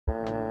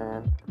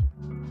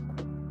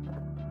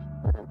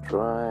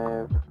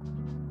drive,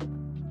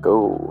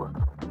 go.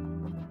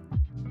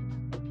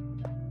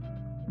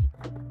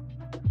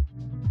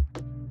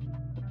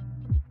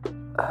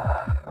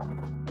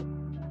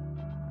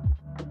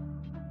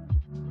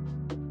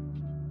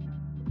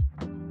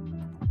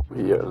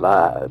 We are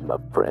live, my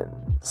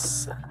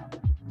friends.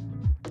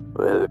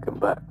 Welcome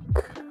back.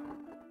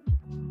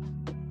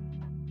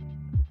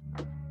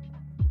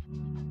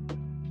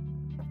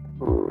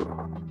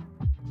 Ooh.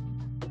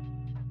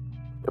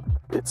 Yep,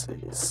 it's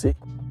easy.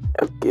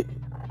 Okay.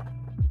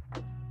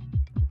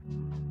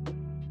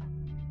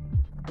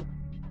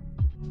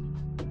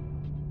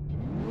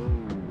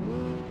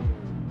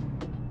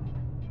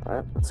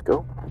 Alright, let's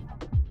go.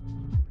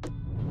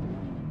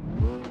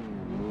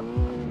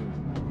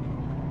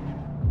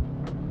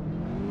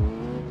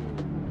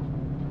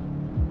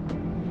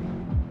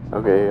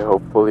 Okay,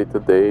 hopefully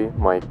today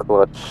my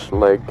clutch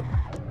leg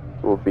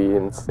will be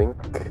in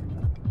sync.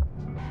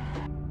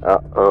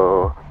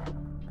 Uh-oh.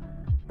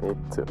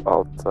 Need to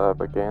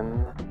alt-tab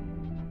again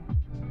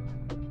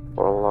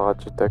for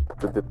Logitech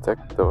to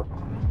detect though.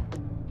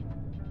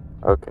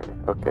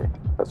 Okay,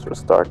 let's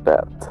restart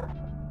that.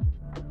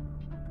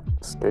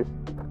 Escape.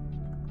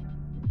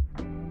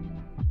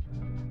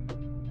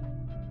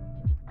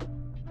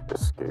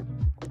 Escape.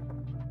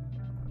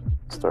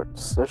 Start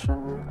the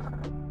session.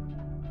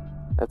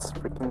 Let's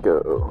freaking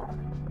go.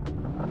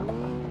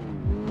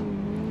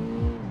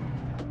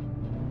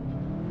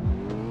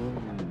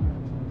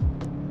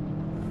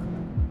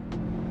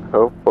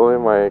 Hopefully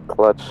my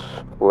clutch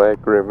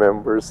leg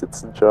remembers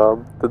its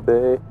job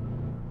today.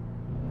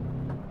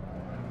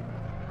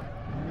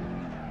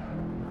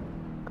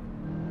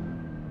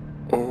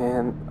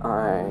 And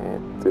I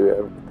do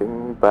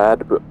everything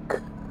bad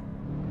book.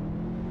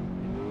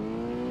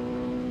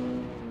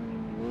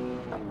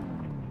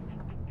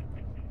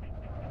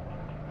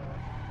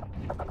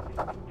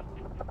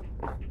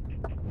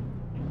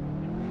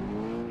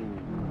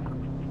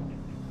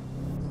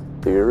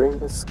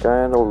 Steering is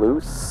kinda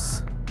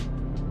loose.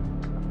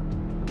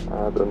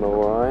 I don't know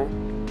why.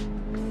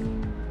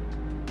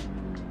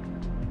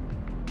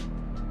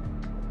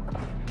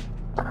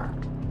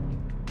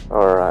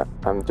 Alright,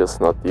 I'm just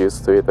not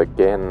used to it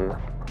again.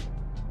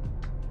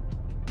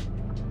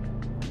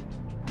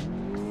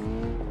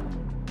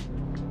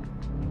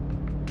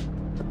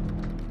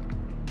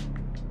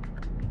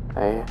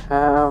 I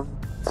have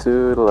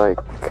to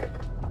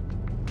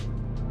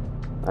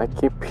I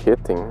keep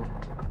hitting.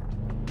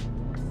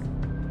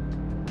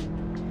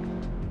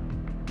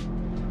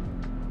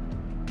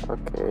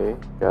 Okay,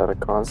 gotta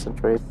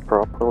concentrate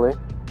properly.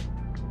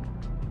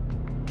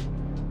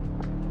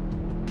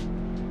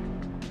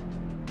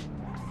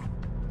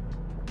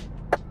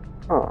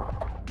 Oh,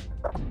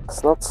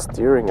 it's not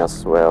steering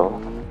as well.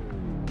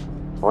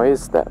 Why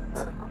is that?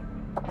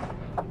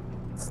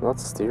 It's not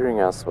steering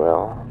as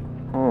well.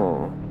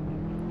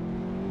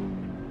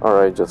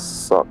 Or I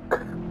just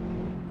suck.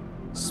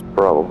 It's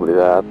probably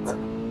that.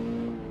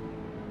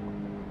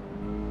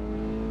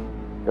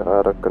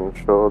 Gotta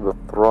control the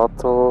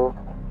throttle.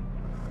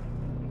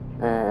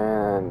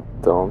 And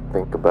don't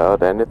think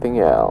about anything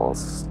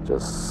else.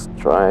 Just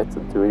try to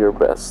do your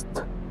best.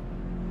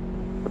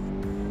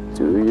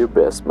 Do your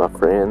best, my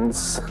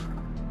friends.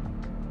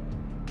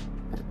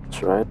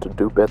 Try to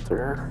do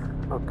better.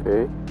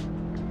 Okay,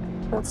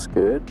 that's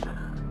good.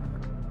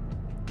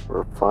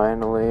 We're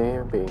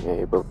finally being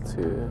able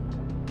to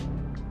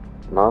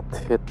not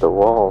hit the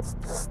walls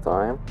this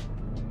time.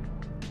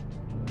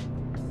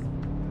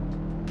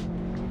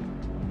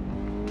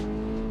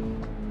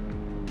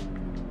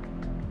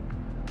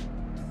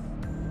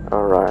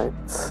 Alright,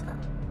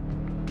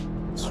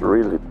 it's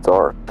really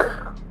dark.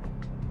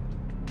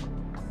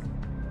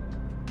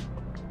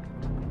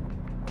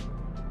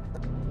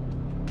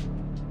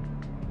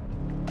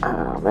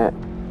 Ah man,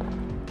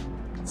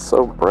 it's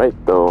so bright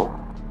though,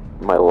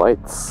 my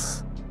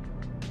lights.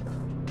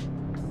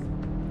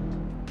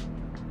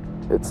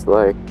 It's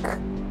like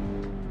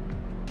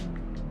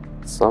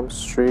some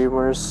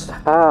streamers,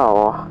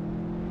 how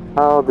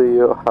do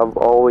you have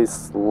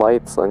always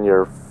lights on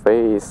your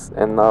face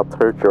and not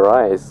hurt your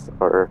eyes?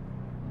 Or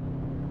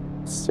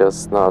it's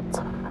just not,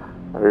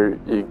 or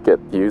you get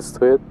used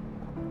to it?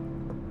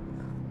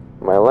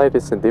 My light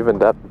isn't even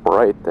that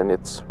bright and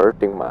it's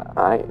hurting my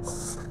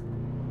eyes.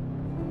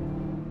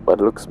 But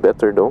it looks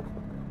better though.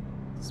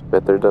 It's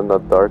better than the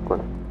dark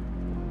one.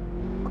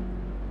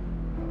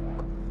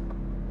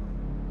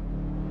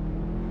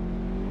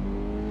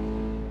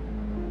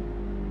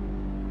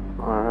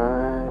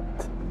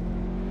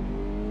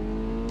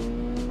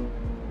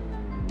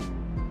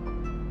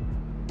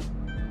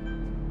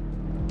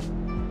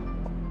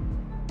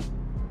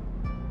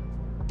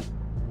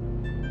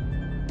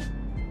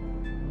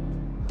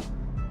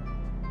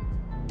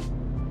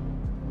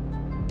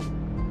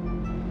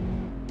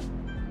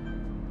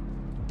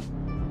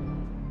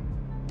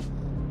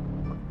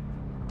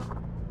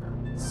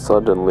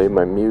 Suddenly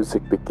my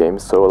music became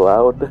so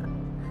loud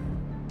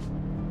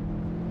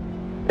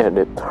and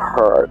it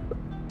hurt,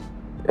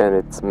 and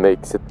it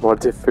makes it more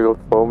difficult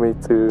for me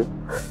to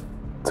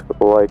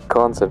to like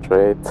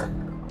concentrate.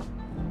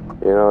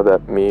 You know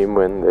that meme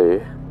when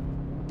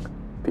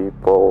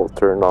people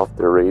turn off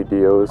the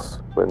radios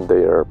when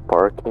they are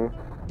parking?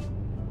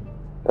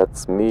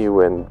 That's me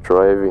when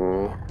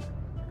driving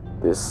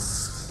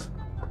this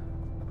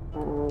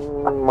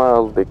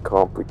mildly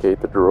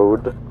complicated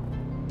road.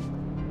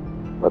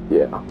 But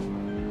yeah.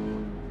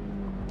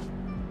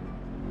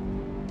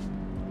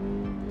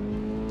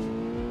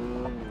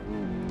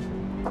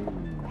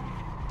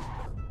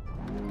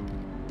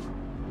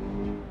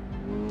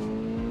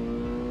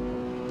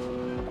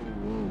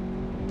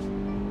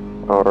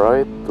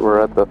 Alright, we're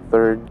at the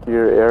third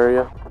gear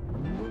area.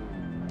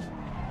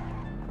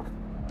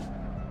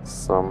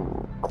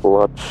 Some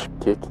clutch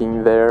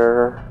kicking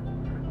there.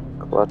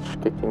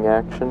 Clutch kicking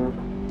action.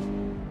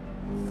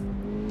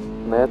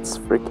 Let's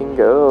freaking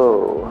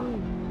go.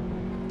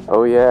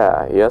 Oh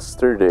yeah,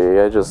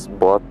 yesterday I just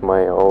bought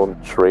my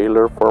own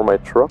trailer for my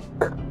truck.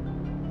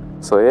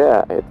 So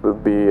yeah, it will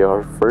be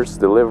our first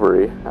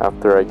delivery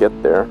after I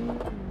get there.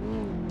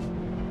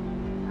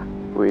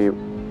 We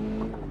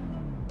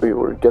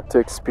will get to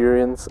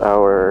experience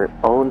our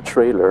own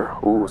trailer.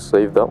 Ooh,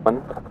 save that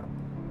one.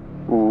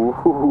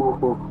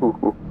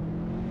 Ooh,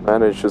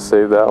 managed to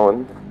save that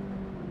one.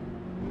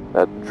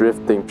 That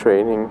drifting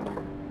training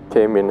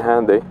came in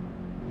handy.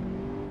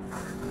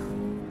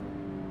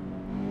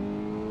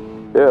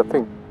 Yeah, I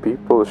think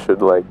people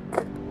should like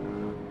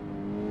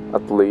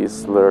at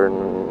least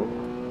learn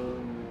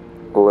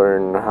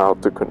how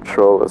to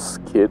control a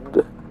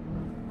skid.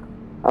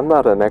 I'm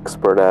not an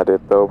expert at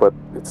it though, but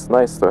it's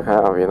nice to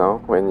have, you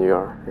know, when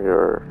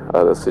you're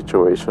at a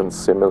situation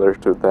similar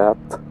to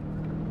that.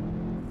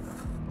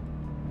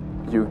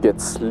 You get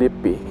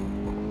slippy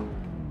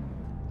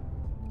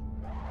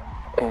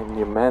and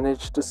you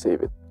manage to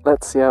save it.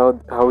 Let's see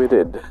how we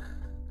did.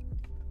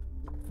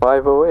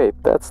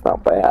 508, that's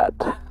not bad.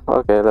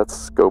 Okay,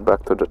 let's go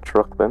back to the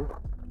truck then.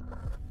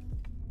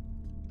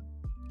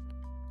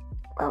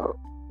 Oh,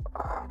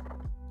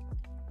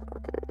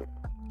 okay.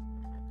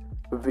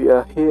 We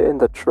are here in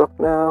the truck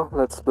now.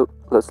 Let's look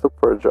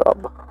for a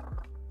job.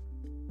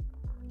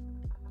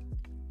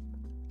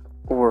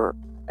 Where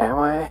am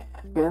I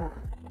again?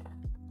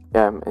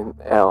 Yeah, I'm in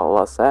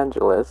Los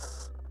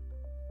Angeles.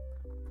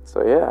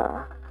 So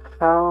yeah,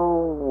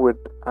 how would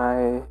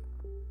I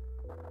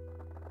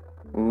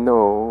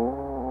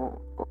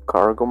know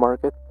cargo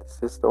market? Is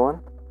this the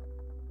one?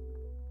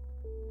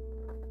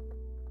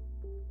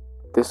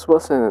 This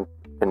wasn't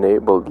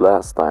enabled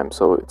last time,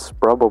 so it's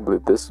probably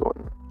this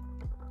one.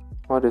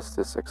 What is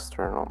this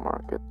external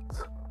market?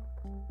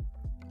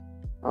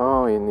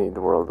 Oh, you need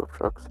World of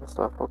Trucks and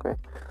stuff, okay.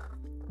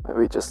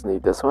 We just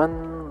need this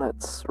one.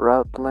 Let's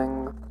route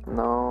length.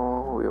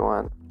 No, we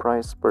want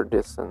price per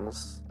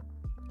distance.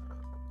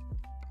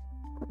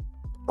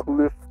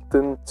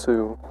 Clifton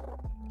to...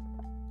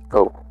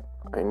 Oh,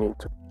 I need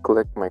to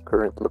collect my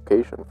current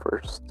location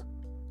first.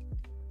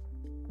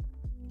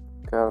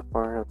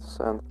 California to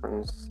San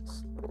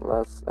Francisco,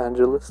 Los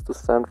Angeles to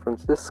San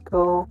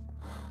Francisco.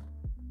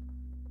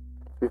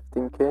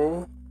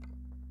 15k.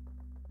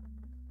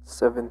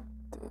 70.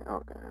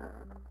 Okay,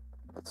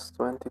 that's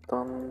 20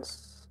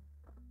 tons.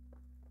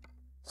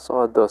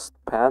 Sawdust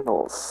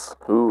panels.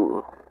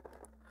 Ooh.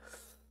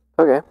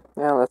 Okay,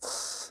 yeah,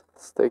 let's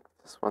take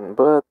this one.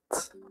 But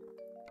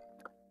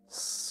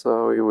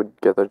so you would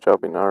get a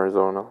job in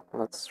Arizona.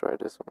 Let's try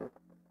this one.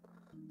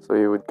 So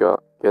you would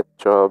get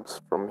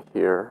jobs from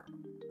here.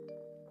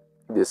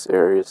 These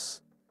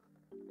areas.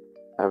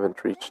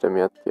 Haven't reached them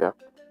yet. Yeah,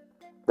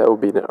 that will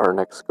be our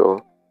next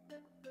goal.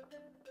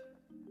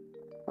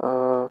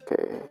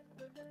 Okay.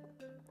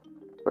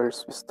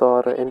 First we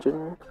start our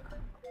engine.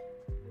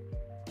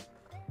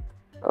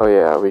 Oh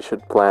yeah, we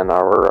should plan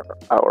our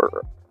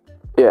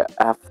yeah,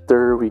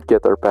 after we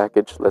get our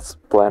package, let's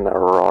plan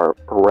our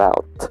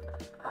route.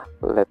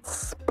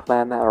 Let's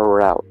plan our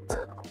route.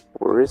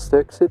 Where is the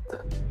exit?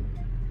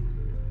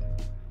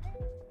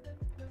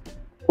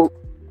 Oh.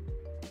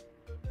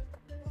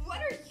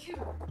 What are you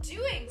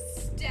doing,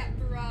 step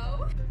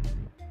bro?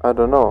 I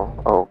don't know.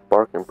 Oh,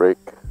 parking brake.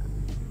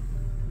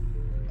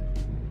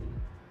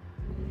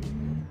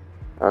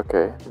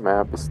 Okay,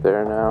 map is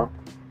there now.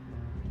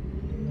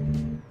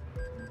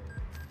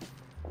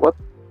 What?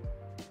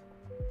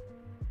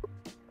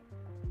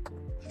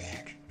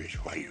 That is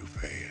why you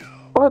fail.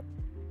 What?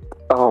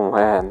 Oh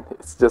man,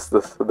 it's just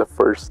the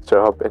first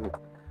job and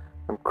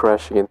I'm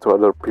crashing into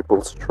other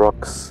people's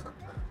trucks.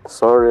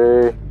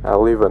 Sorry,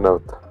 I'll leave a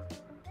note.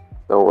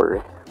 Don't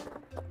worry.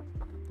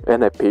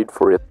 And I paid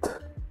for it.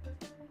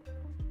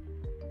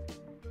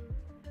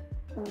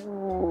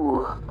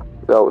 Ooh,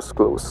 that was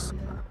close.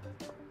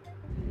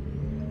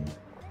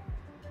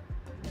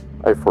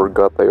 I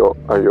forgot I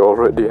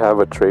already have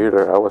a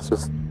trailer. I was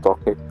just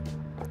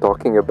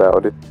talking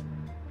about it.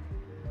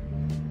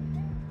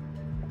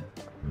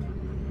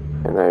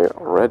 And I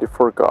already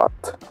forgot.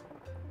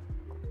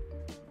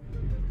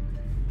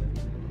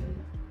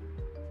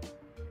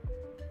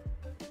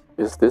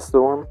 Is this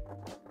the one?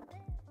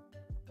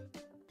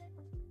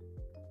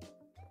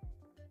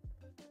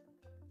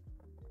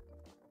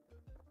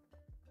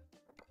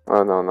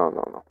 Oh, no, no,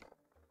 no, no.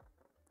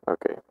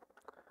 Okay.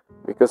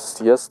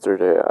 Because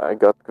yesterday I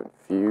got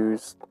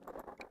confused.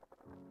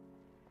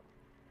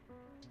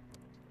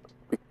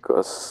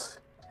 Because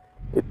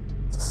it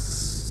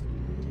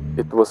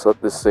was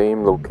at the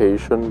same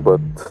location, but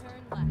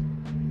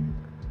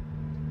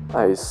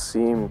I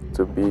seemed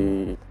to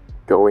be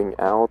going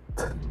out,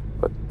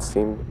 but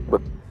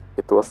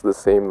it was the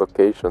same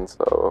location,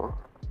 so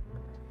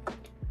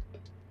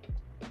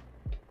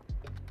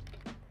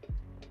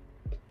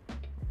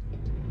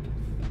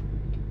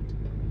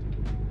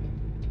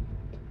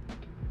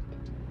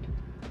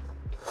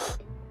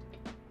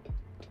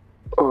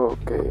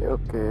okay,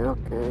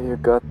 you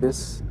got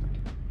this.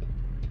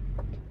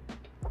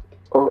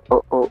 Oh.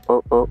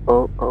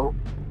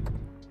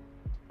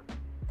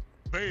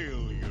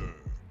 Failure.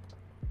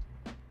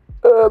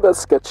 That's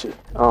sketchy.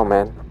 Oh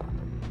man.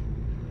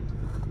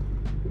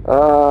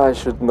 I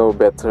should know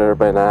better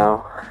by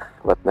now,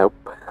 but nope.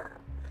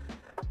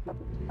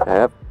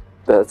 Yep,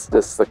 that's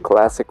just a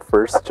classic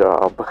first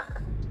job.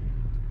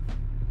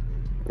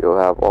 You'll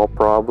have all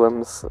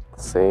problems at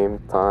the same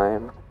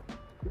time,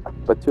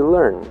 but you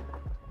learn.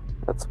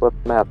 That's what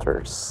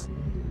matters.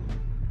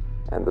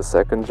 And the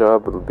second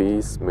job will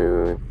be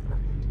smooth.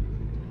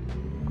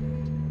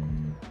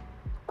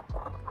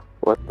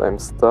 What? I'm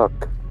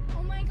stuck.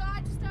 Oh my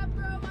god, stop,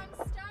 bro. I'm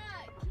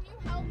stuck. Can you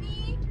help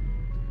me?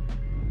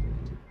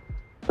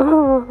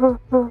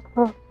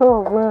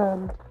 Oh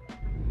man.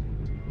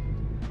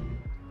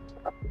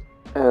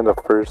 And a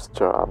first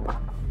job.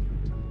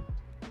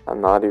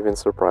 I'm not even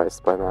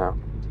surprised by now.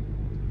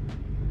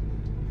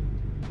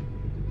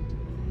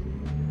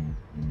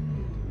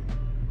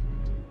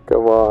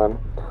 Come on.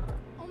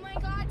 Oh my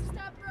god,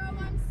 stop, bro.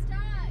 I'm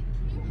stuck.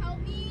 Can you help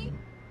me?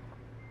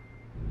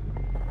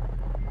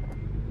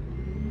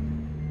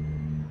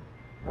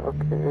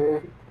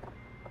 Okay.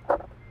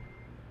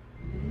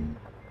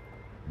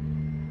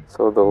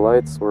 So the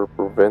lights were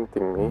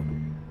preventing me.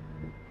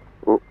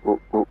 Ooh.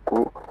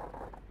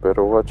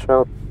 Better watch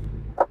out.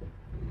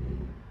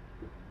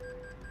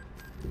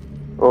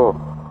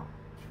 Oh.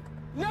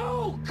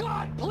 No!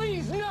 God,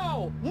 please,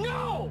 no!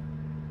 No!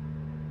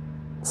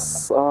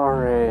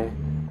 Sorry.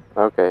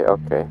 Okay.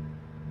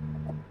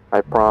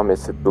 I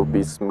promise it will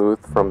be smooth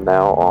from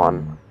now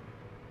on.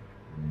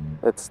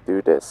 Let's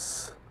do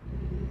this.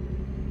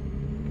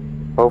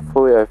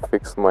 Hopefully I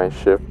fixed my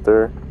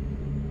shifter.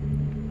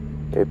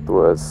 It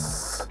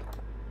was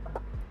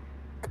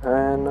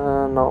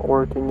kinda not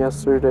working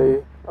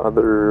yesterday.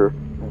 Other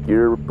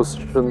gear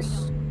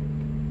positions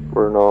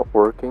were not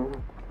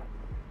working.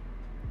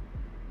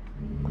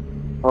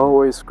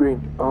 Always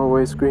green.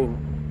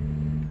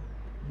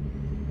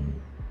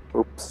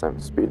 Oops, I'm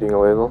speeding a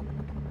little.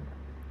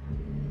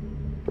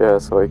 Yeah,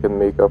 so I can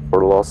make up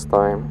for lost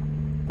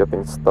time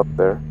getting stuck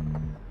there.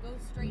 Go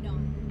straight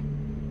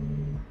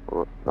on.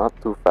 Oh, not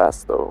too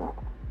fast though.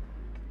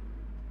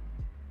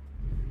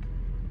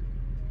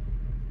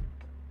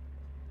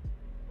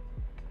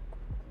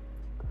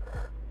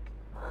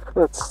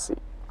 Let's see.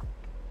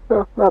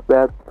 Oh, not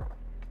bad.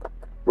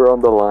 We're on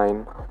the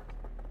line.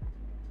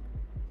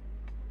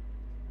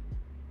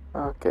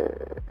 Okay.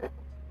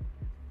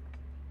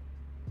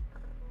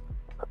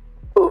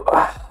 Ooh.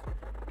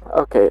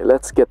 Okay,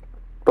 let's get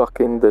back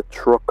in the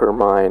trucker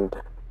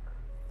mind.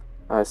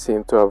 I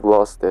seem to have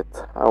lost it.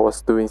 I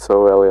was doing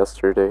so well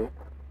yesterday.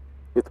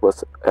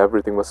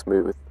 Everything was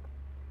smooth.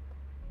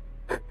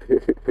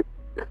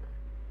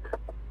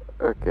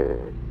 Okay.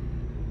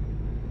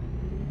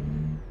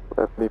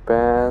 Let me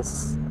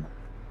pass.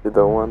 You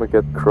don't want to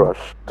get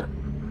crushed,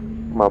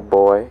 my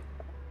boy.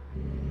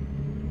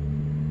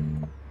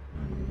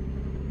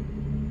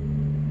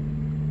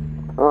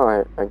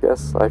 Oh, I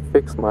guess I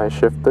fixed my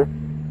shifter.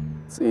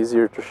 It's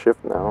easier to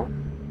shift now.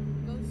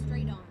 Go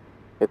straight on.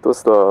 It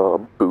was the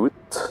boot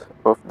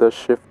of the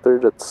shifter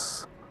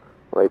that's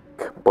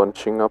like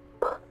bunching up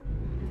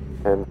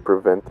and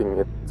preventing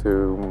it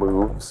to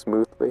move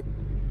smoothly.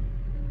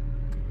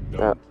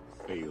 Don't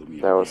fail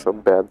me That was a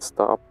again. bad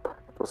stop.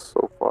 It was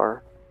so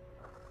far.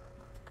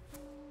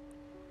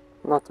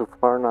 Not too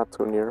far, not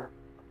too near.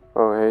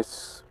 Oh, hey,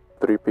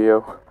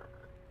 3PO.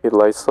 He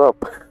lights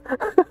up.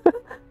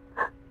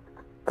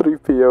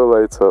 3PO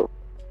lights up.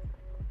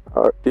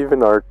 Even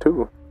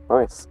R2.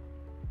 Nice.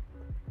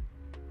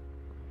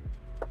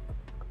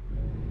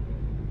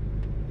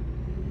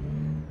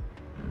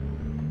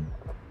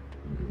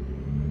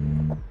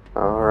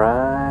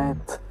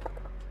 Alright.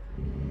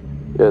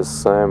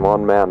 Yes, I'm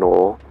on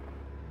manual.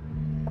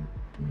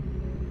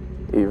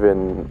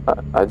 Even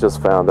I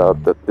just found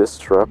out that this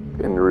truck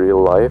in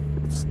real life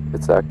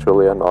it's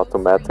actually an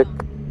automatic.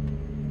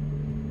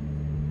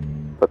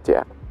 But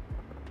yeah.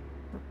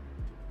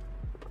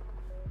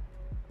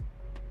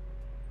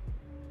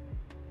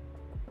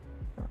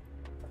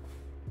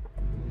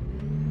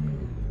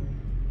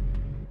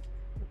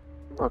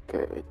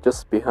 Okay,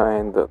 just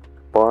behind the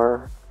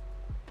bar.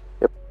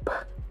 Yep.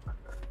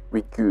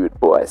 We good,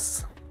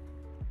 boys.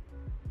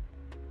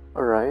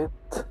 Alright.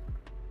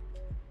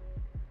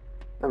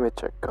 Let me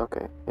check.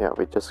 Okay, yeah,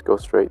 we just go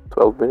straight.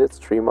 12 minutes,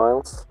 3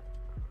 miles.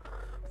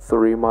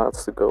 3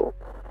 miles to go.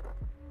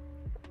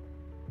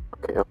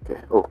 Okay,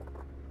 okay. Oh,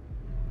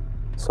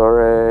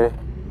 sorry.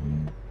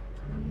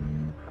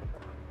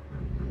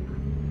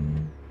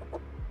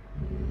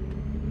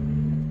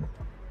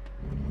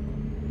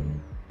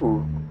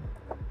 Ooh.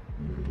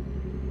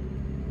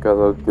 Got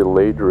a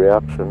delayed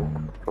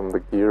reaction from the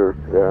gear,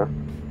 yeah.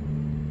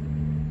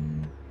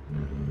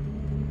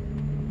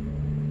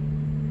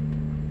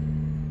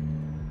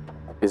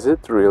 Is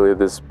it really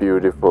this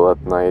beautiful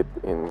at night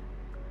in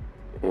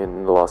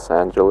Los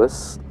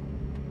Angeles?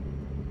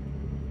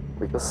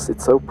 Because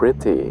it's so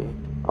pretty,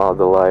 all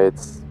the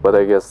lights, but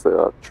I guess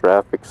the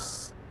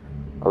traffic's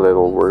a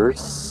little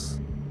worse,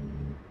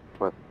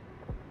 but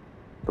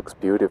looks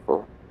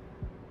beautiful.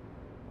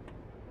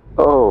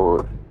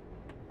 Oh,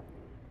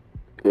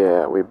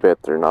 yeah, we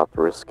better not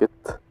risk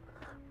it.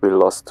 We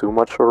lost too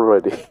much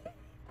already.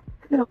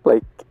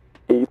 Like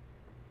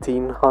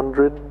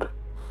 $1,800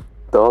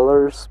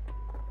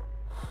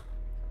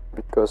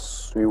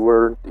 because we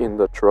weren't in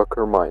the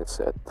trucker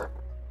mindset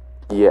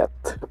yet,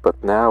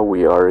 but now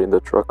we are in the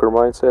trucker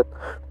mindset.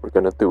 We're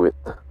gonna do it.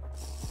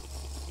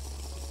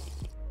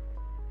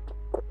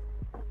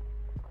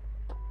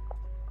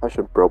 I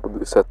should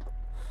probably set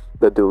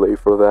the delay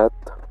for that,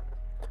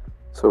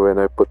 so when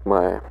I put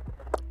my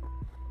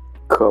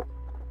cup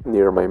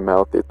near my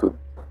mouth it would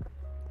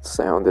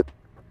sound it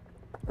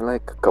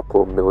like a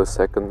couple of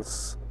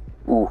milliseconds.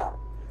 Ooh.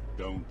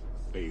 Don't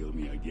fail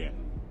me again.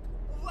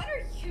 What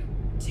are you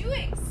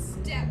doing,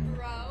 step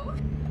bro?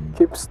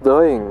 Keeps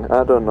dying,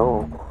 I don't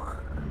know.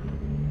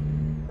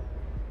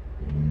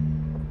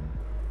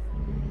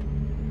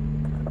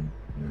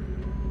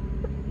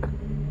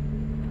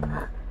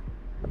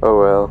 Oh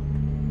well,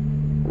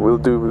 we'll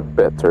do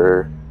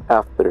better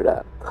after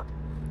that.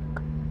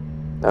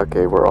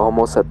 Okay, we're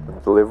almost at the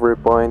delivery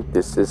point.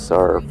 This is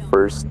our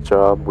first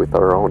job with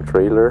our own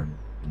trailer.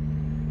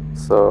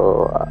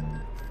 So,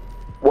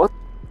 what?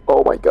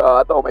 Oh my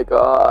god, oh my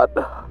god.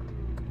 That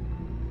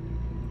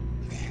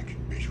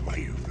is why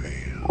you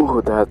fail.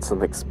 Ooh, that's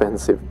an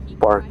expensive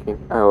parking,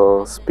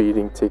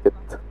 speeding ticket.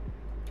 Turn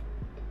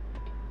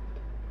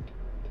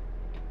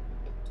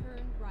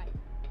right.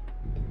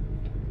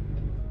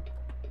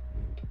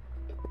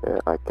 Yeah,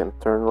 I can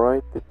turn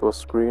right. It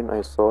was green,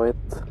 I saw it.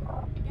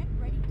 Get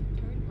ready to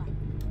turn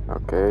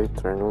left. Okay,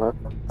 turn left.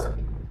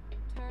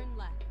 Turn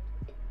left.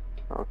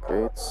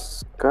 Okay,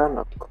 it's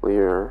kinda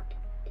clear.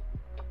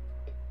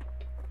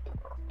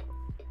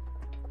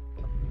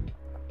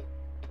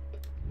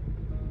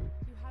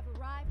 You have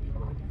arrived at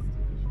your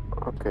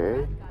destination. Okay,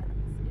 Route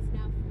guidance is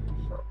now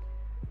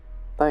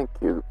finished. thank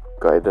you,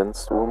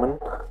 guidance woman.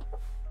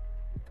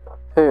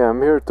 Hey,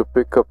 I'm here to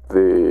pick up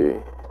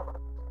the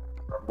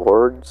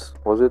boards.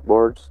 Was it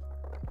boards?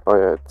 Oh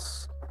yeah,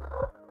 it's...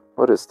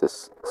 What is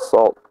this?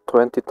 Salt.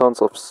 20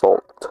 tons of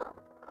salt.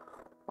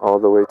 All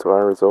the way to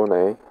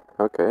Arizona, eh?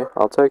 Okay,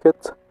 I'll take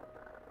it.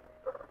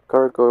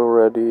 Cargo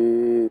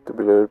ready to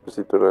be delivered.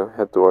 Proceed to the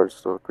head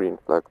towards the green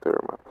flag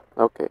terminal.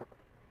 Okay.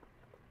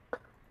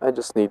 I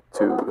just need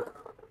to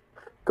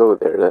go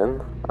there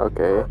then.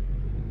 Okay.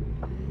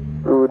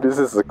 Ooh, this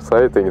is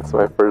exciting. It's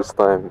my first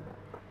time.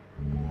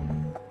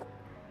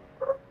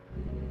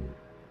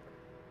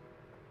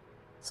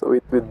 So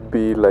it would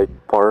be like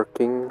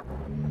parking,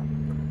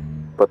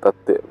 but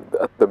at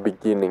the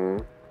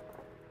beginning.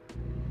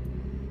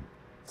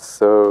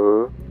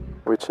 So,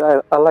 which I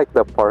like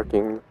the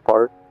parking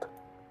part.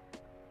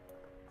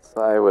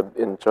 So I would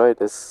enjoy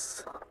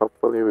this.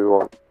 Hopefully we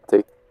won't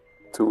take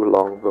too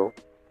long though.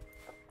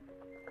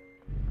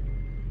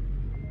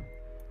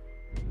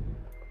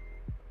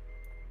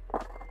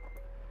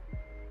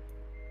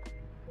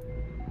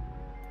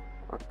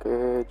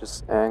 Okay,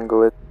 just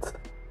angle it.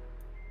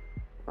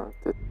 Want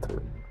it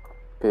to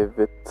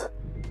pivot.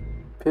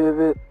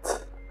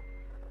 Pivot.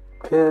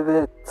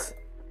 Pivot.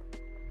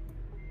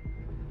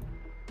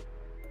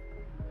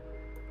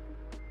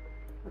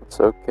 It's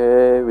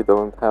okay, we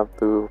don't have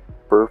to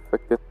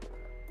perfect it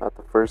at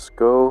the first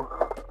go.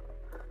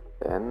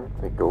 Then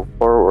we go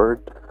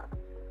forward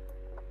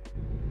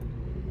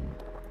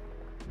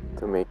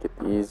to make it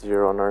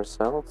easier on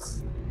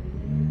ourselves.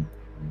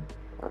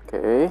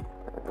 Okay,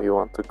 and we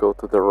want to go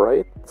to the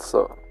right,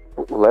 so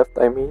left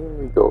I mean,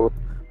 we go,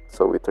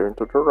 so we turn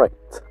to the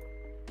right.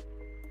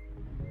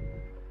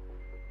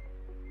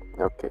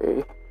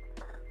 Okay,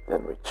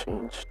 then we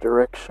change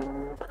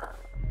direction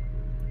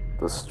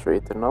to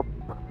straighten up.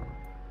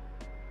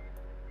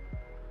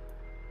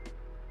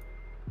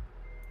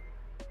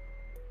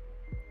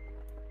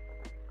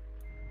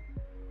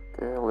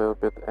 Okay, a little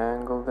bit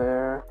angle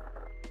there.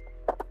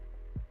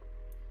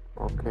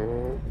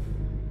 Okay.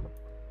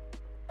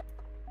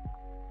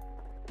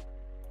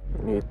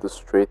 Need to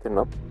straighten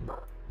up.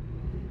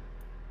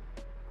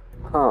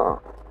 Huh.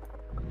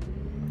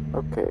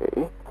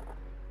 Okay.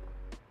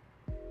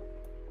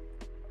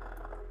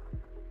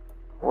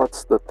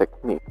 What's the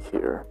technique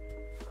here?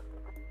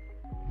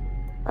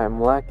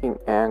 I'm lacking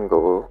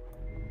angle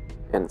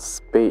and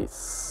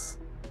space.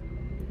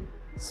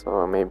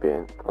 So maybe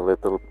a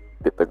little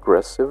bit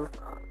aggressive,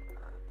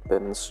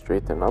 then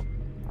straighten up.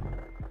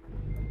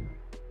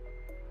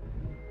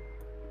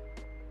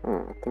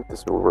 think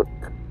this will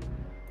work.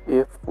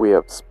 If we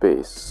have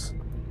space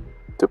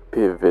to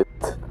pivot.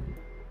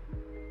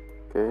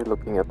 Okay,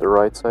 looking at the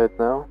right side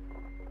now.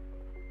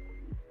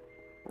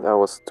 That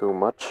was too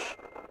much.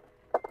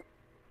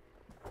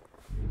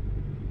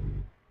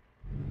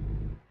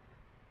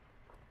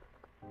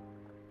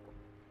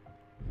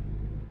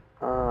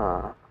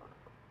 Ah.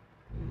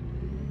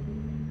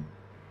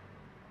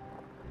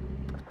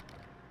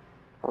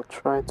 I'll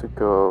try to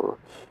go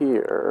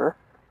here.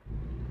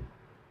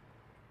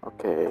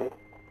 Okay.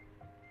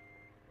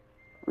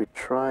 We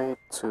try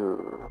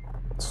to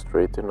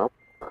straighten up.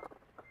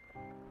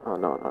 Oh,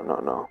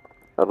 no.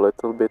 A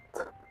little bit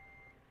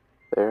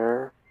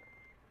there.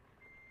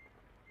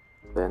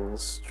 Then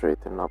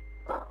straighten up.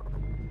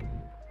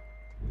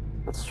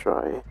 Let's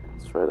try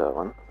that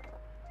one.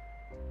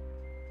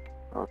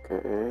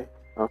 Okay,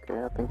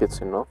 I think it's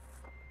enough.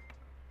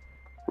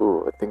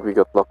 Ooh, I think we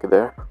got lucky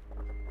there.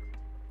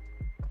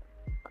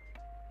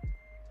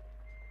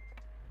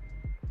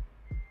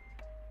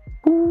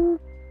 Ooh.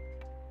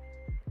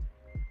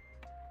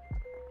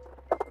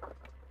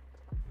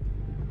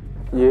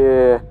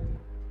 Yeah.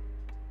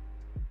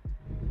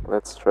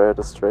 Let's try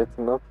to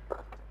straighten up.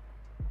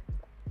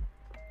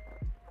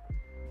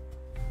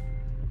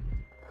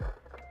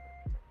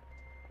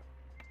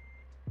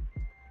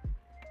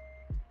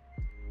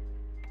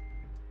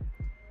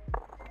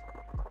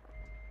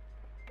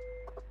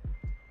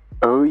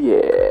 Oh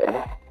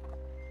yeah.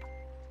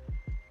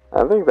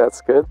 I think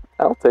that's good.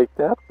 I'll take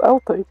that.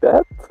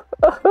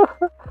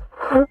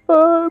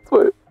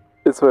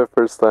 It's my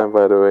first time,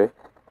 by the way.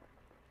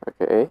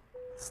 Okay,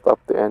 stop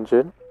the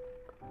engine.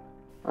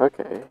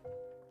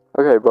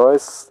 Okay,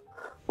 boys,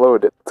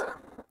 load it.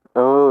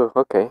 Oh,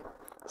 okay.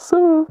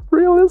 So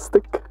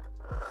realistic.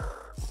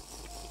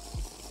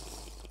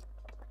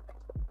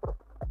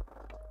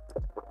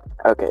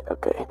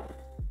 Okay.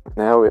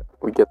 Now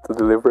we get to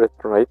deliver it,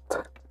 right?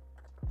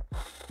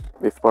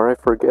 Before I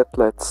forget,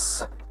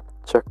 let's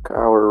check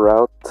our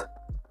route.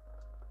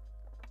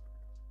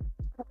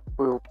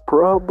 We'll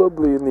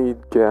probably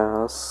need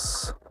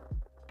gas.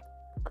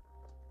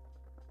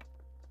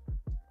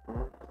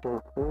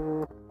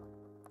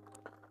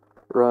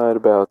 Right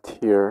about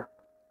here.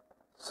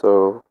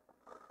 So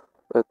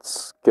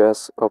let's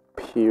gas up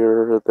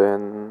here,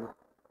 then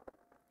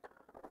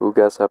we'll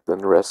gas up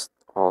and rest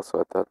also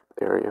at that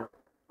area.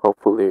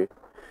 Hopefully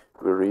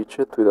we reach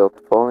it without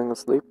falling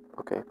asleep.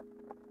 Okay.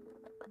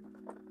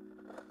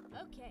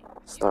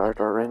 Start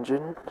our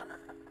engine.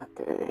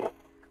 Okay.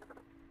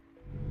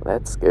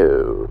 Let's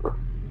go.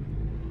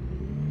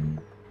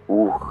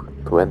 Ooh,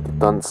 20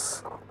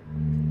 tons.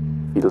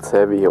 Feels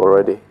heavy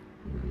already.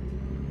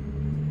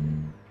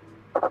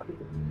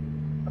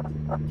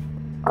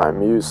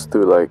 I'm used to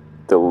like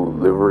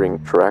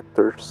delivering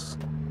tractors.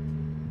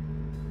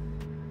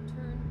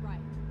 Turn right.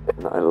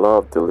 And I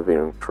love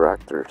delivering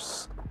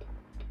tractors.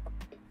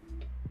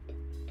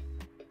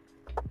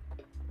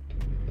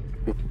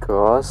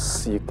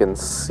 Because you can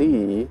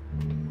see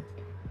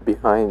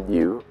behind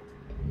you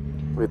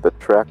with the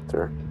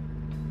tractor.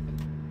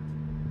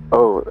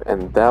 Oh,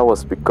 and that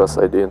was because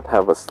I didn't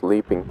have a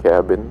sleeping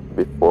cabin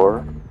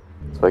before,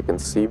 so I can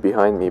see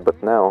behind me,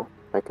 but now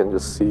I can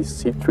just see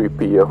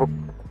C-3PO.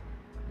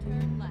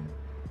 Turn left.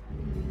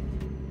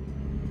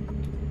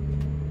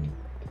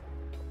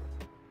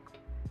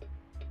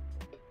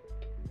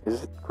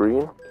 Is it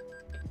green?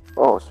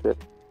 Oh shit.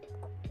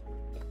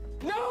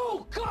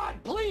 No! God,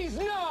 please,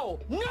 no!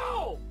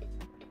 No!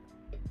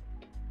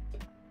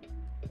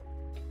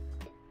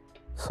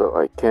 So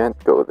I can't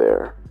go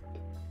there.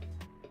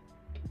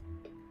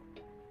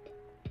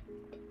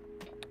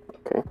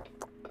 Okay.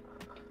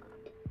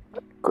 I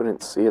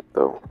couldn't see it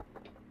though.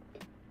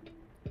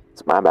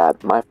 It's my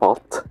bad, my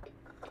fault.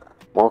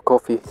 More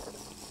coffee.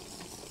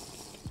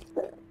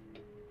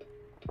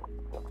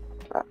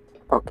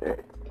 Okay.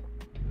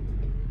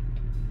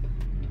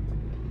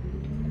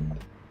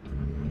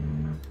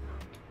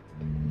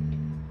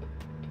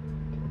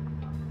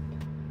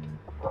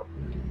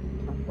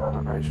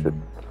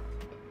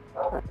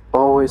 I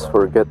always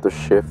forget to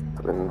shift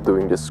when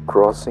doing these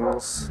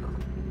crossings.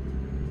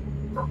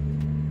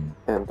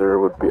 And there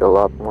would be a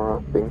lot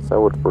more things I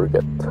would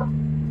forget.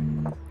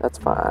 That's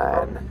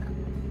fine.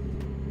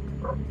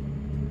 Go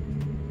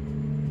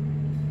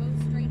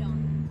straight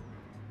on.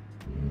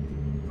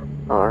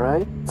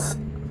 Alright.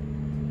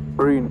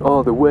 Green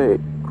all the way.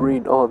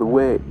 Green all the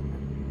way.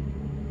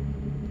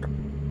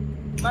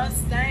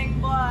 Mustang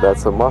boy.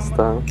 That's a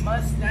Mustang.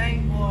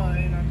 Mustang boy.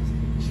 And I'm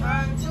just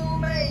trying to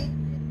make.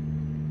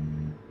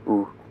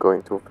 Ooh,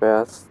 going too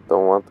fast.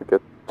 Don't want to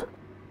get. Go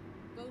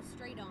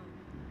straight on.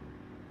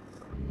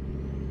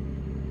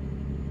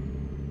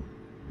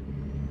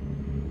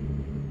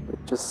 We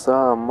just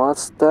saw a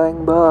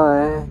Mustang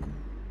boy.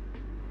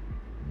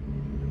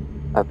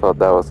 I thought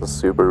that was a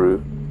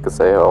Subaru, because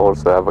I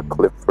also have a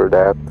clip for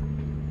that.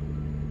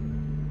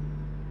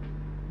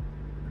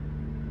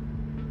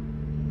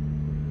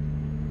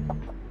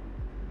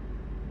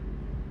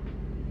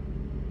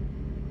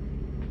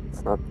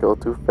 Let's not go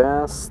too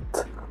fast.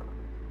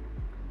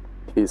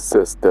 He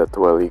says that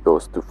while he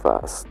goes too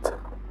fast.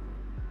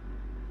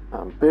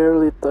 I'm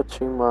barely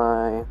touching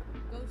my...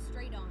 Go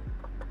straight on.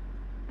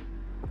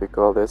 what do you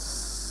call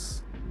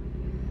this?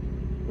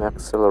 An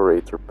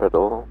accelerator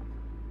pedal.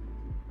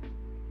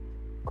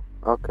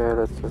 Okay,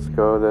 let's just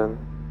go then.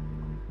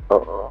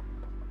 Oh,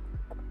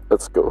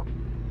 let's go.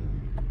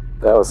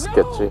 That was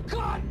sketchy. No!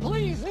 God,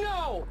 please,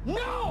 no!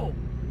 No!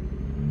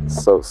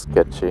 So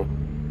sketchy.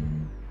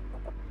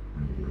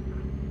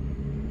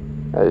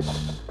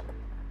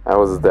 I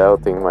was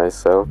doubting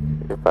myself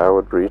if I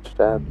would reach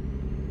that.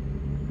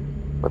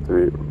 But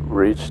we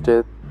reached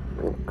it,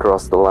 we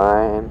crossed the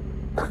line.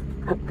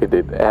 We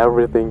did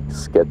everything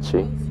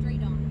sketchy. Go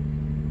straight on.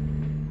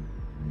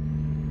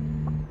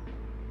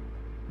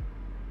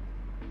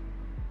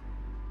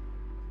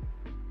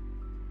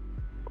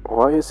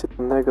 Why is it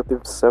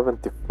negative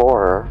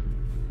 74?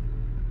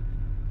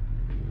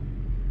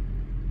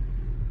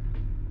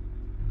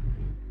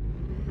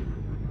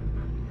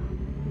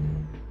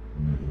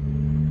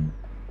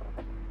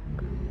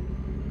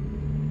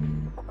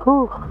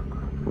 Whew,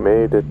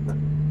 made it.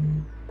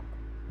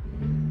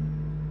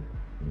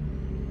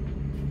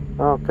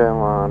 Oh, come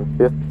on,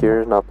 5th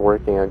gear not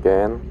working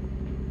again.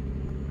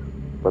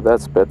 But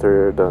that's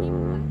better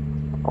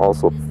than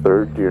also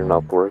 3rd gear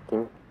not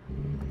working.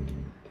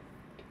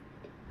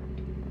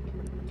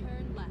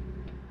 Turn left.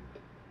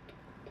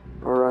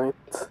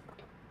 Alright.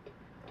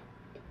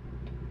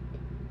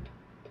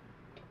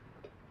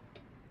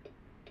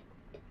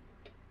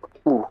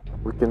 Ooh,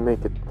 we can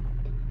make it.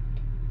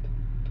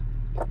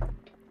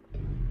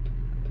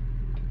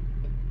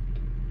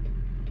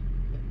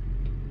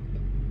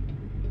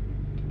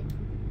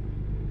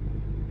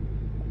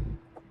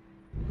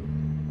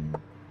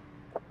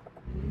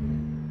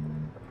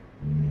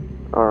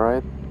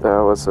 Alright, that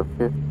was a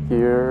 5th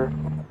gear.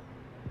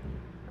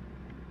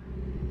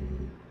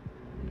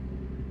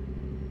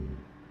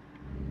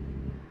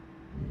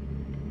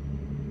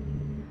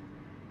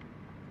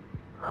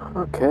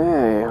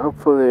 Okay,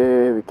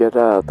 hopefully we get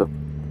out of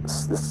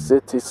the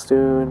city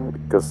soon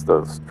because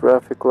those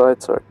traffic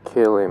lights are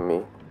killing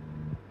me.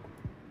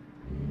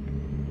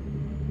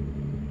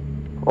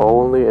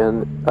 Only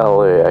in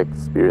LA I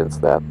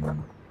experienced that.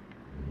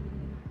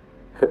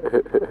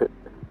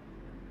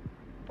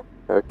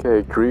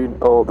 Okay, green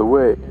all the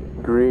way.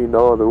 Green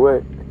all the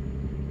way.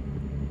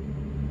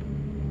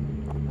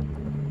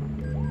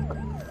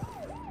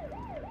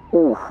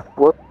 Ooh,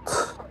 what?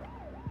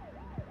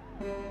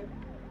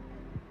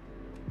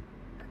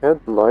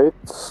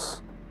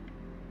 Headlights?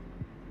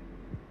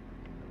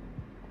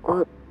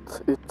 What?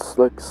 It's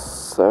like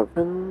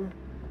 7?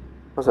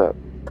 What's that?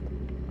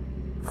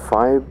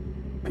 5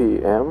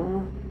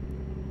 p.m?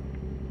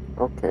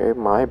 Okay,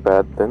 my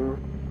bad then.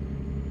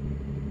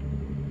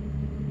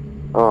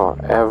 Oh,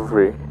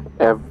 every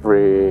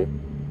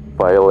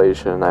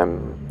violation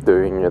I'm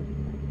doing it.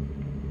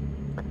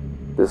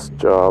 This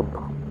job.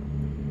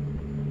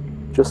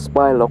 Just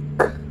my luck.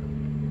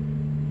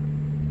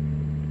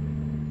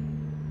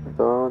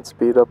 Don't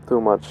speed up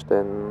too much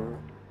then.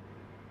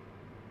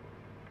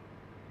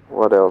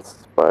 What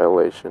else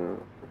violation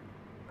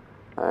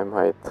I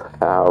might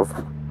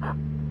have?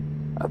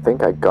 I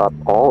think I got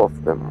all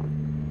of them.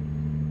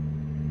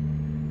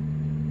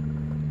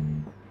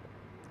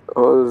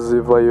 All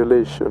the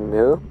violation,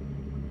 yeah?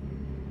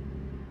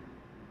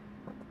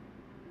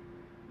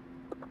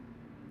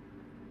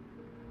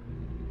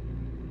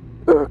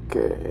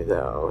 Okay,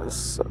 that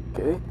was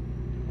okay.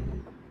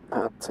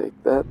 I'll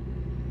take that.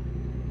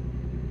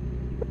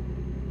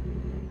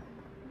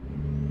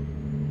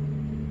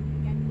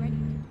 Get ready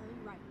to turn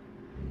right.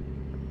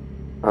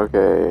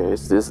 Okay,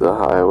 is this the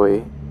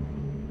highway?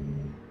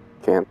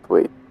 Can't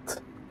wait.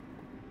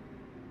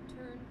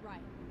 Turn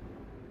right.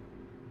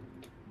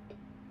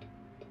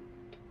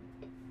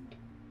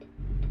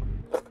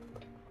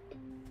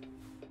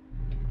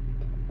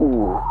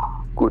 Ooh,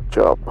 good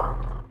job.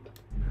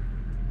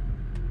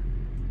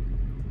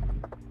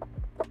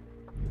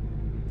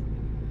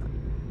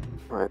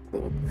 I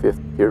think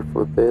 5th gear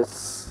for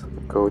this.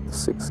 Go to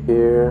 6th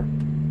gear.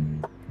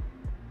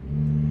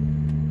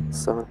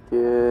 7th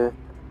gear.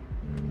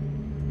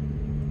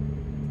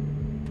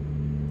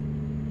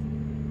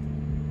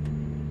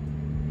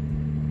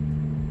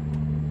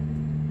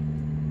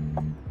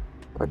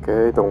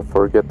 Okay, don't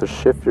forget to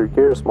shift your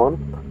gears, man.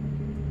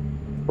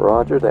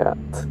 Roger that.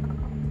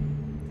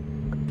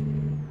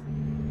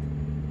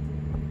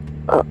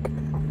 Okay.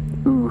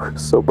 Ooh,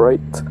 so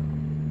bright.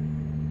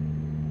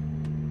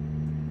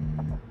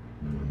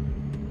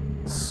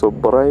 So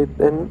bright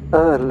and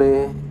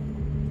early.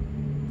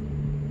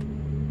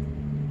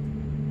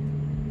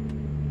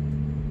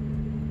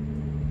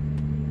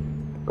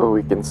 Oh,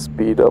 we can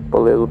speed up a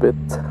little bit.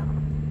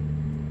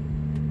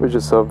 We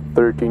just have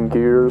 13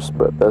 gears,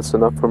 but that's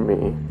enough for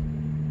me.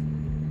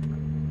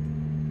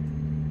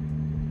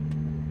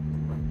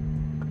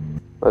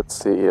 Let's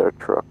see our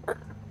truck.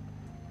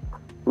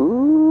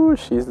 Ooh,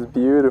 she's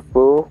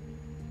beautiful.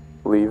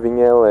 Leaving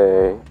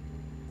LA.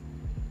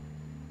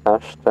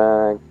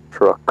 Hashtag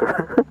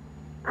trucker.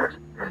 Keep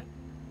right,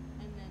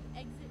 and then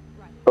exit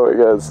right. Oh my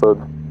god, it's so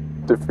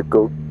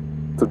difficult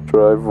to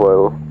drive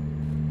while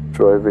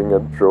driving a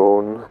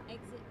drone.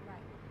 Exit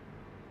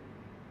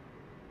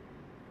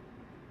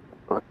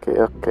right. Okay,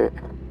 okay.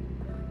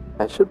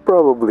 I should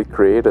probably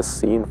create a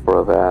scene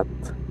for that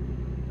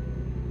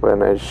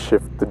when I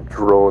shift to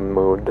drone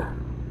mode.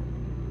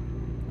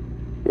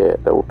 Yeah,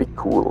 that would be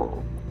cool.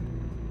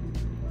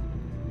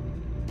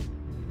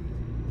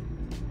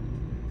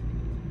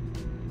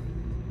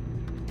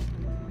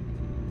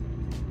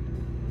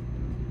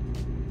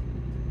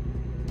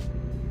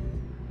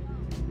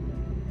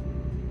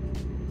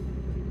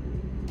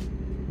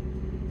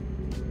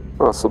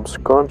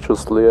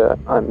 Subconsciously,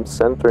 I'm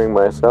centering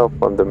myself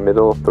on the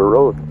middle of the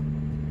road.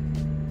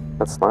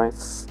 That's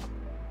nice.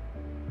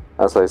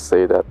 As I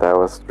say that, I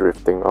was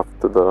drifting off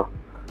to the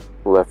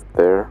left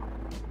there.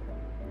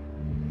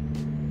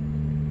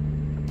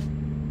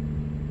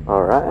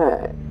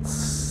 Alright.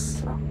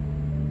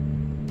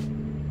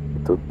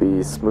 It would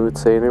be smooth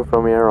sailing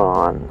from here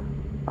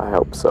on. I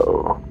hope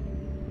so.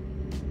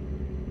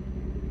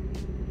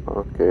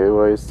 Okay,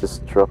 why is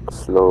this truck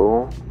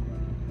slow?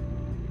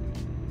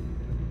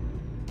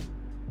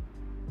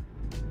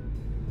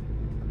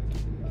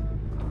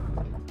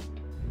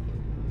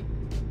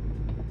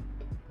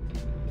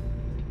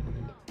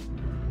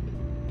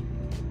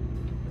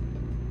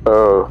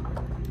 Oh,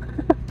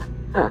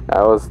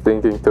 I was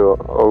thinking to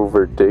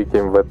overtake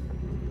him, but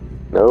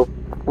nope,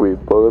 we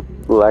both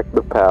lack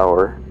the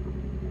power.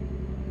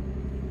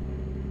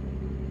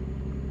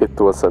 It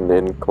was an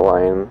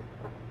incline.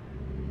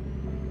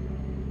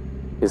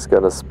 He's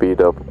gonna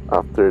speed up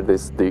after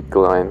this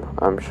decline,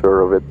 I'm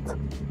sure of it.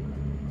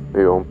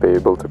 We won't be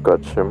able to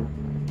catch him.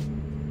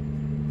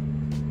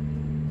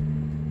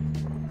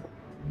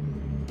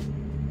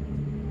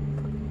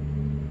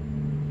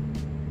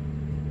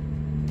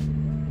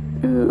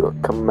 Ooh, a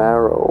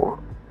Camaro.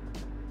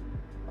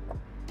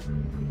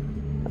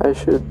 I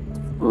should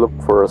look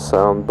for a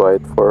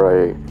soundbite for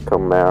a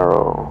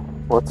Camaro.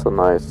 What's a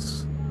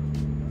nice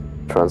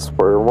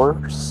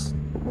Transformers?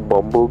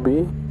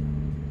 Bumblebee?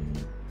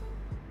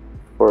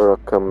 For a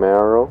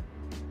Camaro?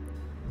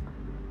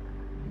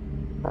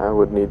 I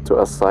would need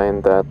to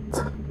assign that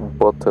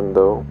button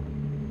though.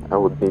 I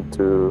would need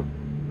to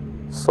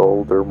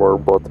solder more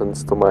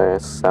buttons to my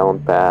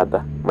sound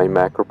pad, my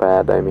macro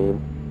pad I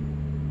mean.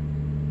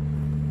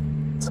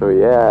 So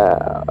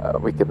yeah,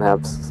 we can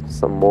have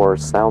some more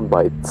sound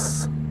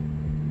bites.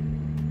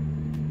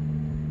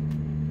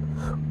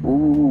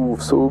 Ooh,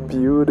 so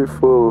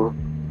beautiful.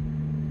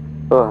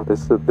 Oh,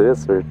 this is a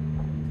desert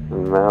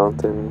and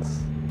mountains.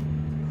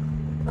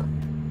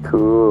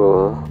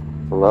 Cool,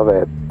 love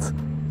it.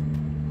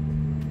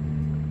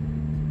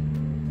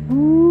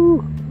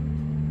 Ooh,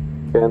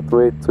 can't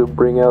wait to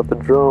bring out the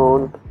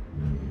drone.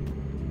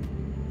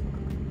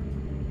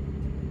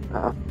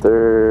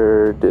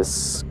 After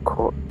this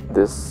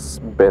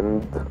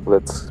bend,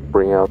 let's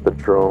bring out the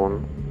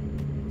drone.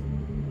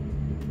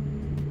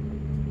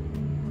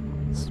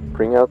 Let's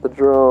bring out the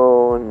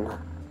drone.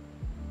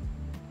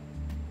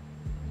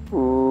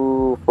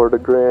 Ooh, for the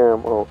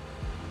gram. Oh.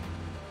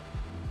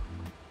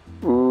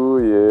 Ooh,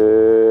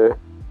 yeah.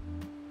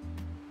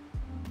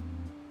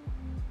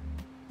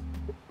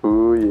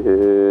 Ooh,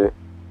 yeah.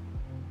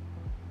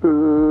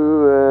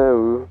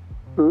 Ooh,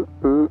 ooh,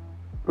 ooh, ooh,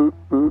 ooh,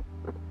 ooh.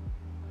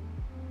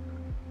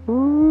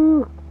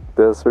 Ooh,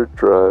 desert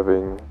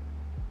driving.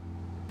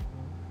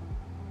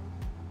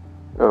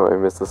 Oh, I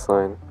missed a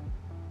sign.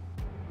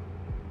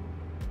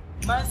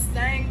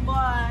 Mustang boy,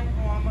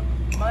 I'm a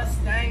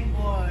Mustang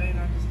boy, and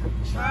I'm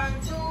just trying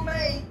to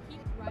make.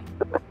 Keep right.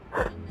 And then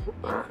exit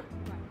right.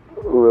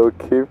 We'll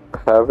keep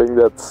having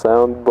that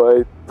sound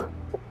bite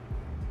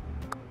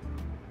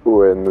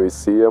when we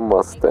see a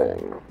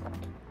Mustang.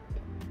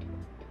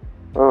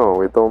 Oh,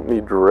 we don't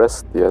need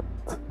rest yet.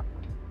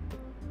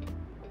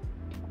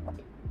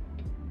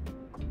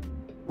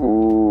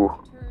 Ooh,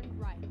 Turn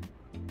right.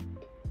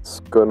 it's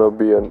gonna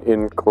be an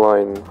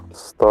incline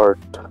start.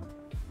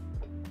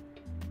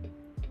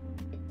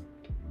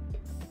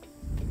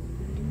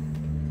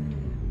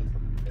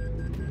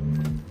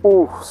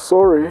 Ooh,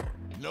 sorry.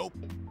 Nope.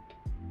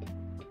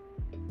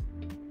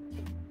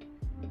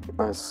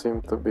 I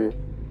seem to be.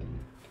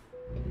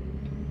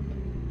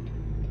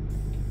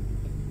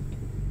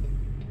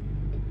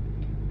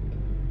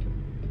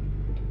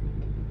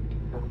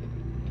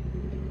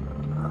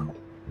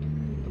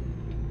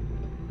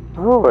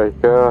 Oh my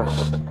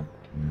gosh.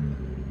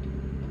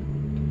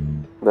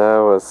 That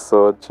was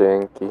so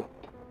janky.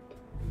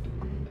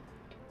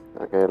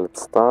 Okay,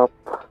 let's stop,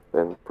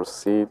 then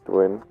proceed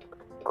when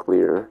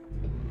clear.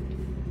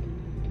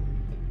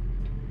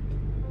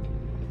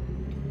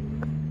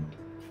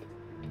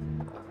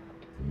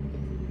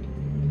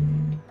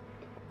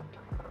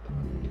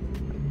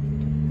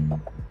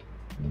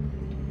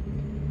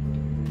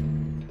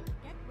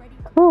 Get ready.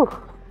 Whew.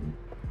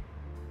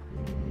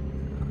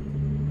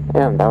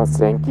 And that was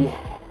janky. Turn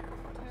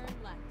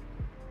left.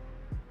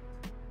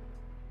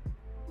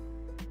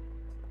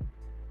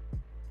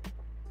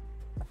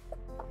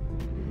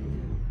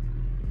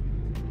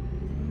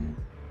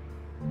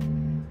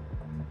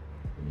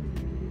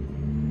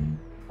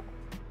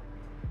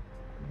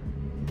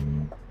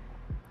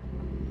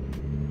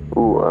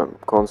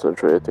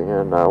 concentrating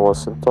and I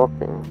wasn't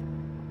talking.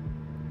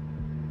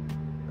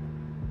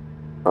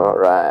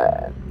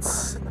 Alright.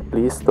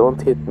 Please don't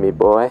hit me,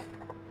 boy.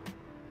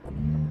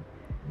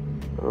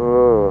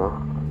 Oh.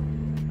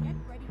 Get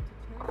ready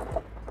to turn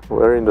left.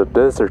 We're in the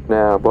desert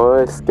now,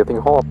 boys.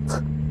 Getting hot.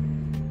 Turn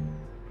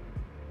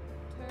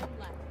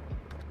left.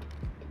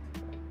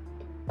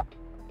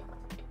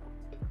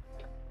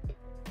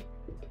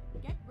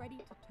 Get ready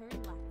to turn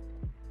left.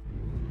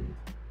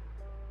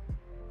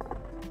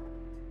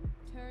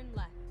 Turn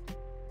left.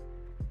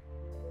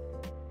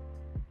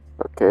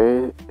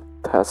 Okay,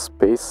 it has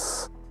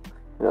space.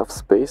 Enough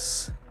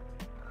space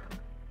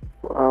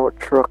for our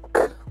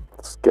truck.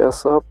 Let's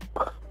gas up.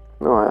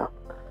 No,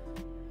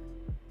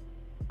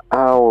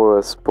 I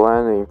was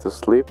planning to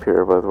sleep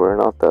here, but we're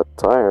not that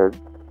tired.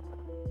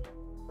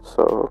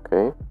 So,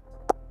 okay.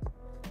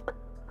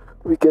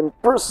 We can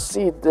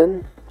proceed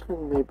then,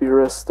 and maybe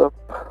rest up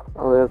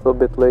a little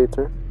bit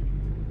later.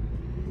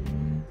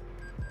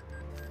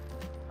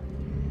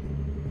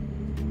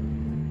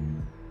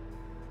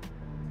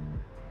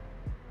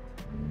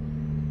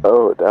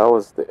 Oh, that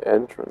was the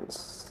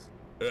entrance.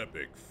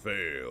 Epic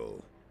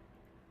fail.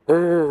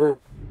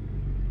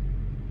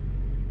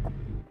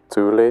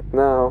 Too late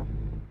now.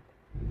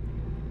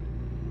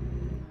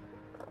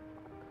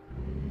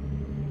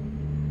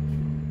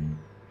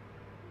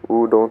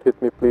 Ooh, don't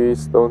hit me,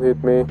 please. Don't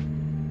hit me.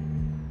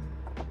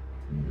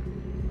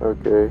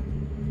 Okay.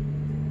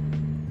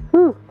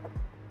 Whew.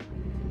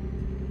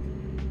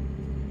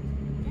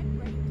 Get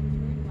ready to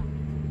turn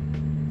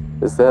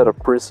left. Is that a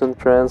prison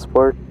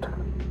transport?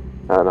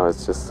 Oh no,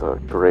 it's just a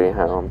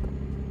Greyhound.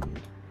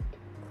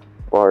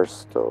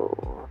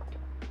 Barstow.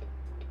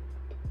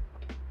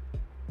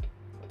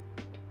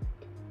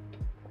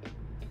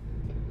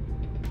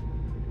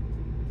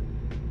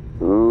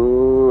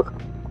 Ooh.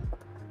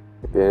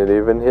 Didn't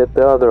even hit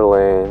the other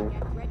lane.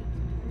 Get ready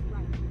to turn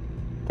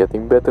right.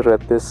 Getting better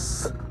at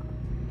this.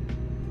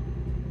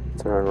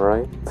 Turn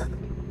right. Turn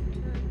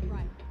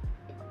right.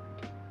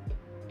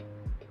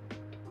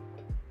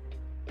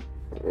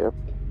 Yep.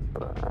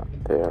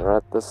 They're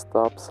at the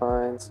stop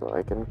sign, so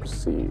I can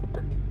proceed.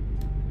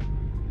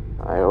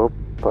 I hope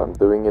I'm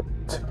doing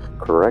it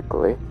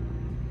correctly.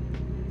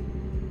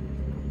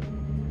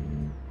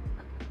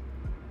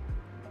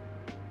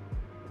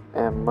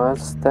 And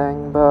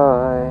Mustang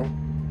by.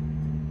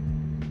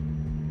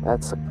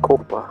 That's a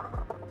Copa.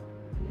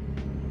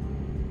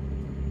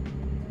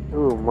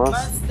 Ooh,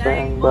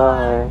 Mustang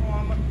by.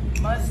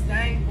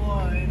 Mustang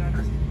boy, and I'm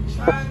just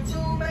trying to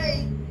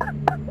make.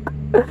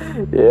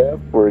 Yeah,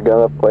 we're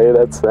gonna play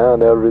that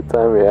sound every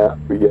time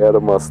we get a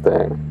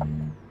Mustang.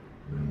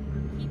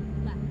 Keep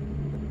left.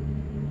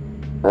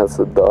 That's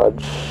a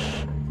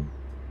Dodge.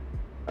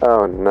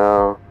 Oh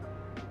no.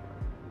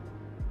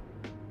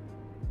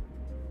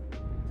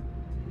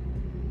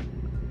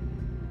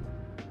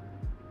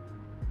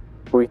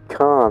 We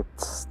can't.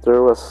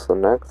 There was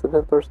an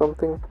accident or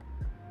something?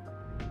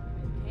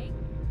 Okay.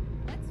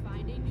 Let's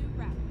find a new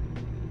route.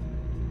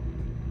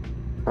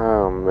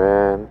 Oh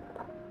man.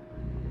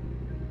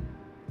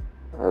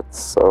 That's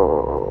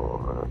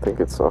so... I think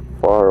it's so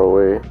far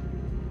away.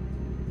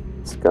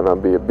 It's gonna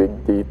be a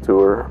big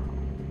detour.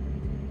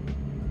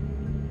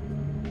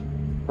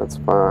 That's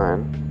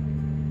fine.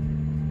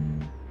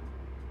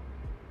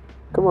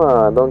 Come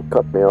on, don't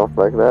cut me off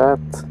like that.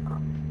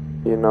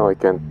 You know I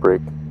can't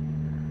brake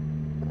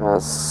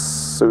as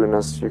soon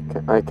as you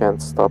can. I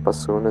can't stop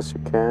as soon as you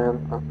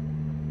can.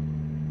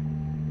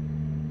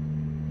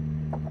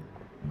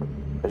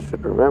 I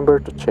should remember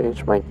to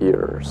change my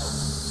gears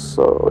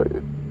so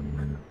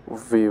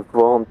we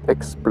won't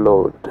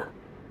explode.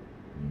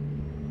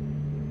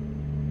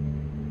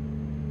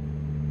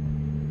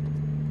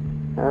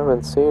 I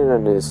haven't seen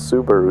any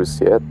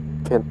Subarus yet.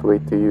 Can't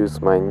wait to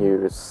use my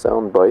new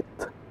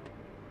soundbite.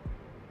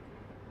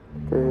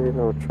 Okay,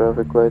 no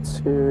traffic lights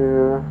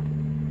here.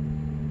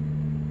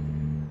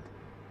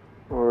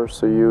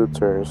 There's a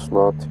U-turn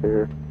slot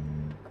here.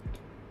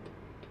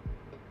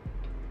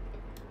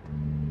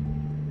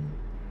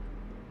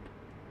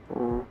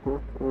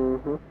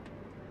 Mm-hmm.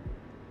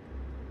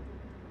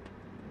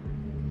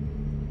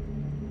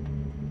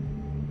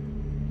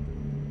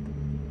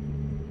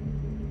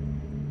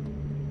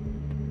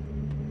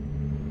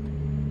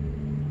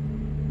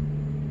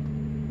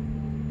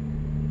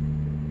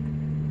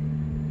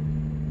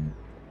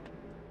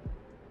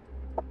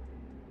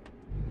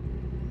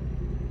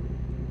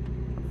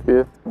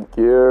 5th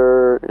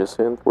gear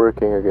isn't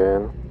working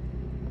again.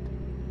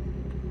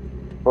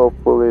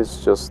 Hopefully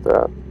it's just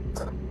that.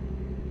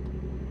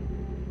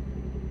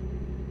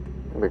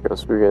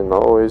 Because we can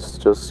always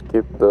just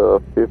skip the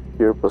 5th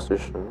gear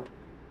position.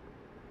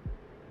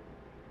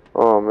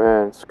 Oh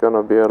man, it's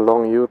gonna be a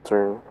long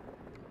U-turn.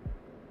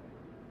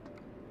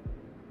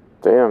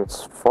 Damn,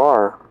 it's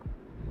far.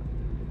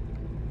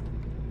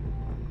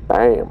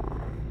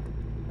 Damn.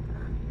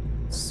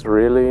 It's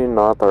really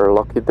not our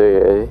lucky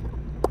day, eh?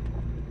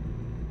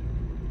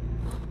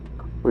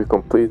 We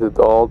completed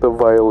all the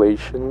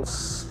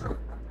violations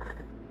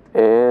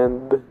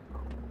and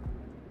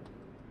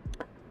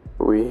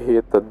we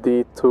hit a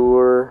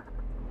detour.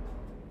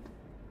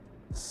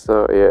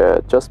 So yeah,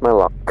 just my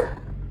luck.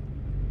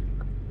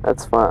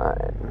 That's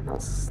fine.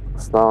 As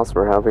long as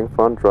we're having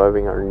fun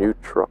driving our new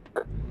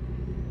truck.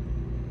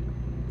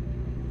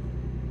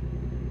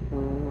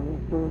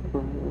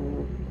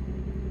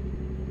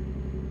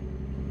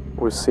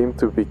 We seem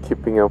to be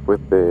keeping up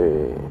with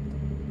the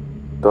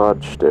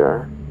Dodge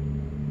there.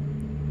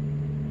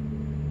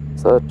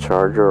 Is that a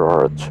Charger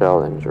or a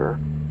Challenger?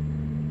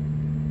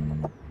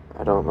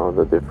 I don't know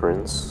the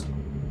difference.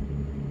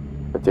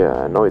 But yeah,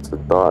 I know it's a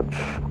Dodge.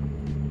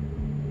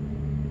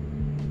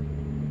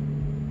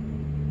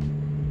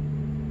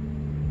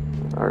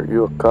 Are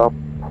you a cop?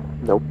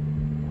 Nope.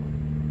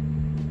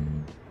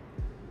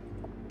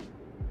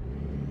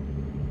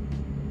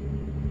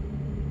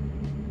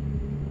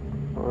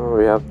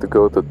 We have to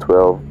go to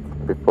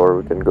 12 before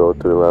we can go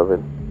to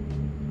 11.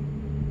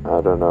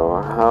 I don't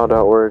know how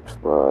that works,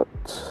 but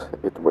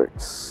it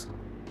works.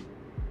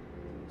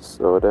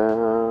 Slow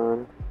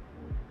down.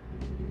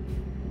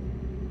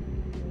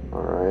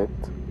 Alright.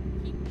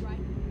 Keep right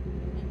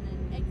and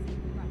then exit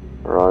right.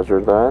 Roger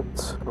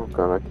that. I'm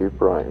gonna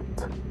keep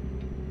right.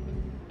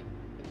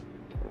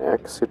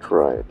 Exit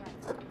right.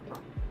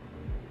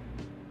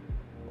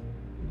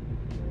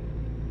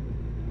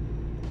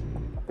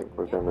 I think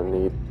we're gonna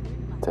need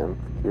 10th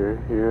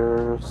gear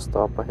here.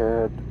 Stop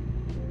ahead.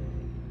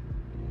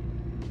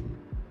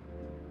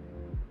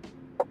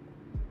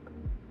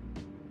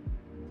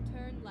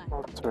 Turn left.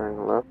 I'll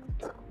turn left.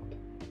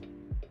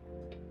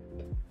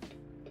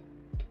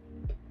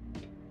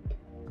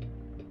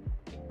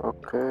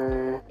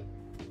 Okay.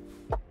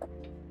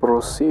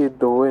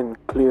 Proceed when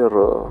clear.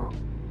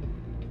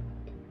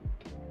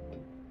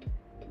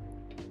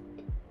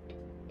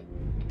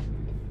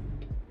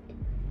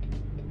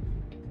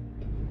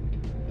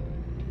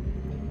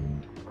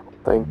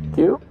 Thank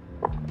you.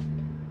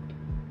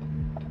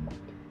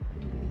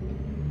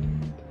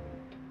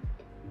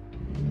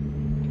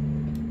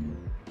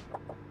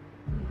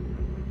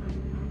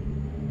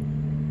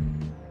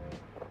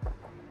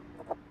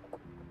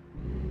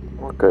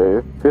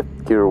 Okay,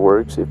 5th gear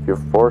works if you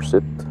force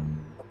it.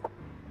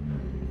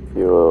 If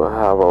you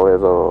have a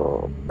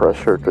little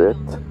pressure to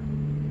it.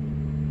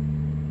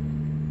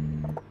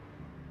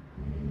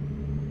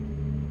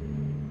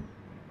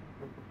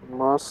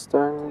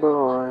 Mustang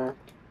boy.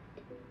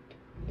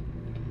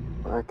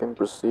 I can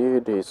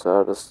proceed. He's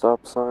at a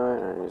stop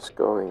sign and he's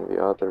going the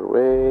other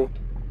way.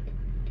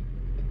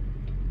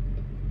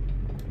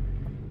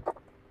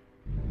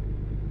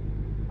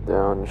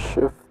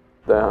 Downshift,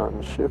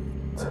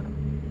 downshift.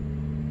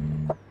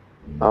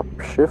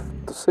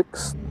 Upshift to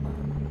 6th.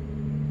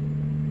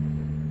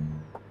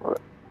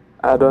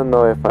 I don't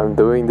know if I'm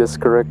doing this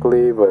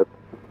correctly, but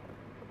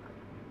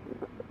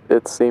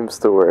it seems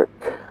to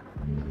work.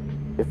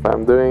 If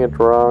I'm doing it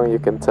wrong, you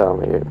can tell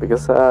me,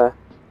 because I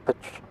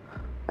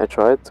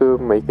try to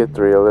make it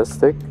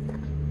realistic,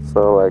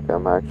 so like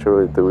I'm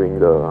actually doing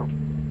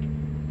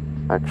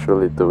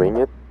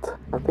it.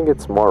 I think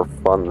it's more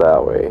fun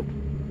that way.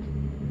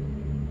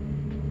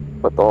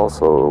 But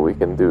also we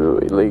can do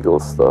illegal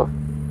stuff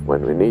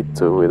when we need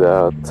to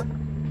without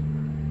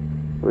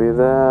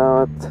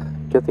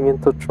getting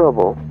into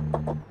trouble.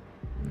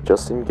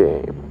 Just in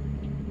game.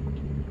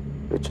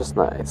 Which is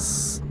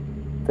nice.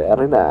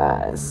 Very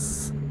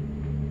nice.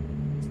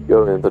 Let's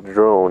go in the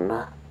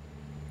drone.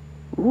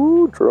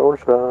 Ooh, drone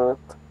shot.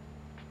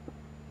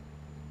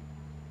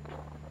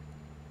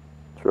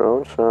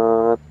 Drone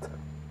shot.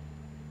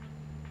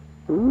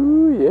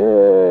 Ooh,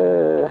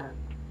 yeah.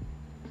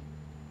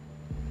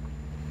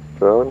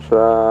 Drone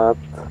shot.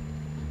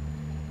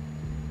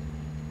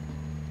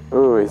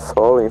 Ooh, he's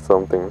hauling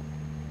something.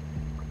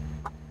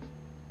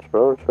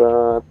 Drone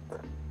shot.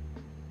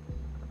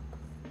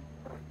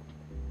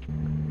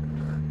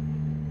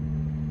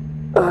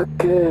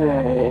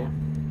 Okay.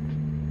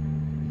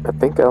 I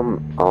think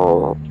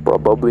I'll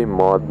probably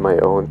mod my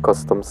own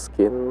custom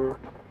skin.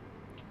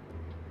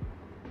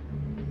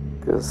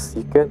 Because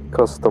you can't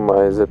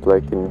customize it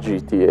like in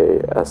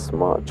GTA as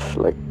much,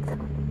 like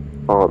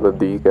all the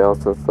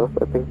decals and stuff.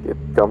 I think it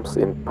comes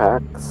in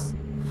packs,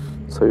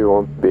 so you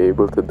won't be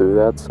able to do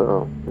that.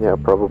 So yeah,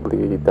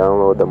 probably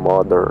download a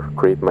mod or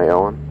create my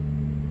own.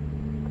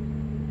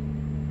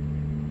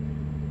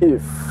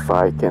 If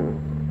I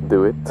can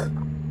do it.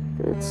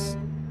 It's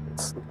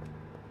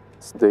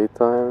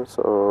daytime,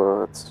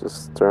 so let's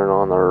just turn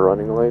on our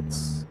running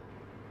lights.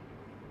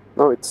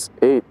 No, it's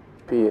 8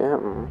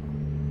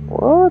 p.m.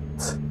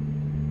 What?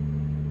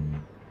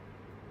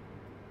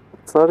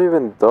 It's not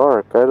even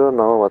dark. I don't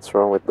know what's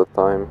wrong with the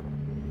time.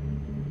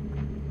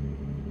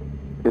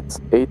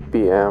 It's 8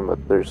 p.m. but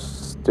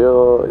it's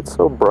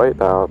so bright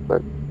out,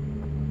 like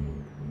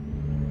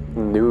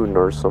noon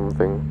or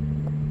something.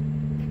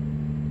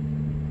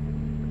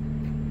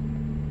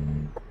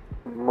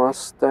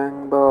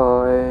 Mustang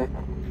boy.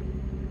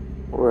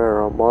 We're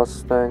a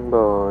Mustang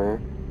boy.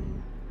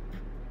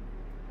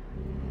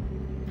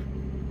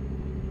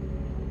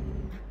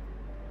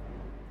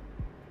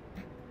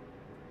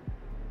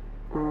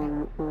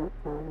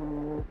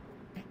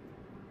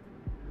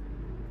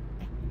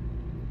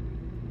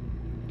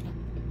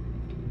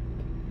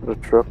 The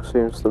truck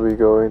seems to be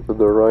going to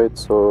the right,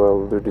 so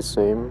I'll do the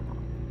same.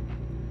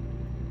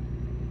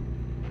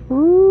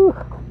 Woo!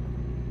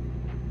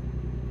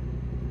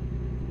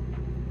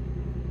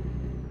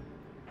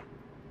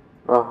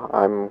 Oh,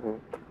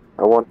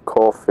 I want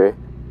coffee,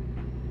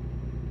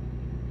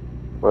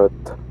 but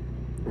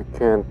you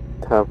can't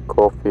have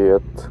coffee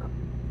yet.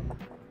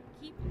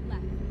 Keep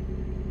left.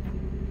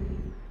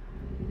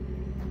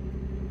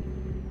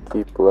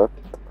 Keep left.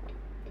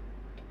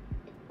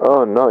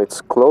 Oh no,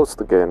 it's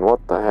closed again.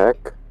 What the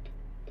heck?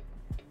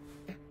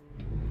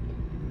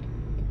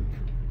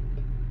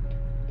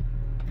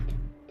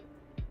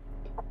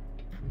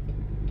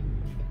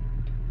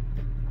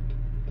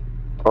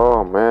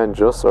 Oh man,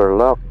 just our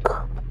luck.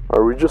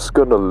 Are we just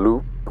gonna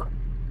loop?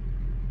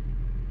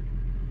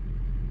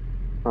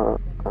 Never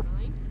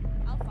mind.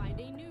 I'll find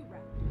a new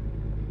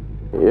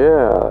route.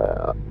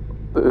 Yeah,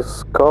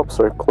 these cops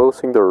are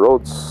closing the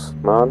roads,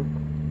 man.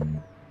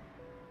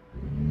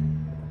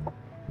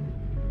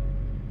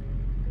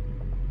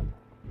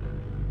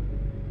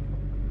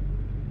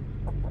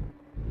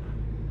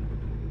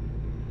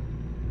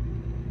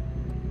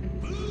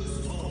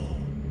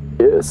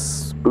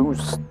 Yes,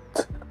 boost.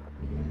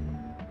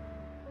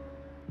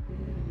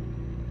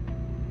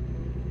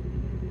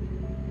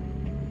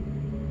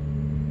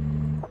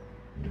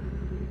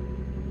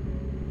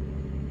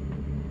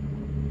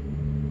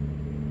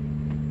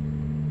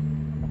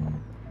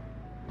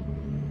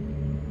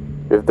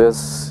 If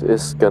this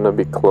is gonna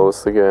be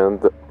closed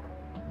again,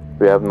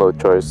 we have no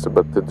choice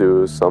but to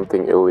do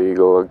something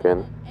illegal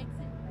again. Exit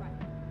right.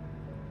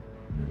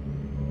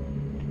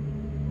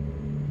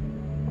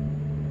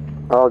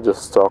 I'll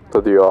just talk to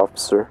the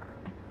officer.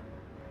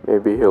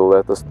 Maybe he'll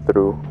let us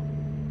through.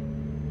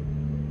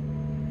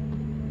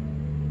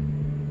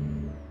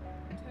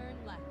 Turn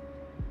left.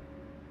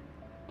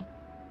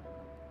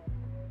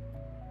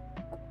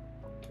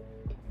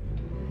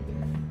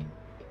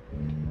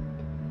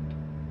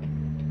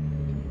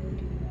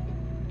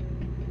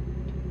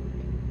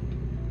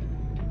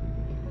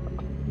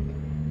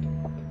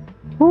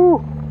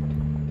 Woo!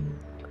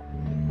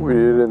 We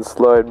didn't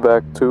slide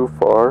back too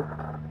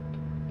far.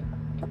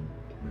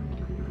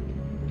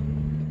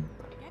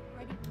 Get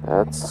ready.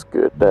 That's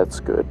good, that's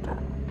good.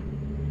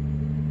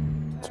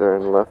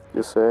 Turn left,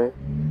 you say?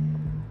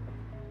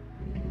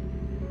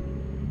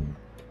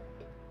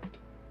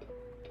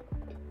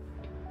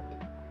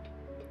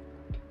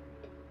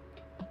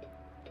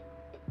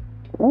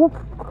 Whoop!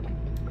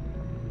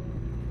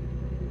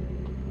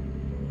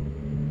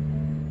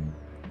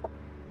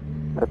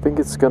 I think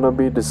it's gonna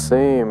be the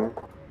same.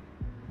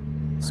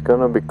 It's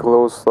gonna be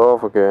closed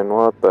off again,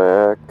 what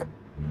the heck?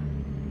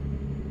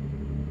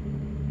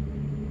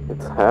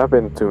 It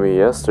happened to me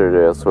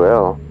yesterday as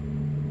well.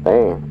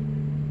 Dang.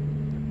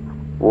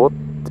 What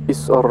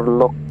is our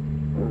luck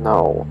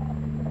now?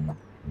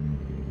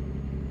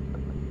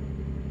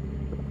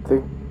 I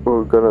think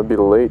we're gonna be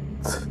late.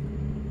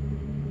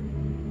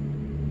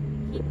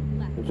 Keep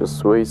left. We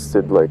just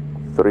wasted like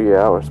 3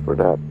 hours for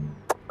that.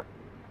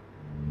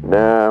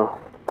 No.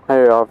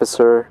 Hey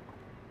officer.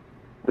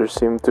 There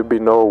seemed to be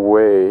no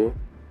way.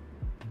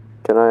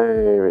 Can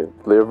I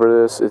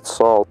deliver this? It's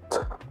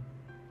salt.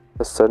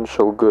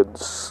 Essential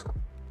goods.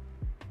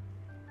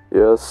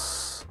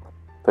 Yes.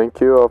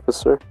 Thank you,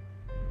 officer.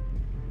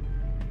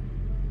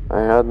 I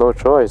had no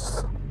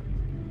choice.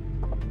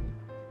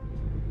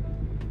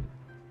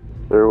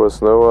 There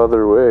was no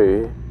other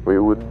way. We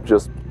would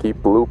just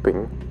keep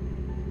looping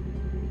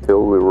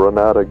till we run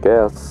out of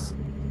gas.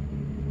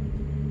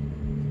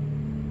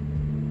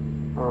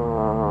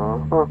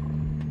 Uh-huh.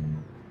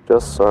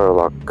 Just our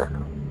luck.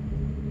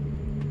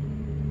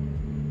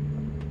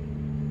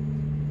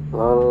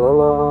 La la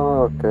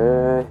la,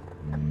 okay.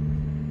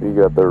 We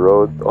got the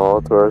road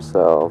all to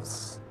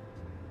ourselves.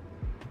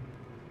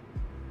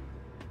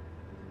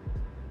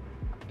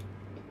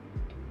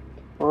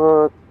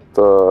 What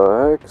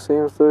the heck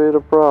seems to be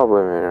the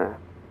problem here?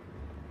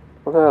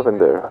 What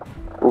happened there?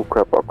 Oh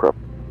crap, oh crap.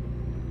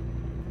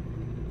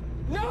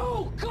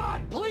 No!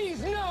 God,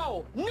 please,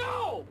 no!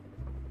 No!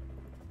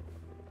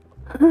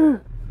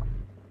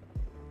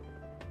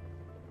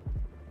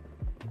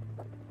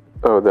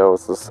 Oh, that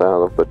was the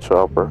sound of the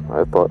chopper.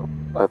 I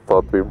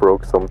thought we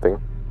broke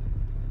something.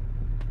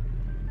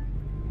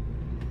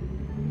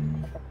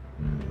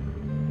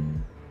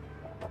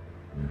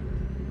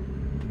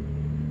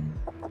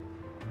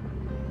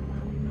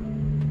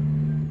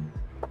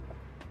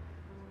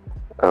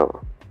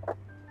 Oh.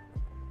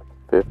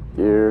 Fifth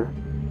gear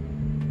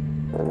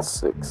and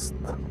sixth.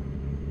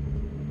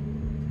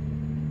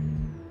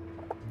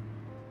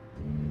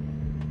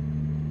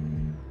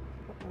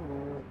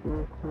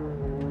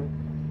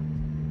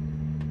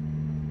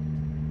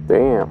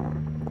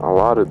 Damn, a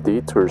lot of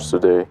detours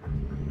today.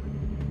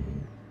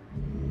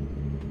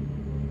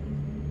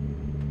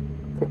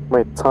 I think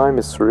my time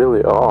is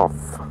really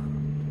off.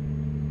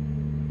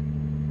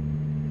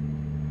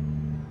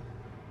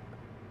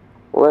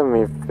 Let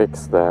me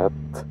fix that.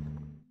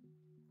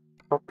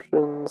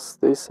 Options,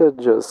 they said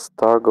just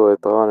toggle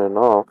it on and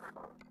off.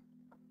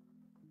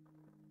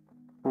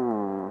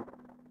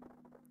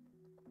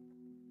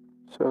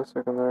 Show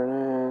secondary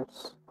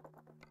names.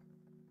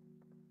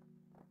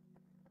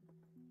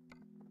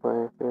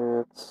 5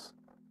 minutes.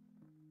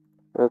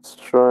 Let's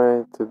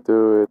try to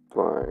do it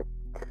like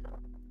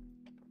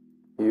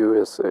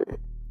USA.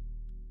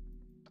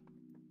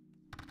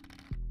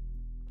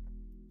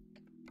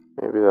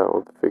 Maybe that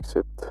would fix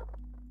it.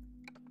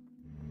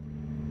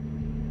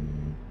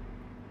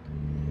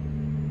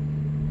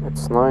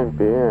 It's 9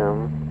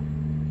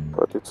 p.m.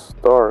 but it's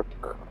dark.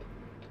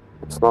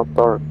 It's not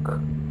dark.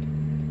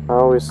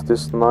 How is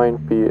this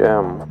 9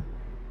 p.m.?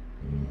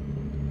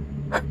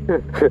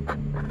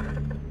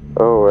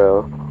 Oh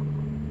well.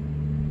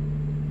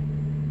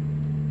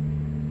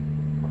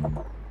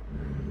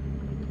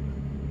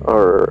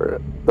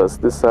 Or does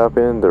this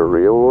happen in the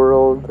real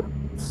world?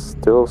 It's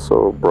still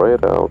so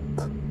bright out.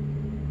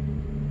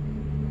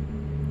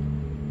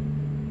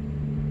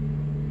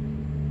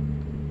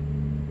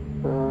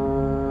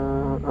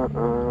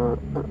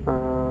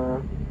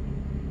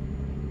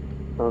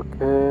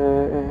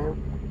 Okay.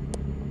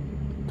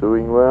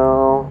 Doing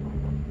well.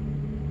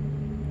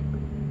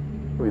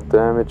 We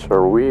damaged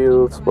our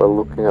wheels while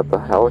looking at the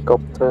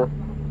helicopter.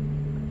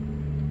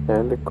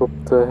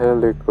 Helicopter,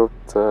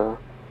 helicopter.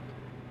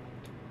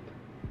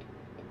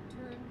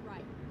 Turn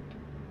right.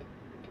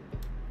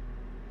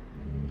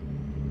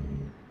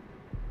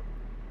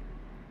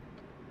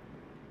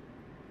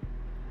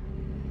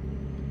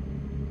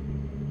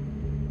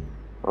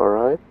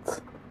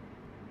 Alright.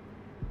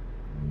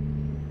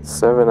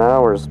 7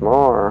 hours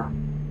more.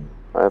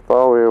 I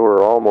thought we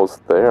were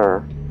almost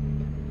there.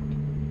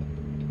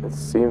 It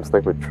seems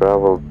like we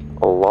traveled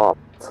a lot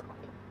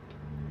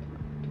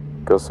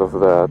because of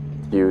that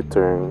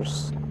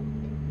U-turns.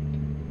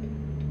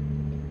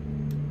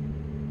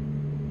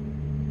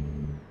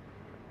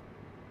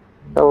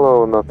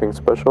 Hello, nothing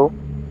special.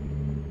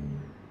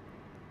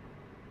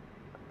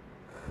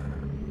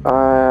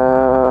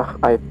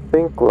 I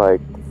think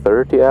like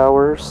 30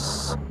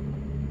 hours.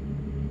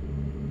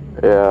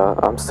 Yeah,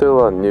 I'm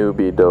still a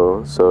newbie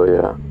though, so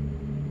yeah.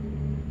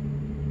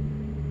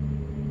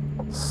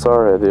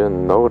 Sorry I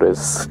didn't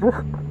notice.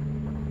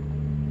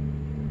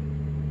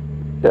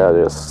 Yeah,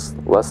 just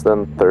less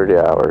than 30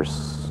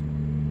 hours.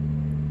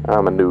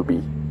 I'm a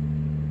newbie.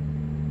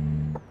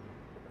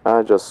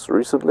 I just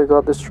recently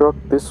got this truck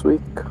this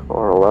week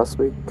or last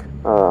week.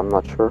 I'm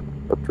not sure,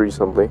 but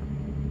recently.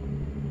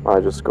 I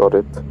just got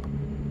it.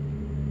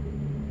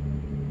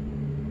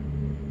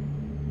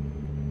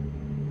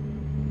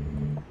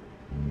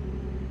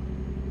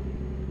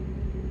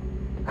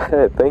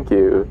 Hey, thank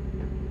you.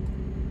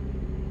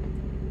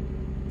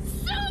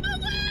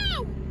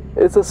 Subaru!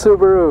 It's a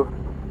Subaru.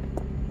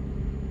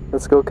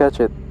 Let's go catch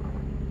it.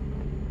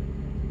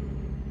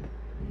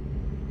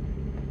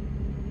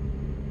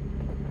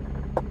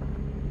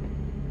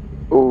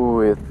 Ooh,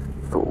 with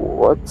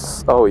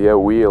what's? Oh yeah,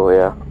 wheel.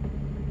 Yeah,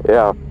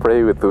 yeah.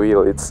 Play with the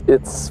wheel.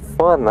 It's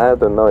fun. I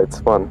don't know. It's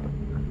fun.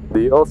 Do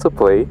you also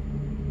play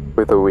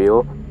with a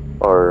wheel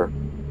or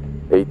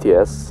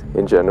ATS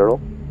in general?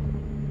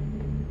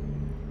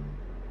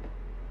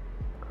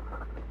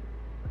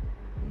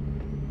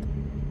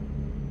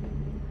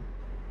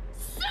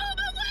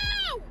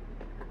 Subaru!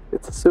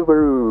 It's a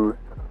Subaru.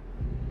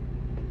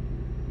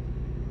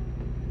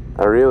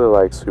 I really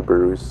like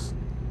Subarus.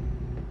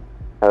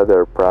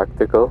 They're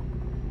practical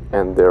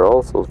and they're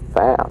also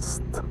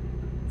fast.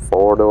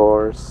 4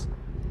 doors.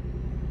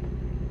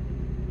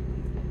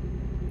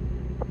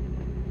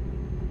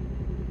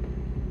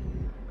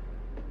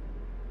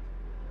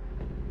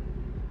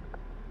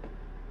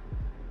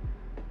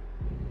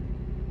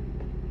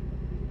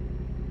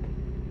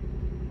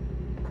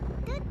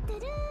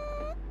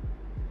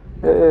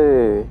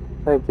 Hey,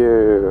 thank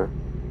you.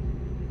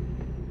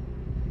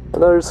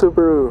 Another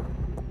Subaru.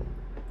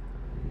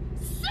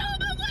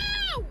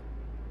 Subaru!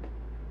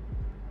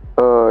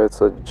 It's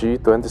a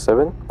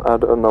G27. I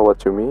don't know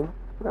what you mean.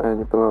 And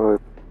you know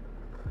it.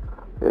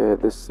 Yeah,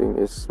 this thing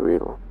is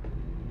wheel.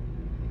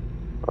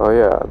 Oh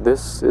yeah,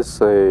 this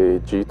is a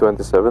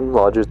G27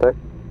 Logitech.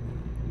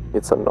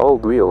 It's an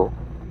old wheel,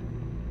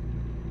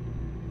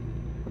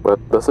 but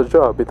does a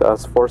job. It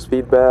has force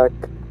feedback,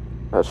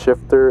 a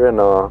shifter, and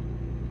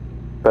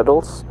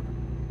pedals.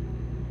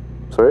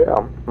 So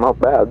yeah, not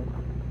bad.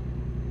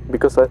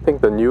 Because I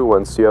think the new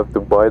ones you have to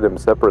buy them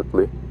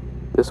separately.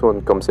 This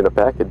one comes in a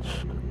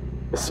package.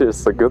 It's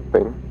just a good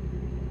thing.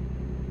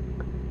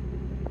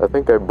 I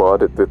think I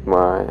bought it with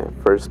my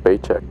first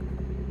paycheck.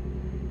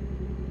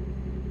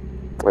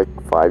 Like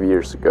 5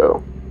 years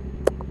ago.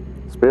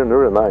 It's been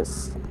really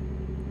nice.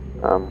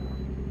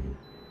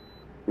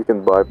 You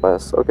can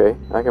bypass. Okay,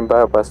 I can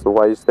bypass the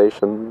Y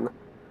station.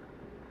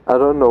 I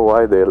don't know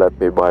why they let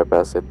me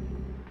bypass it.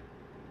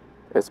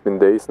 It's been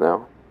days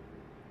now.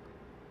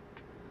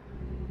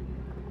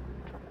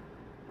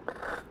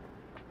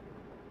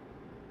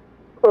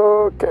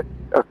 Okay.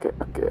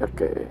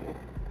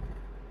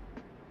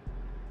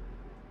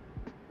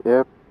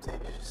 Yep,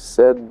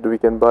 said we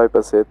can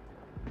bypass it.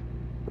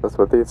 That's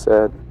what they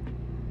said.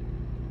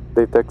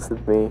 They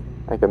texted me,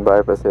 I can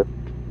bypass it.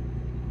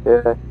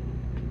 Yeah.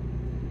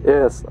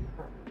 Yes.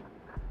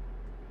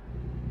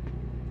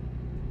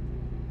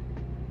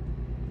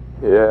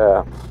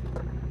 Yeah.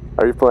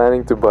 Are you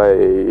planning to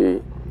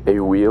buy a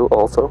wheel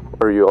also?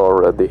 Or you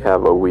already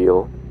have a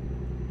wheel?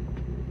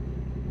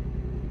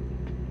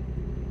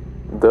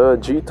 The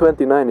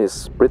G29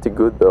 is pretty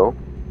good though.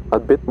 A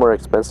bit more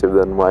expensive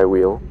than my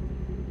wheel.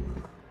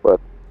 But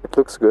it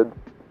looks good.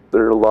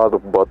 There are a lot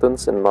of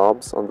buttons and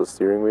knobs on the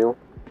steering wheel.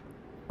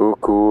 Ooh,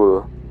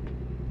 cool.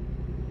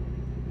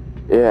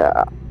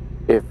 Yeah,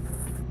 if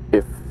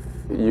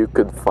you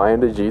could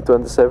find a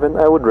G27,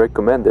 I would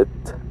recommend it.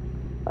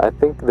 I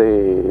think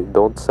they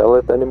don't sell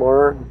it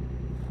anymore,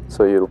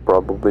 so you'll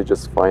probably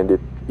just find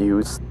it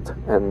used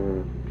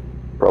and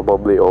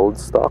probably old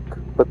stock.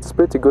 But it's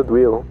pretty good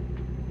wheel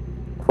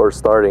for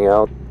starting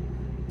out,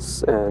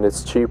 and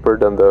it's cheaper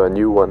than the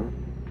new one.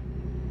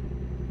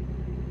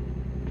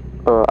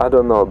 I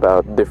don't know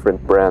about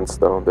different brands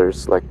though.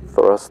 There's like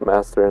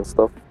Thrustmaster and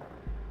stuff.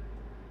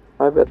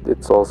 I bet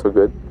it's also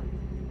good.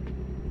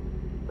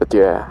 But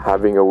yeah,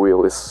 having a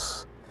wheel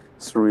is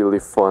really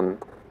fun.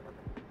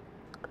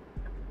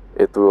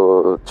 It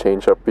will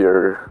change up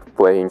your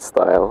playing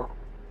style.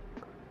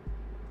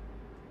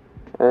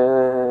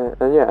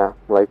 And yeah,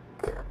 like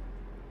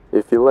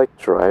if you like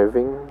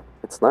driving,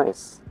 it's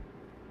nice.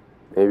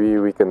 Maybe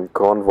we can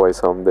convoy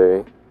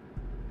someday.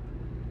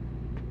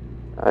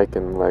 I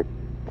can like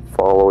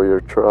follow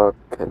your truck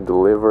and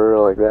deliver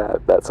like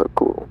that. That's so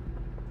cool.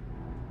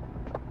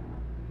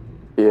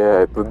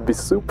 Yeah, it would be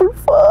super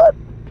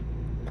fun.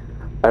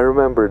 I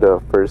remember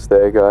the first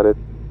day I got it,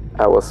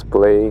 I was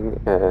playing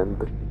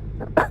and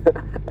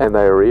and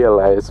I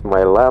realized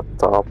my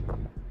laptop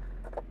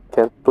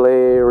can't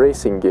play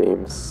racing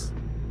games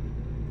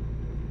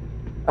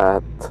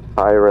at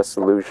high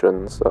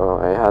resolution, so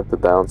I had to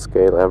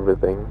downscale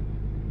everything.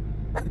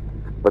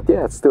 But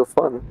yeah, it's still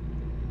fun.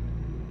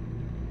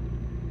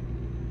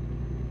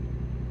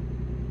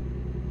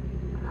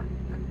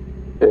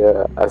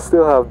 Yeah, I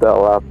still have that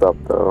laptop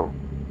though.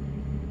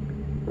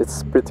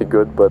 It's pretty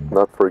good, but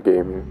not for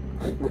gaming.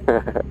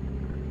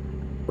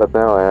 But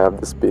now I have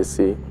this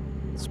PC.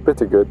 It's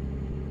pretty good.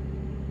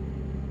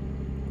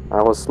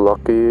 I was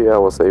lucky I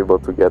was able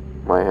to get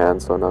my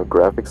hands on a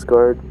graphics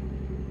card.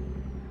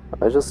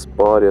 I just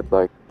bought it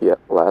like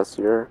last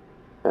year,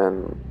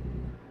 and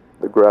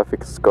the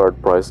graphics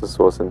card prices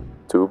wasn't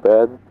too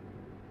bad.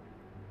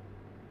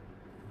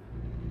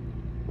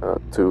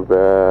 Too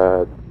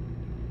bad.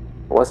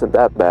 It wasn't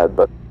that bad,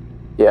 but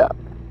yeah,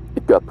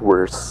 it got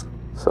worse.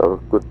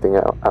 So good thing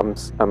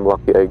I'm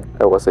lucky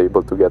I was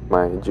able to get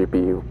my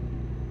GPU.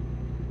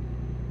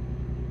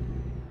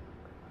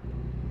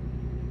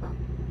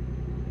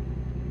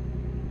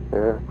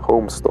 Yeah,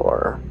 home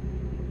store.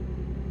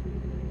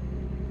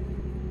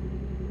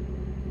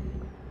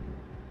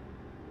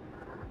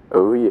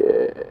 Oh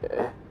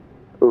yeah.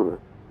 Oh,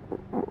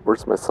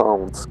 where's my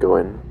sounds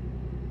going?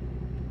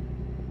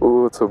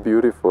 Oh, it's so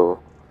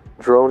beautiful.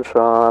 Drone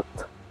shot.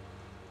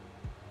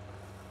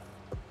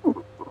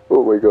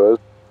 Oh my god.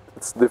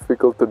 It's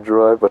difficult to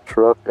drive a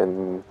truck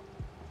and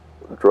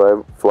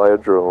fly a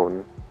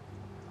drone.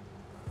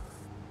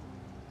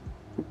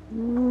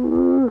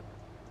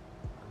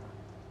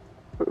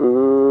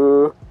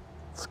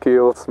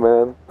 Skills,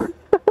 man.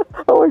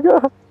 Oh my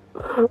god.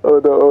 Oh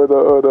no, oh no,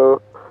 oh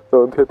no.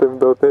 Don't hit him,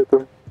 don't hit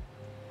him.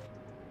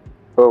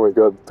 Oh my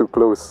god, too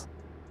close.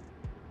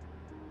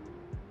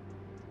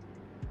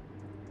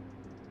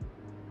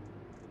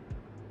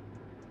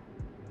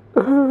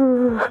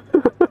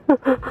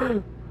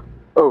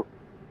 Oh.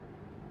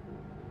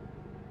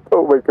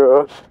 Oh my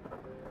gosh.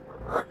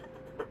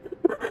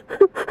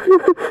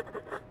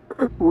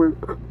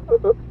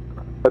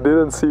 I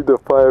didn't see the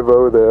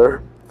 5-0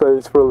 there.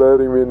 Thanks for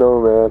letting me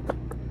know, man.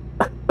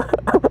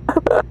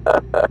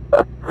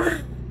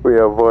 We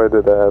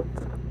avoided that.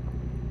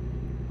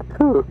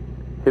 Whew.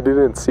 He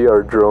didn't see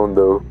our drone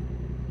though.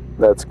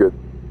 That's good.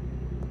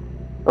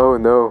 Oh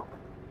no.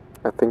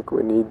 I think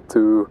we need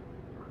to...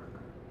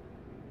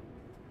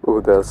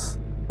 Oh,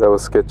 that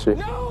was sketchy.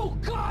 No!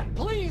 God,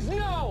 please,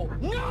 no!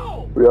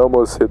 No! We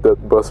almost hit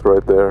that bus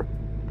right there.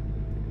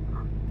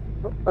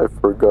 I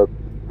forgot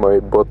my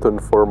button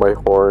for my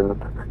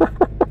horn.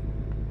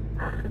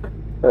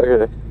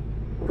 Okay,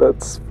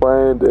 let's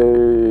find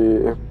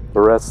a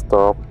rest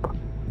stop.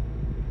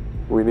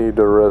 We need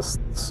a rest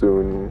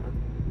soon.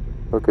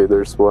 Okay,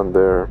 there's one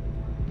there.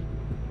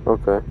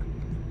 Okay.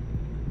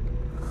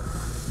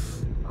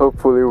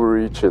 Hopefully we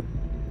reach it.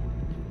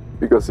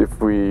 Because if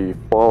we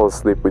fall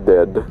asleep, we're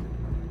dead.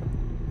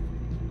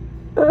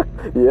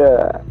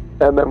 Yeah,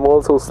 and I'm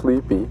also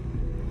sleepy.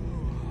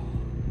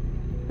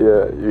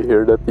 Yeah, you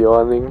hear that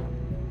yawning?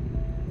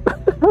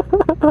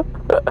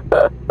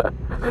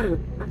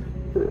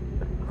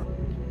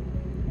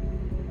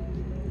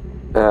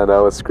 And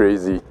that was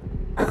crazy.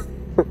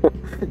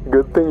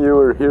 Good thing you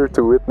were here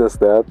to witness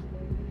that.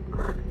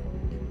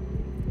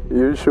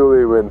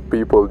 Usually when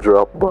people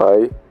drop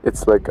by,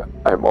 it's like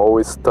I'm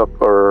always stuck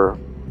or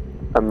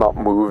I'm not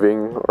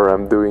moving or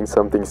I'm doing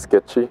something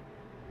sketchy.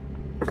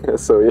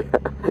 So yeah,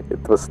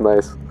 it was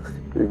nice.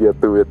 You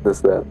get to witness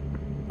that.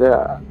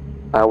 Yeah,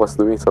 I was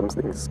doing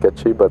something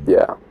sketchy, but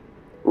yeah.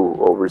 Ooh,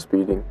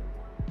 overspeeding.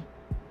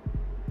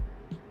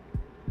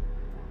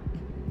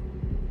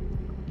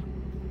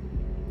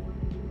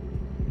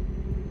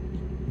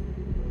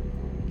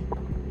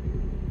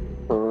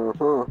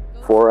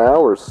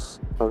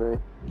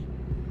 Okay.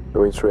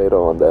 Going straight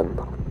on then.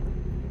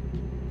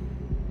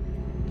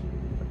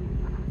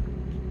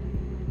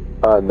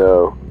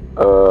 No.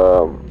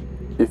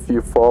 If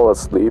you fall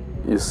asleep,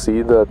 you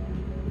see that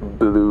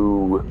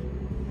blue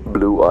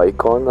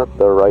icon at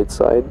the right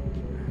side.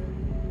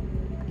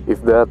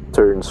 If that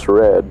turns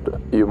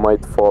red, you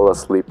might fall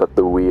asleep at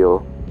the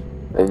wheel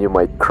and you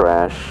might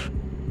crash.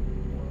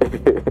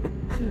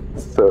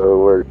 So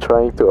we're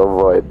trying to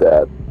avoid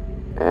that,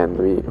 and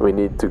we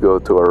need to go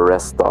to a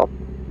rest stop.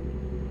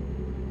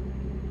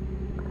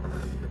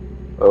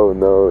 Oh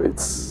no,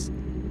 it's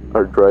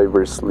our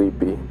driver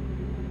sleepy.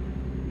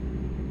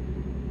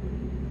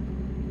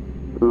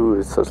 Ooh,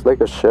 it sounds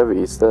like a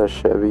Chevy. Is that a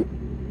Chevy?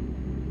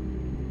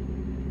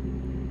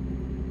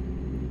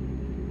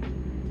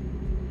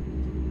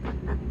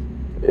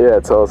 Yeah,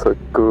 it's also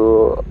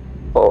cool.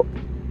 Oh,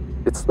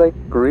 it's like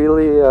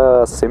really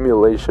a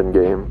simulation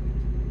game.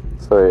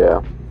 So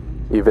yeah,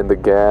 even the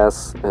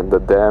gas and the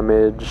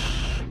damage.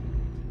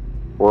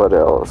 What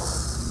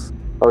else?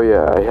 Oh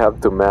yeah, I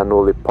have to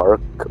manually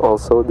park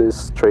also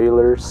these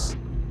trailers.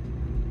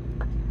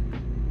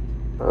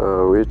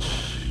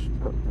 Which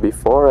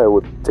before I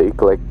would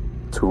take like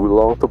too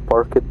long to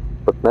park it,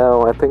 but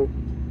now I think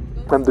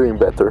I'm doing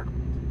better.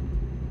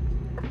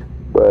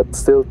 But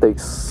still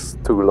takes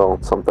too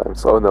long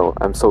sometimes. Oh no,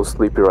 I'm so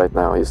sleepy right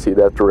now. You see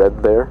that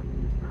red there?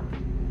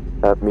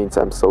 That means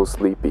I'm so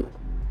sleepy.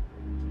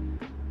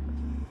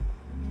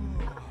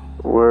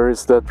 Where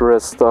is that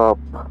rest stop?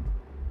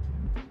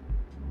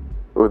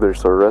 Oh,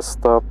 there's a rest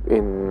stop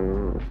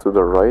in to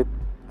the right.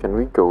 Can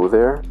we go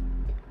there?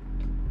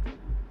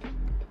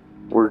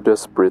 We're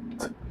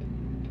desperate.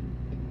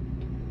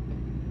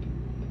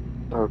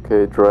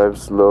 Okay, drive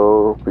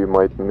slow. We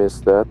might miss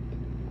that.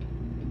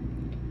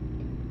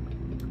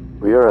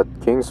 We are at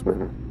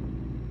Kingsman.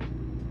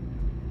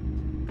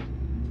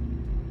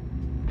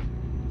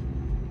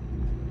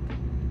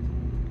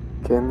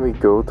 Can we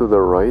go to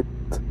the right?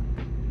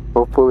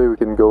 Hopefully we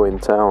can go in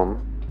town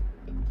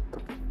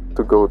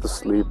to go to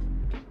sleep.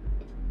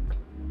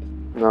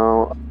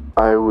 Now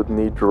I would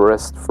need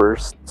rest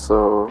first,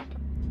 so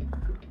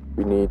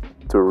we need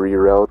to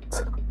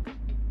reroute.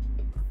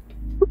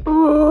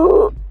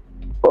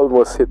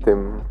 Almost hit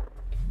him.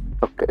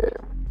 Okay.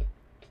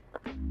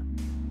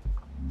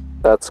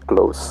 That's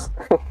close.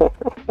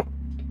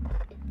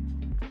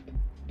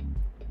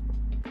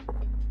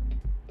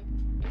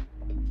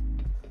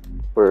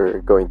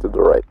 We're going to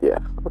the right, yeah,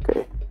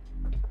 okay.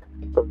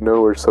 Oh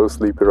no, we're so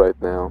sleepy right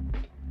now.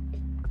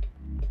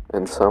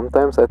 And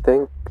sometimes I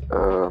think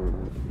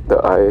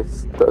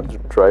the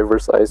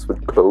driver's eyes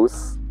would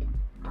close.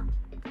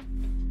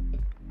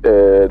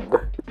 And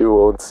you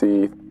won't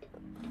see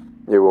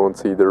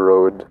the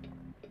road.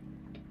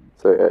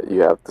 So yeah,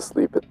 you have to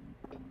sleep it.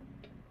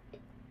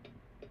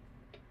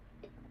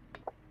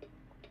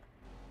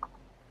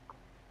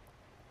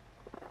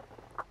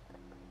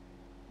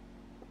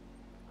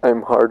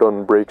 I'm hard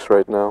on brakes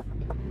right now.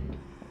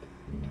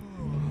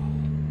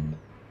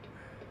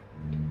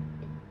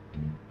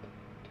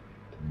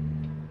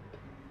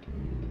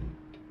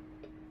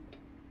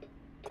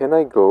 Can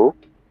I go?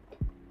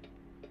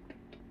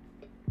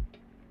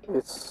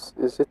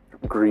 Is it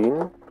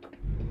green?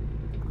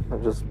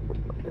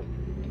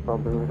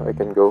 Probably I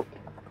can go.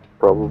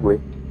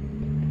 Probably.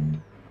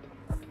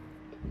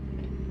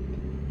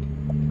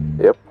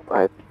 Yep,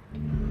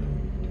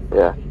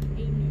 yeah.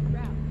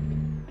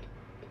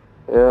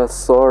 Yeah,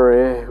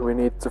 sorry, we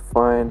need to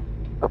find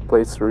a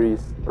place to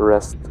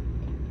rest.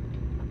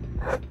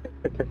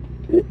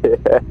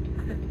 Yeah,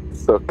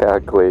 so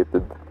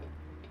calculated.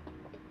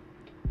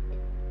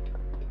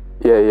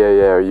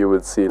 Yeah, you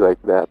would see like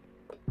that.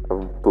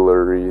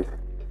 Blurry.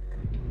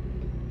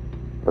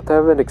 But I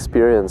haven't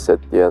experienced it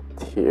yet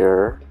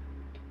here,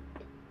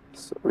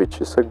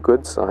 which is a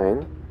good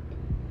sign.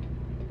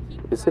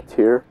 Is it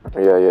here?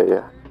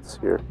 Yeah, it's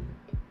here.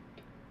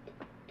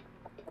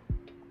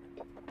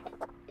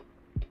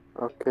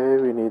 Okay,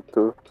 we need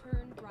to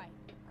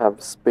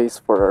have space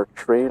for our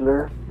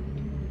trailer.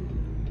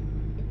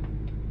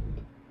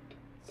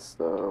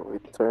 So we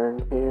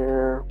turn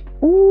here.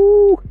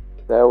 Woo!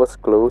 That was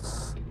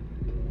close.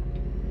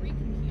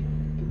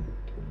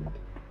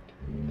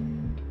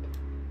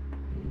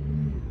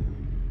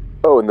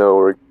 Oh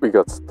no, we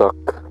got stuck.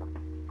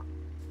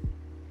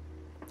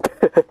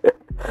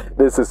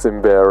 This is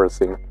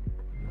embarrassing.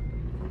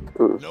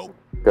 Ooh, Nope.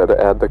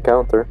 gotta add the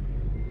counter.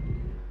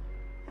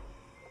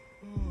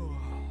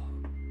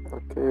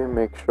 Okay,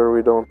 make sure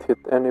we don't hit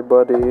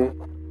anybody.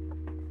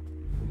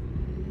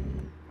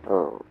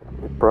 Oh,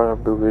 we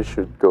probably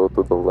should go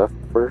to the left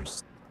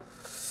first.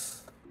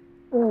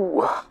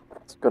 Ooh,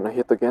 it's gonna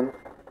hit again.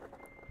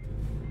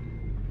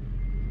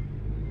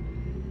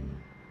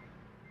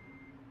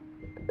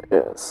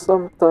 Yeah,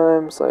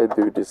 sometimes I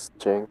do this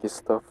janky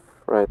stuff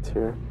right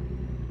here.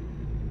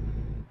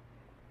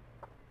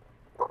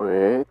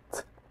 Wait.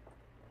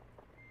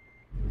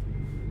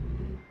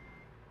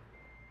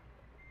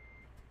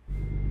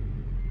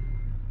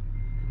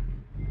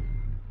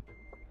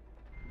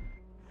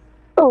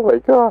 Oh my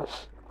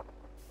gosh.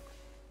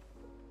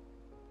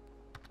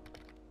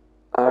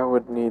 I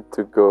would need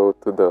to go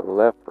to the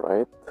left,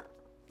 right?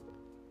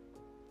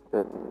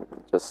 Then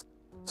just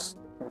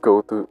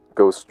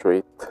go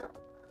straight.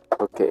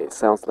 Okay,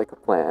 sounds like a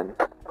plan.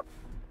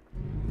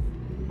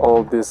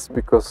 All this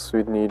because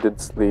we needed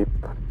sleep.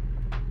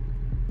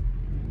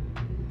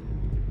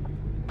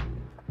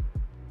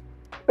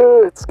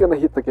 It's gonna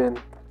hit again.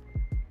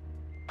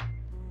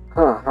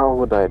 Huh, how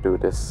would I do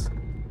this?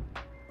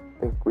 I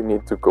think we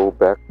need to go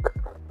back.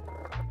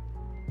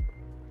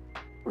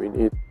 We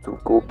need to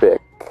go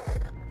back.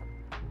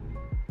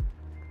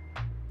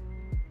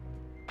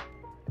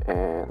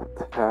 And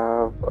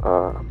have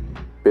a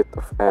bit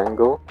of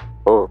angle.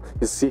 Oh,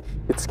 you see,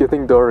 it's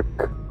getting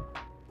dark.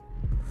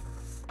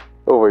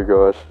 Oh my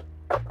gosh.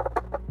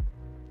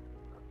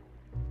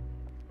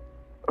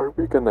 Are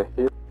we gonna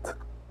hit?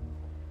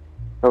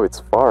 Oh,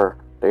 it's far.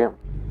 Damn.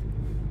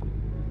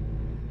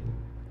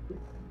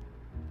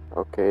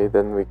 Okay,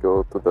 then we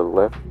go to the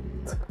left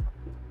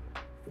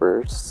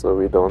first so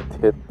we don't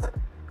hit.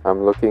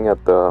 I'm looking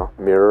at the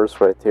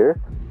mirrors right here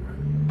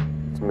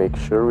to make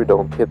sure we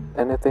don't hit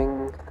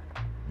anything.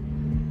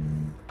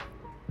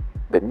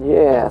 Then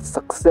yeah,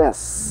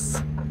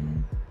 success!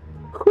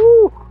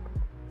 Whew!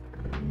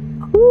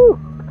 Whew!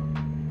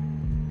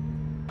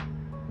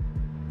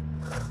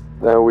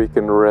 Now we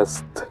can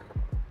rest.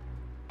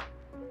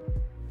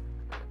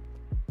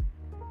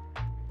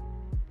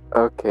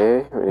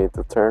 Okay, we need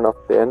to turn off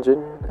the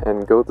engine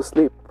and go to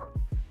sleep.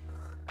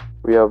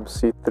 We have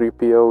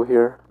C3PO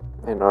here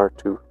and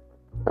R2.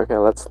 Okay,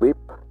 let's sleep.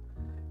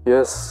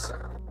 Yes,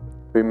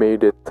 we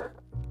made it.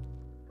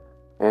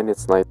 And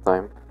it's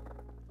nighttime.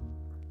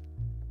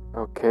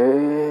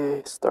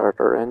 Okay, start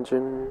our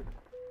engine.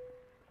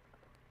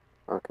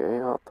 Okay,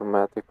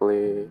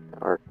 automatically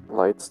our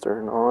lights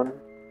turn on.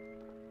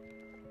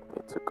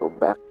 Need to go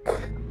back.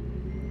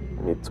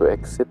 Need to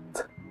exit.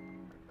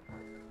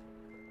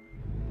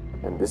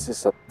 And this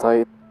is a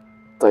tight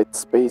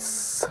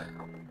space.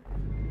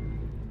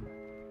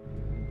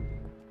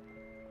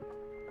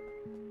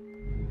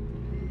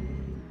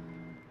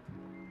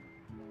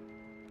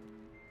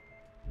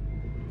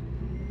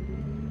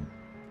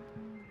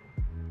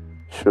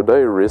 Should I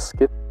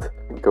risk it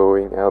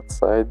going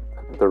outside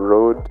the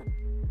road?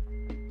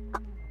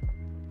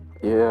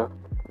 Yeah,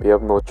 we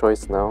have no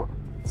choice now.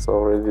 It's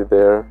already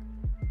there.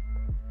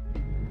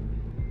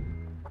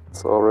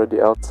 It's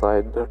already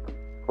outside.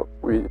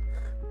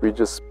 We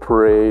just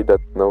pray that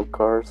no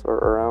cars are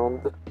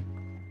around.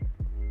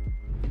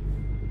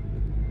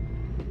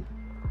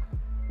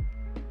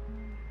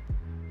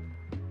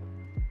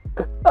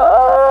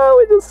 Ah,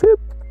 we just hit.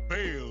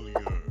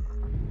 Failure.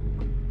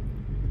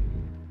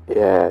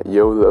 Yeah,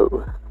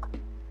 YOLO.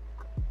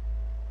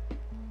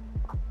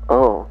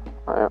 Oh,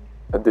 I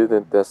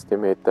didn't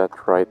estimate that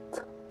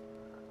right.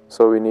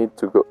 So we need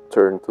to go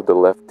turn to the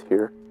left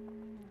here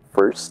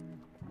first,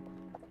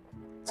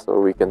 so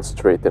we can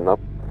straighten up.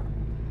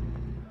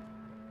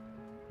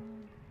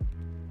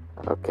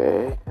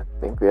 Okay, I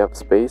think we have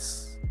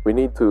space. We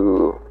need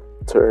to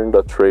turn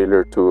the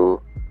trailer to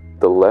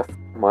the left,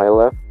 my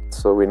left,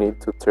 so we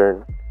need to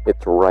turn it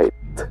right.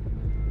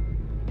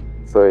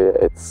 So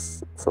yeah,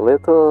 it's a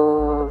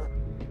little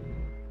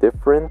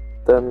different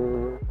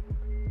than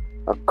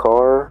a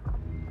car,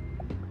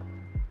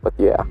 but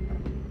yeah,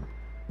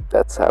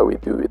 that's how we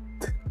do it.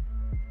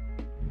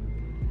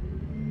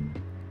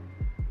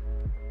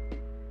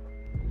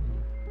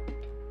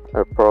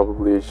 I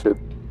probably should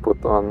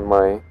put on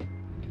my,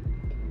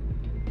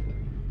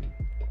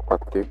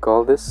 what do you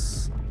call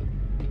this?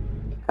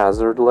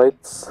 Hazard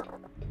lights.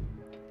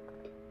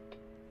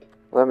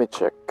 Let me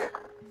check.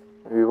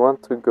 We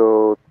want to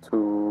go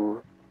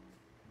to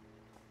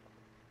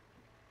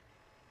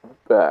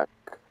back.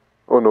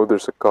 Oh no,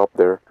 there's a cop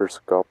there. There's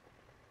a cop.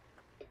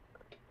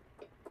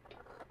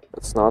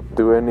 Let's not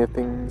do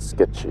anything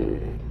sketchy.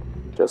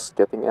 Just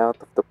getting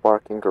out of the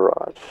parking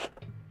garage.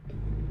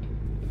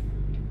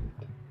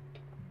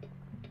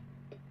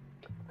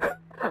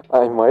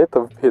 I might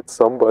have hit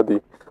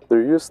somebody.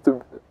 There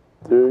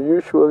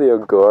usually a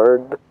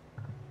guard,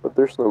 but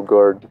there's no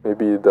guard.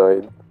 Maybe he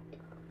died.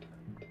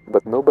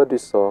 But nobody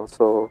saw,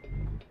 so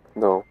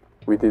no,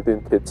 we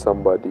didn't hit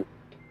somebody.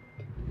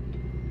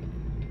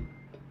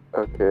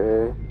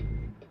 Okay.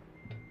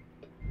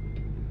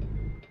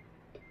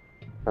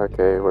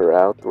 Okay, we're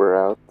out.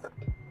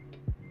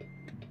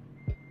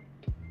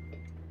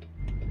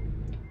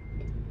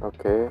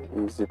 Okay,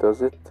 easy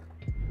does it.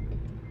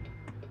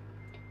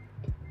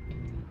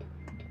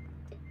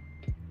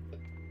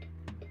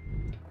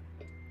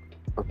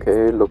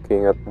 Okay,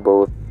 looking at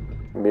both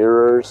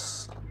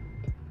mirrors.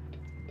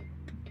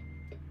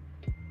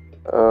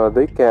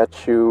 They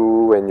catch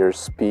you when you're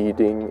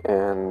speeding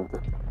and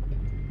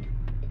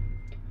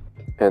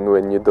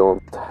when you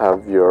don't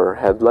have your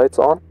headlights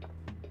on.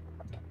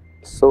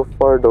 So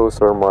far, those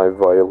are my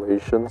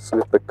violations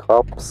with the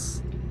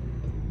cops.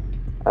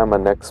 I'm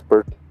an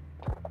expert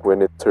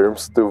when it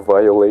comes to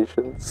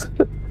violations.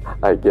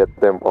 I get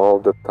them all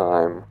the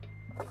time.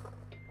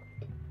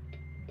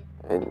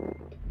 And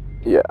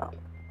yeah,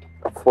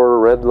 for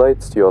red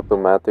lights, you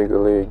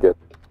automatically get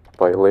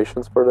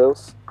violations for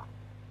those.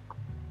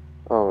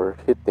 Oh, we're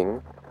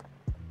hitting.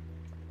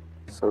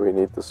 So we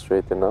need to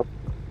straighten up.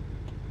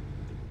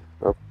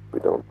 Nope, we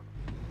don't.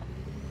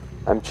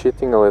 I'm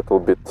cheating a little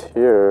bit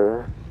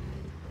here.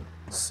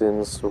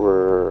 Since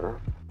we're...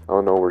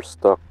 Oh no, we're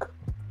stuck.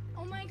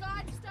 Oh my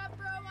god, stop,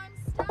 bro. I'm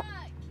stuck.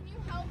 Can you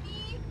help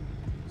me?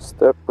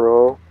 Step,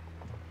 bro.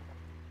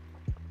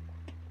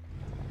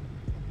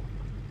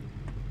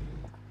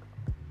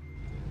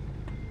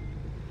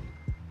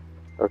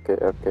 Okay.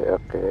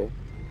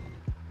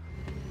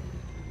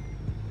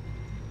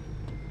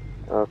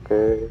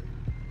 Okay.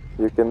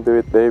 You can do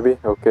it, baby.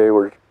 Okay,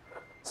 we're...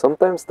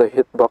 Sometimes the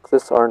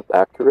hitboxes aren't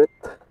accurate.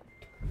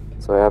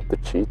 So I have to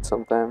cheat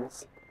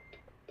sometimes.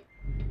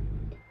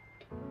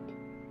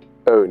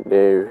 Oh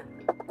no.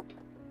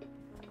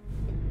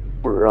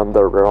 We're on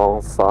the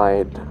wrong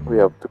side. We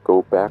have to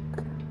go back.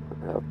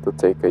 We have to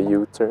take a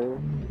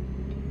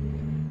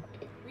U-turn.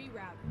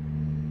 Reroute.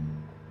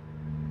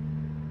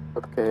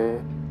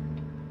 Okay.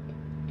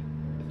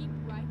 Keep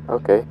right.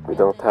 Okay, we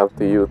don't have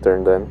to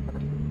U-turn then.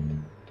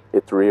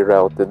 It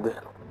rerouted. Turn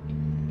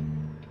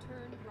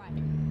right.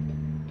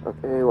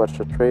 Okay, watch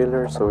the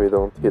trailer so we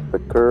don't hit the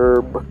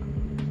curb.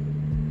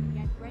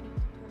 Get ready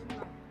to turn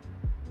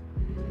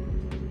right.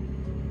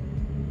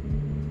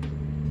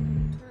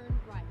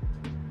 Turn right.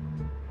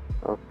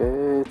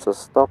 Okay, it's a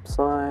stop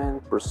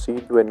sign.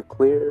 Proceed when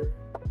clear.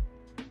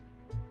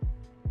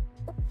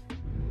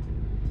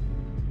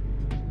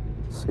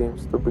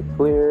 Seems to be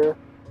clear.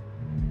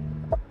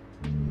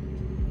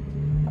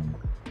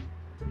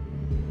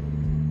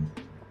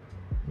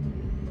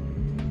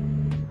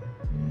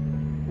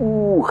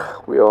 Ooh,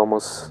 we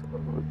almost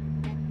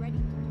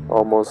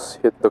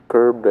hit the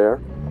curb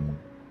there.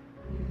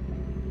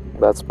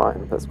 That's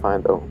fine though. Turn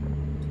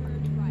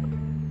right.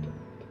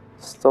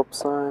 Stop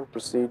sign,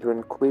 proceed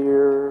when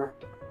clear.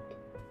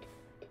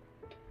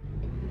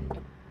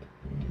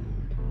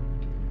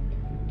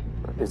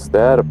 Is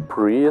that a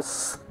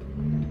Prius?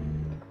 I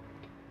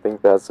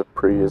think that's a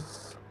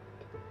Prius.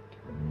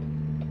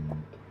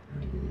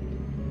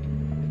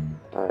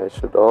 I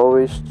should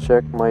always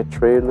check my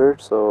trailer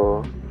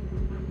so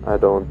I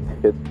don't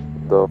hit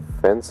the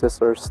fences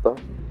or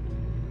stuff.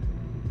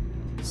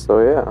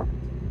 So yeah.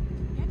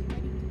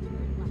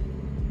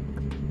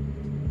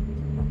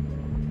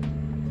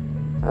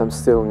 I'm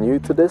still new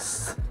to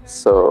this,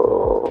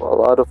 so a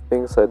lot of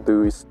things I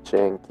do is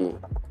janky.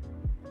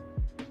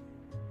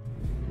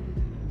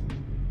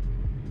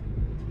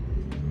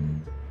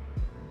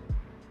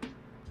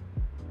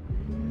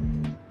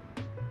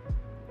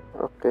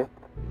 Okay.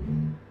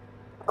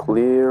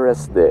 Clear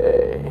as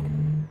day.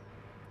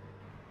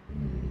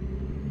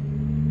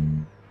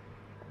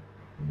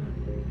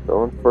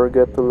 Don't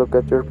forget to look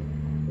at your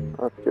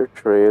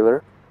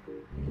trailer.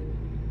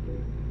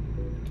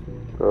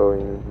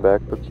 Going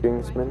back to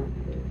Kingsman.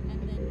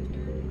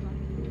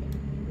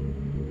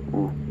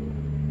 Ooh.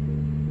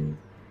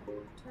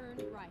 Turn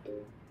right.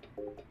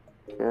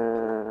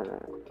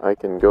 I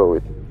can go.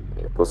 It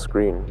was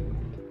green.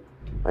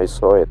 I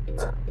saw it.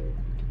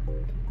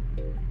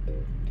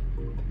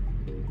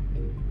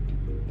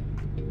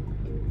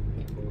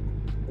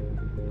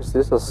 Is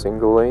this a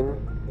single lane?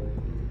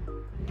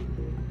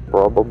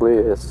 Probably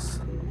is.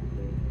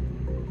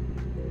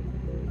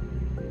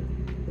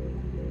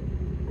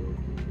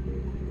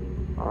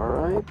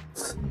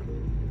 Alright.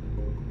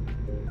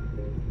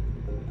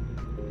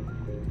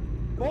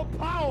 More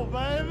power,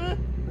 baby!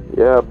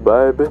 Yeah,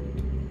 baby.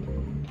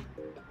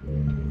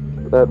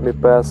 Let me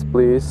pass,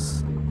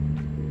 please.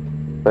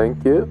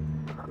 Thank you.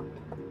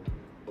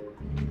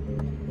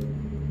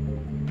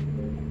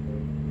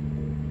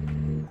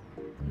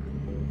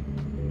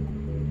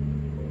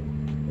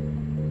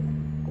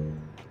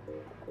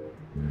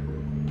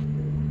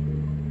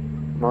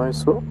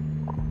 Nice one.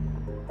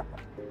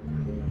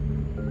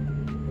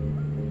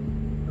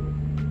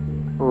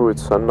 Oh,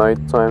 it's a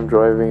nighttime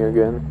driving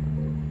again.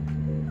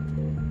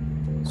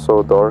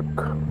 So dark.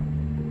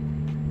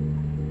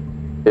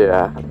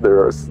 Yeah,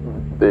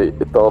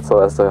 it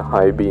also has a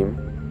high beam.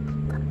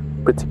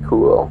 Pretty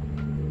cool.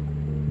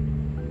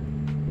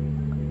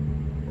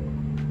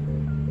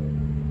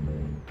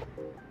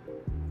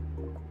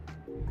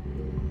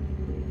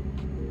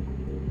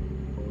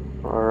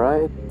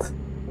 Alright.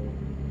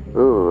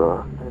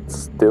 Ooh, it's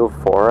still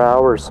 4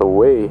 hours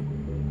away.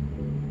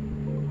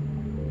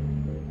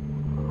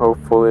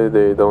 Hopefully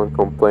they don't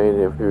complain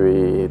if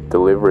we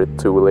deliver it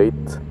too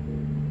late.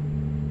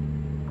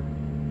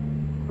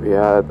 We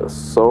had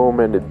so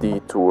many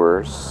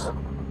detours.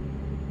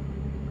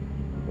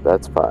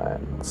 That's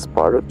fine. It's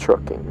part of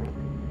trucking.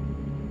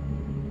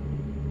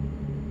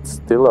 It's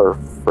still our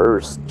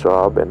first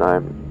job and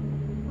I'm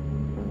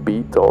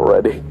beat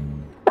already.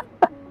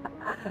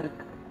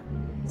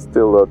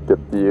 Still not get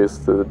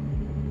used to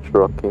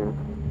trucking.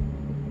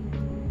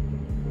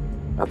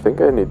 I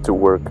think I need to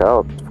work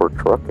out for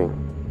trucking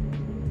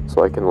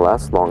so I can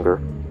last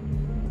longer.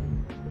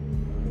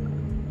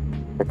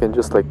 I can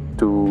just like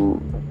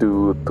do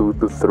 2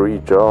 to 3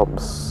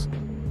 jobs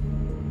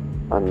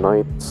a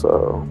night,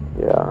 so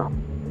yeah.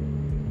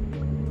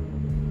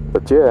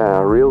 But yeah,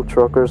 real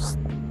truckers,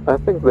 I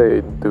think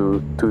they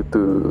do 2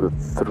 to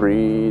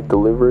 3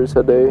 deliveries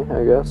a day,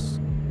 I guess.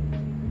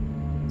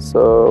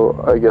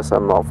 So I guess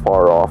I'm not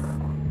far off.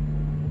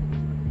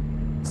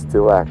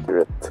 Still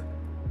accurate.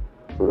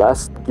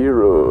 Last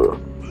gyro.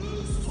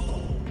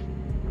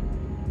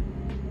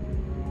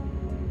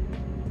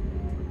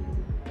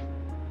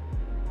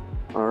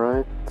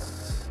 Alright,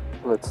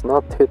 let's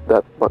not hit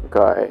that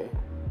guy.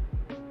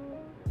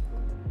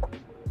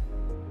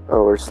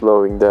 Oh, we're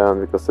slowing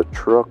down because the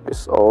truck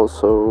is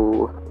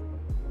also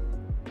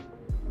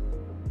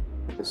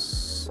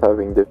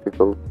having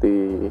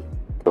difficulty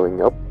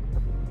going up.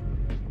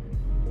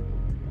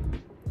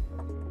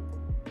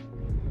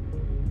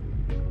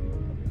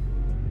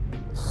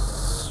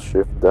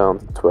 Shift down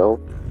to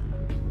 12.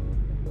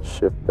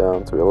 Shift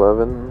down to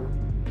 11.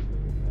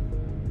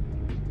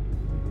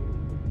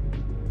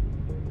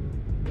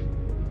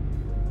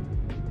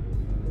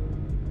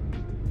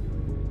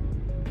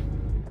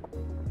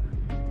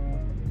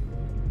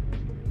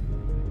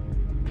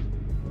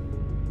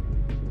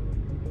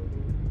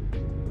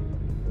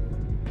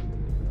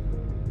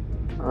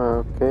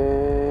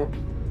 Okay.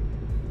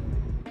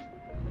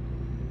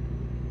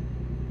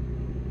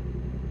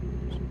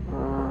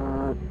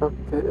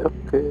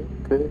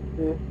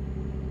 Okay.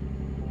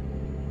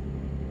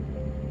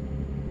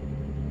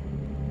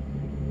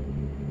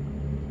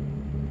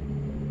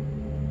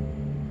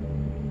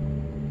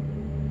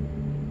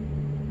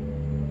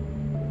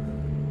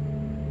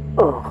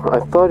 Oh, I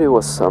thought it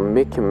was a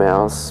Mickey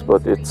Mouse,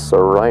 but it's a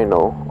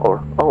rhino.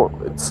 Or, oh,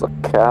 it's a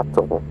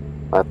cattle.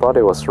 I thought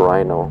it was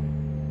rhino.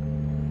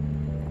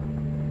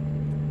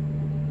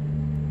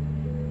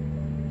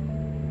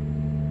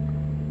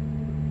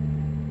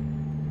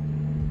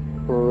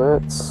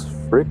 Let's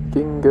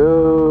freaking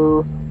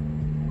go.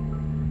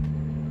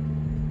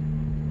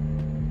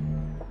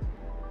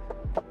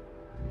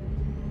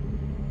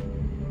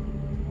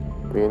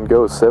 We can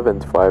go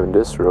 75 in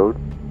this road.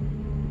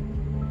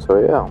 So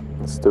yeah,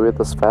 let's do it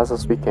as fast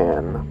as we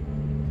can.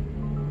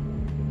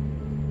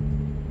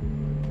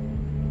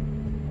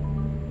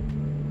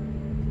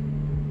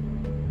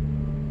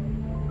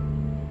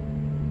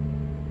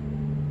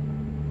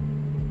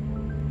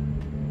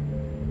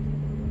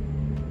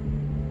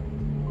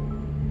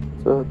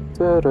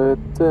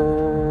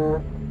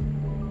 Da-da-da-da.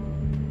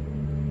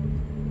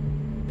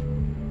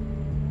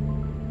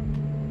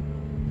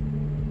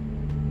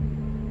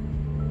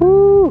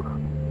 Woo!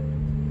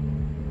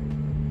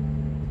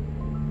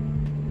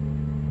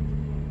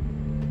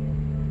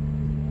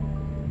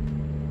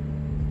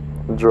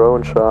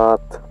 Drone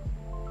shot.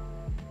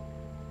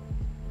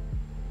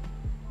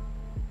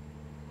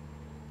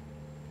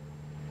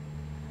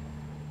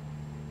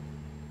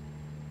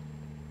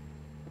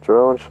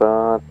 Drone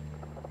shot.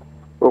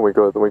 Oh my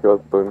god,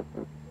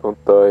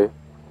 don't die.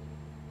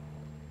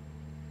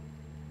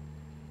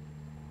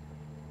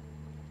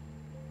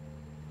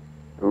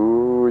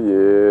 Ooh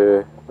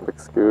yeah,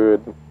 looks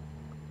good.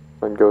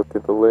 And go to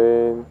the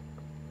lane.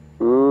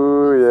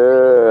 Ooh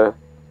yeah,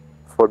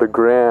 for the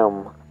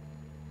gram.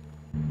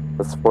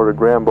 That's for the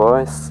gram,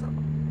 boys.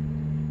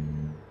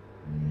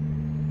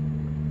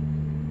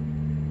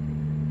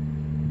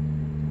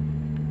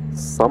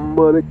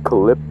 Somebody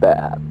clip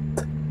that.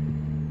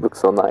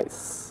 Looks so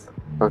nice.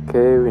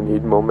 Okay, we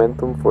need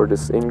momentum for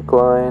this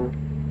incline.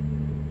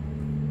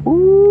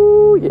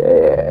 Ooh,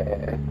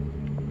 yeah.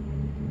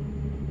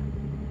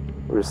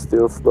 We're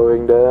still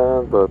slowing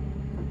down, but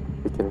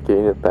we can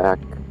gain it back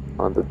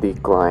on the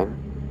decline.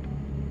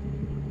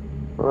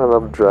 I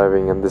love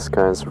driving on these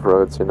kinds of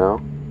roads, you know.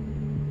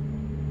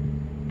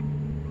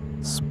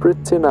 It's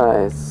pretty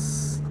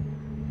nice.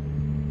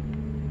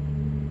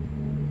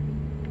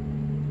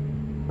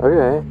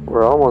 Okay,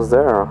 we're almost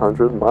there,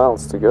 100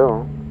 miles to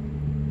go.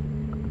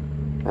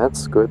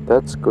 That's good,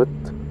 that's good.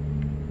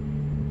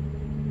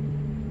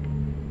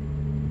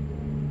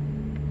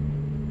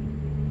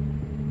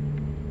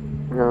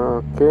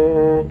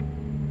 Okay.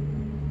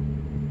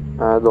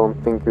 I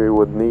don't think we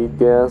would need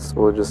gas.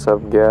 We'll just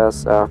have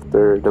gas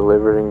after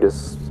delivering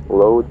this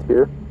load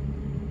here.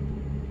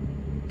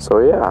 So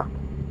yeah.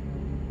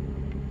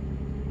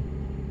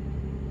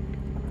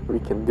 We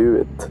can do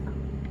it.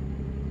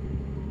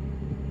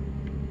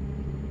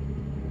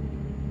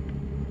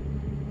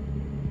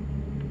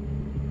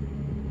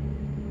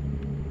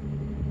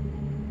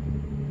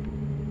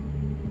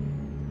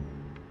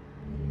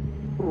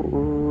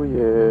 Ooh,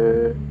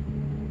 yeah.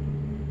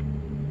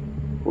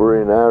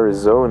 We're in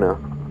Arizona.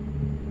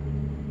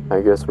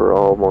 I guess we're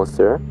almost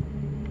there.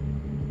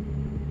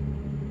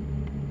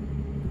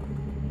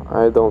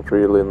 I don't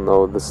really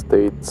know the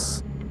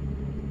states,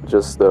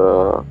 just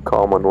the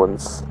common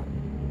ones.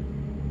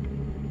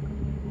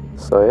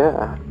 So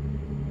yeah.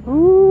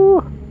 Woo!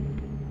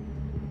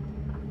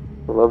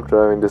 I love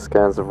driving these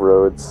kinds of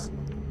roads.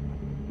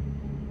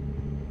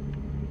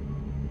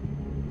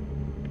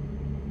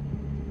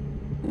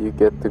 You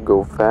get to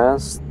go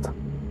fast,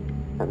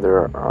 and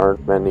there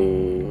aren't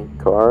many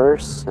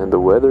cars, and the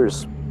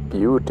weather's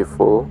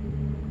beautiful.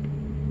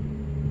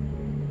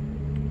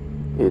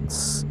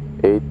 It's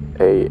 8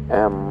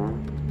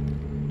 a.m.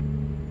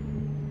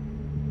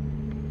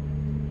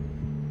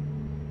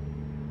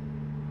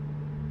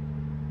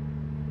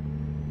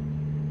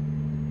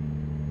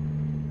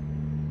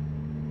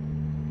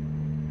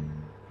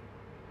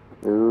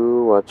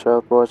 Watch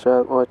out, watch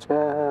out, watch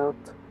out.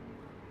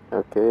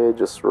 Okay,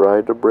 just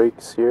ride the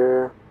brakes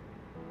here.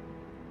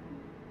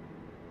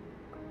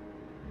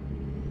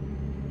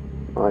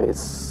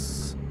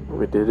 Nice.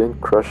 We didn't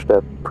crush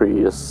that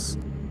Prius.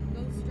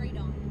 Go straight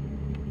on.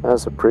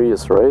 That's a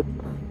Prius, right?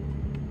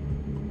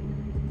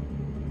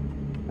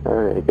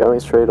 Okay, going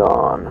straight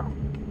on.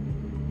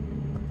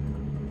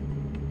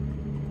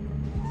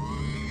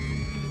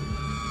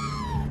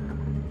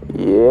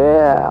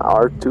 Yeah,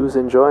 R2's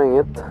enjoying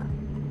it.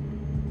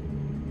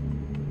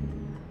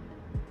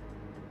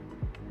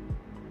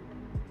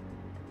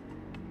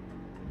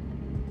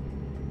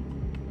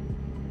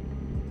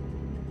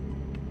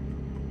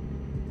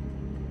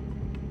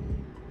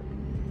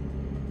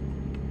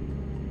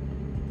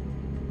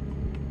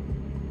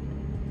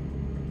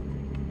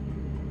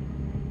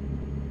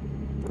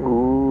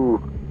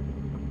 Ooh.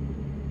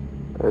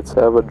 Let's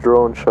have a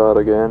drone shot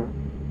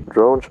again.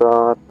 Drone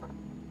shot.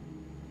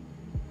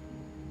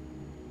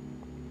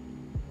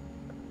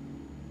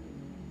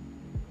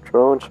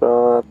 Drone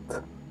shot.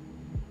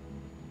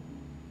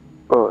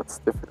 Oh, it's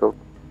difficult.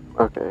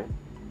 Okay.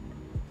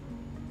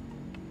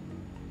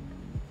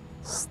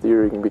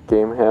 Steering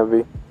became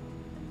heavy.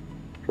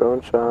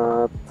 Drone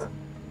shot.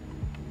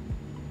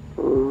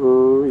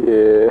 Ooh,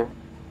 yeah.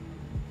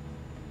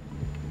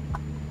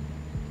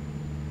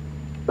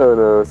 Oh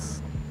no.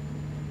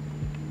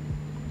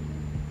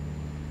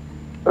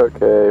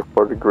 Okay,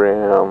 40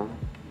 gram.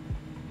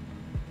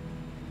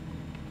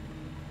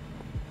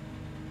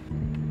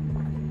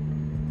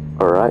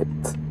 Alright.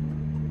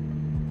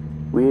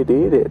 We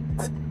did it.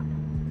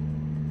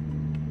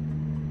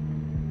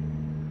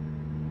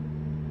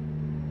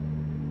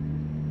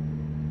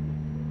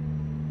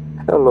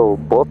 Hello,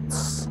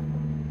 bots.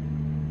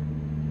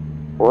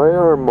 Why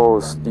are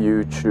most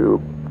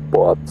YouTube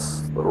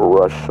bots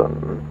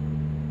Russian?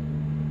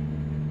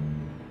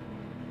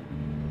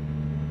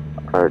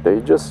 Are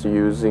they just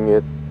using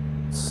it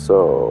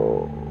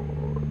so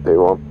they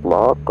won't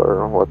block,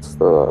 or what's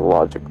the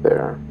logic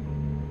there?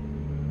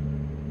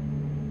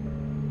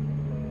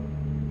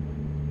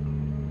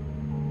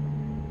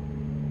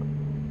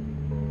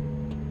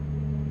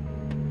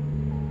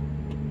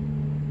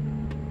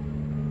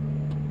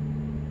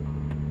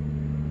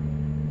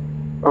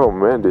 Oh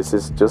man, this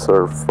is just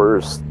our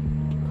first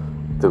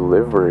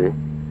delivery.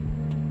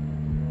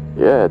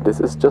 Yeah, this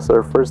is just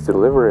our first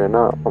delivery and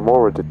I'm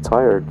already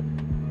tired.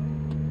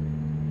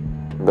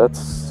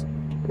 That's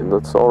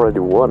already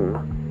one.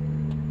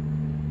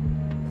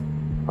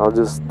 I'll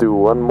just do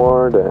one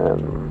more,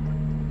 then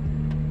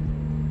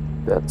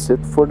that's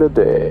it for the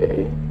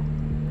day.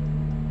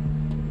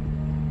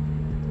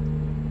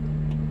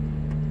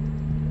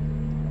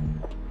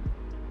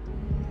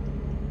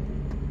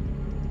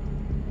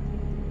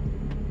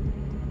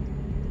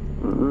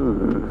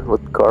 Ooh,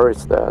 what car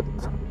is that?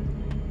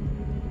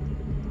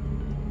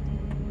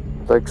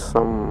 Like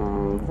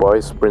some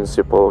vice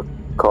principal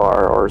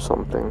car or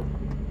something.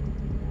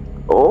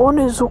 Oh,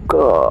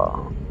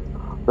 Nizuka!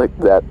 Like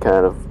that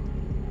kind of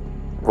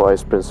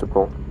vice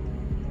principal.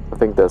 I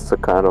think that's the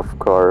kind of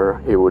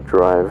car he would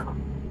drive.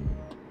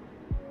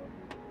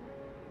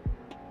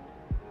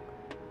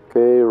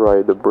 Okay,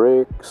 ride the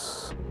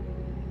brakes.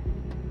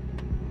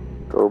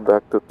 Go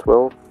back to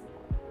 12.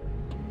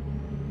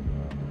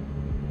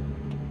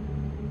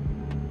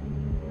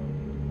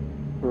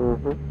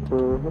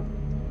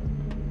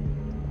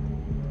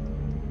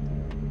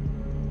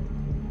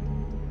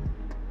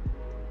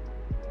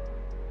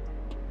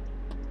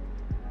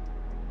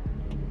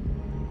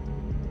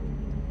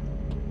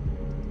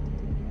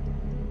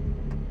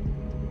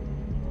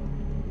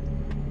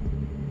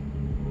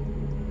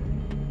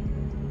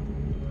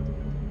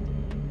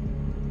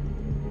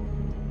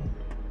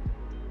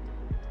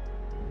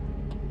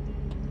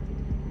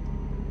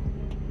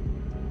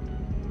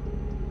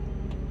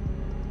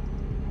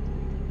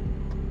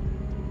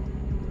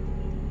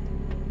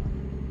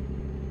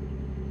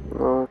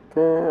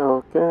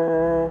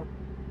 Okay.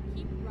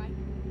 Keep right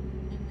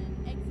and then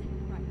exit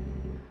right.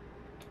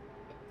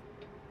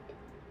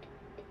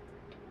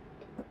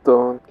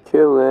 Don't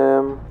kill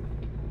him.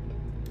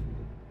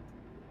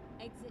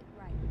 Exit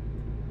right.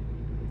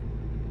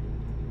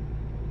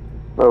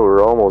 Oh,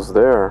 we're almost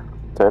there.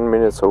 10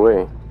 minutes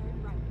away.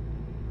 Turn right.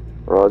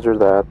 Roger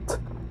that.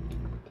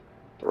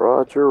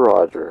 Roger,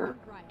 roger.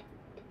 Turn right.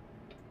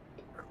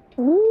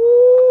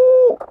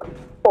 Woo!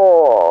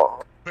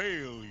 Oh,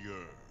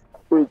 Failure.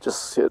 we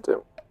just hit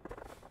him.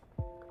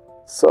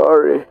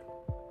 Sorry.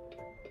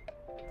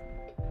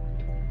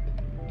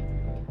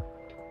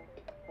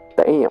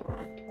 Damn.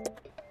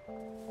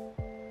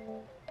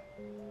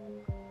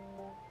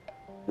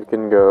 You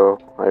can go.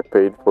 I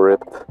paid for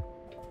it.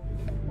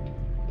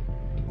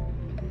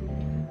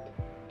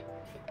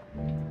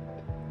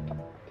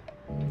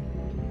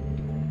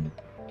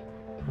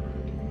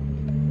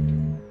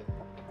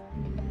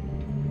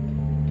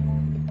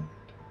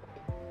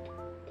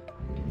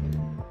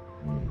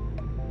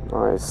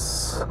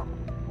 Nice.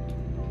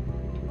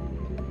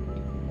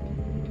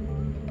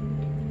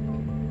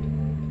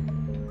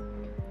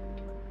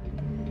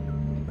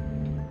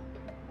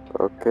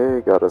 Okay,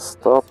 we gotta Go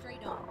stop.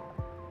 straight on.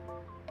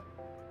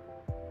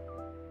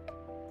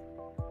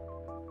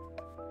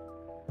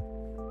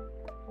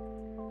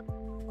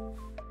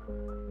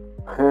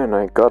 And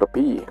I gotta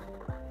pee.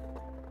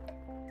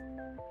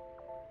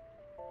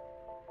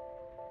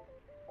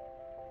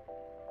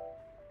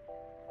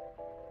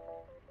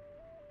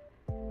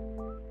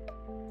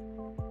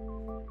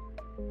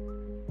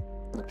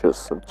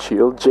 Just some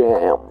chill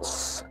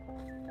jams.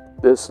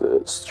 This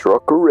is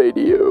Trucker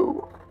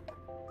Radio.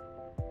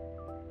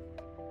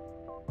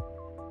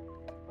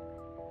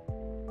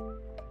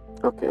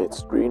 Okay,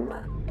 it's green.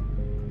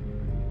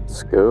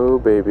 Let's go,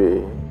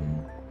 baby.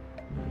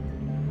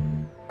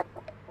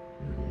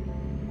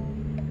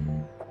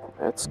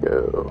 Let's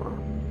go.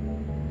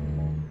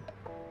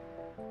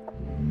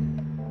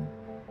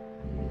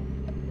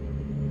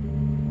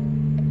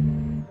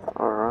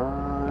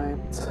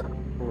 Alright.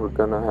 We're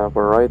gonna have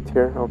a right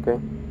here, okay.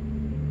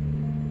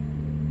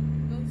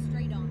 Go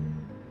straight on.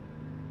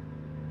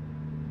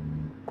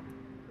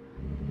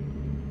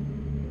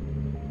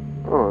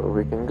 Oh,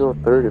 we can go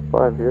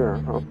 35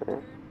 here, okay.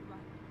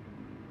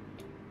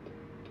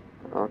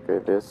 Okay,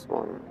 this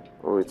one.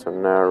 Oh, it's a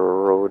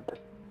narrow road.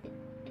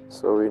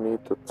 So we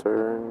need to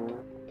turn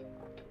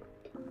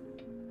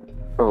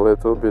a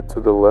little bit to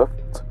the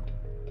left.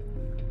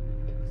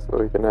 So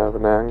we can have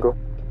an angle.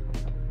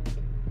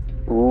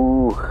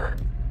 Ooh.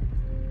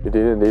 We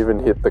didn't even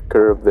hit the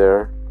curb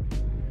there.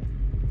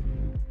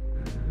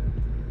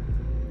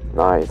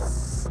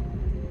 Nice.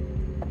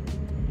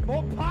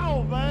 More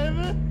power,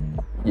 baby!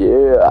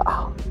 Yeah.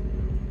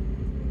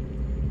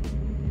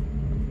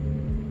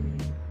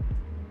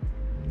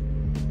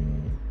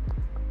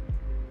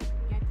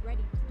 Get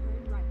ready to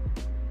turn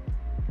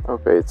right.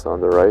 Okay, it's on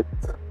the right.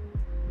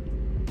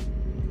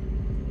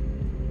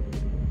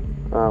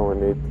 Now we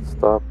need to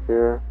stop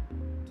here.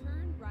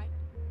 Turn right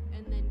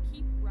and then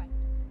keep right.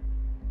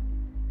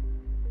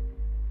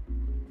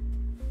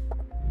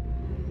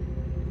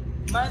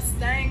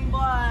 Mustang boy,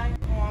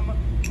 I'm a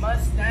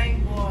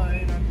Mustang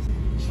boy, and I'm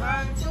just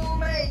trying to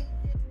make.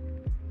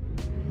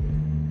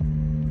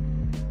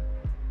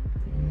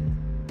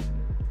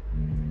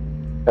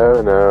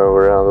 Oh no,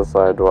 we're on the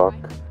sidewalk.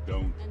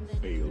 Don't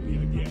fail me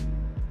again.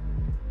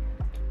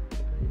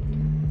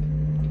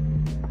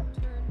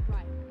 Turn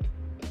right.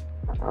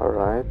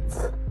 Alright.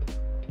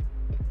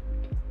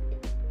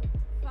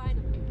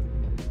 Finally,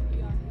 we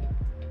are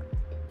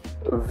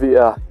here. We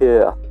are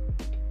here.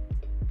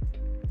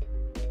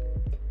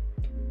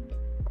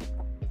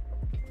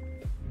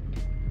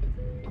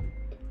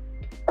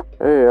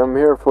 Hey, I'm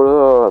here for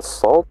the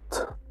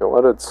salt. You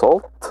wanted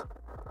salt?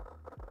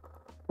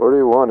 Where do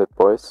you want it,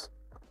 boys?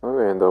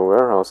 Okay, in the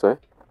warehouse, eh?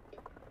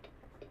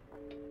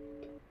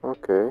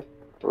 Okay,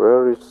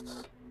 where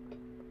is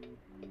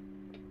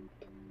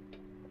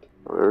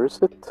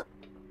it?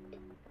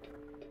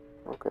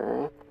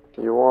 Okay,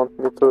 you want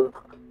me to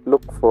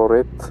look for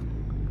it?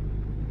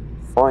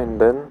 Fine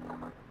then,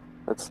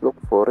 let's look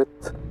for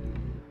it.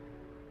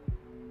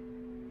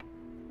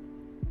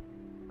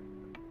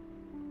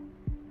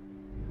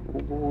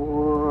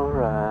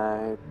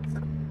 Alright,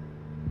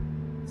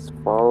 let's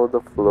follow the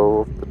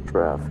flow of the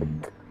traffic.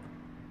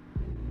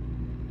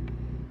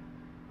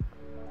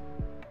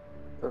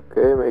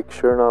 Okay, make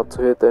sure not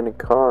to hit any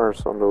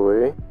cars on the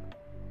way.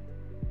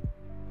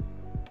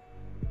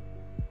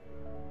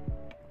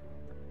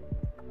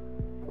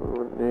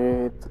 We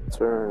need to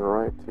turn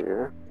right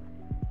here.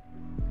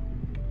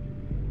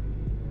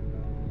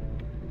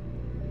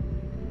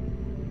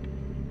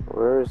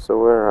 Where is the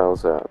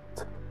warehouse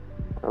at?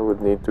 I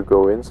would need to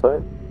go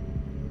inside.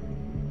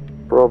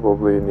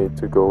 Probably need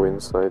to go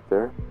inside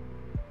there.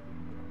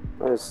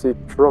 I see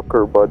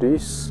trucker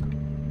buddies.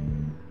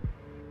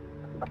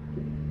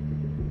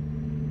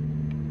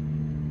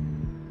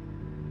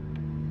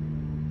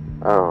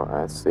 Oh,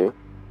 I see.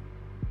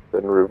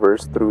 Then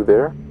reverse through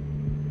there.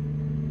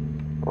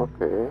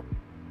 Okay.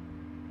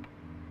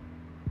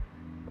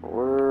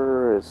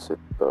 Where is it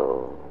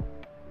though?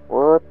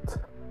 What?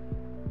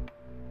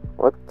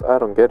 What? I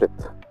don't get it.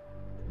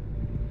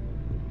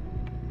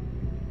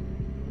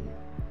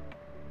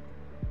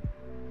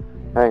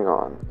 Hang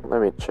on,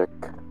 let me check.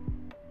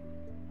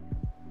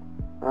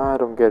 I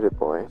don't get it,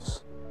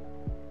 boys.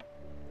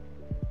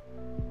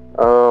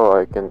 Oh,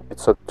 I can.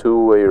 It's a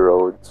two-way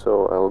road,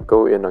 so I'll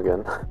go in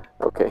again.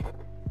 Okay.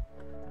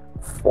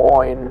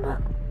 Fine.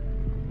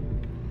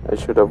 I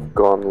should have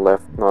gone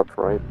left, not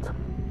right.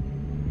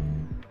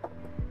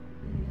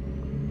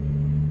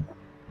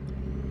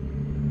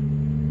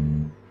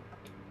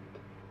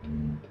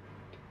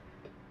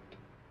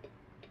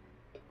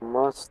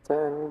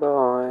 Mustang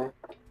boy.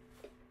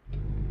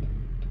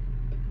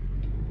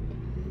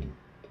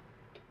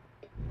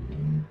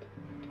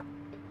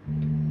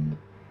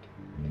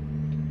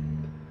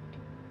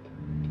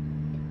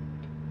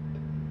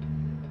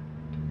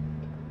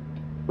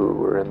 Ooh,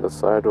 we're in the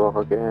sidewalk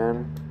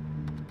again.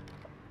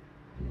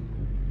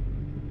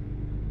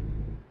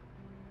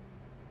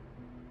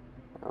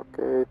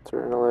 Okay,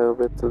 turn a little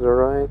bit to the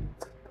right.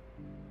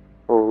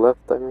 Oh,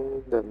 left I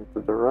mean, then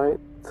to the right.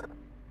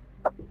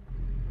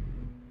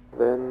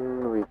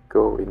 Then we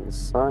go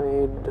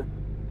inside.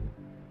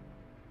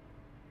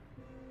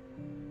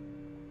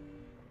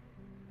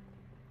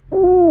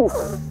 Oof!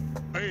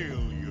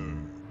 Failure.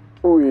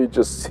 We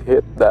just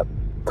hit that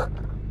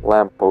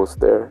lamppost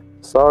there.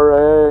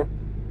 Sorry.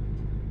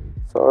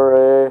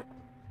 Sorry.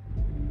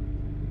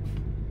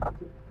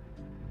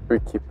 We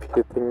keep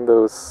hitting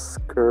those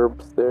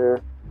curbs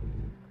there.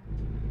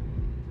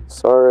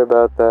 Sorry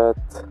about that.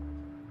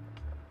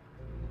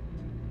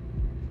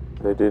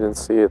 They didn't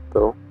see it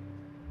though.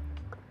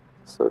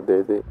 So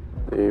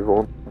they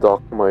won't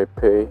dock my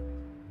pay.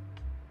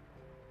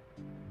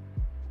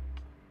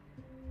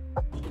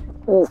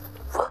 Oof.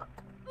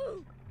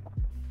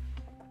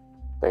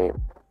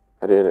 Damn.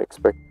 I didn't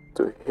expect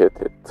to hit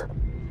it.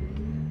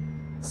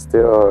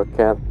 Still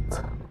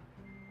can't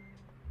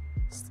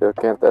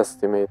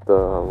estimate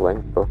the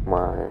length of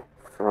my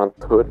front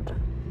hood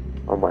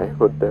or my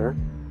hood there.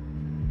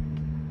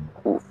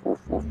 Oof,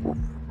 oof, oof, oof.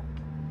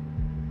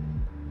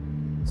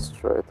 Let's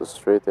try to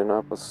straighten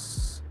up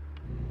as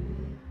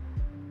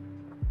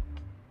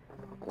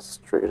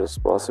straight as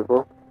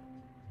possible.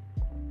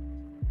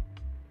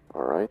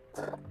 Alright,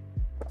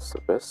 that's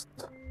the best.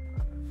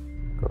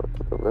 Go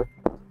to the left.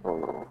 Oh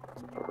no,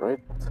 to the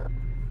right.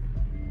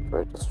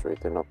 Try to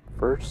straighten up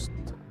first.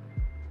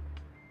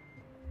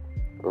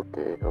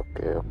 Okay,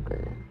 okay,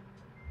 okay.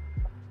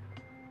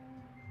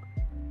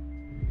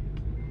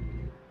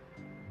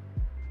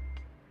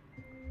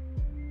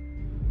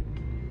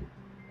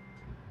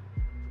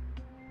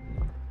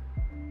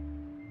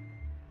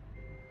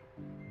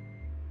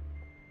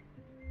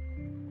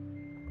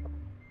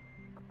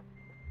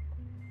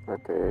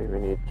 Okay, we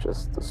need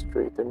just to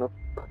straighten up.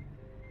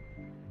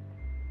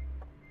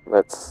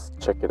 Let's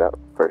check it out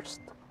first.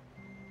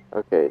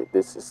 Okay,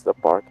 this is the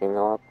parking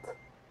lot.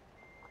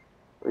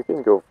 We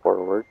can go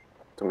forward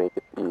to make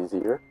it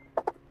easier.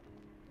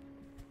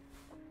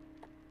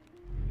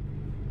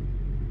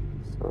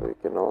 So we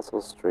can also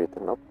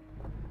straighten up.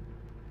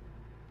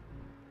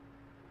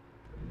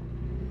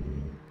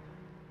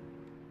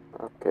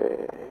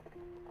 Okay.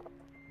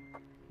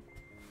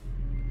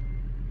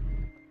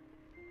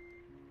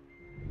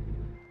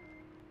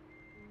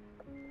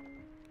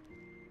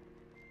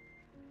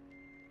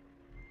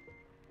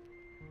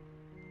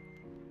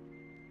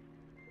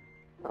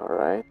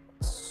 Alright.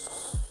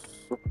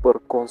 Super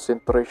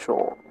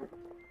concentration.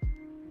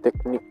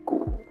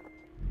 Tekniku.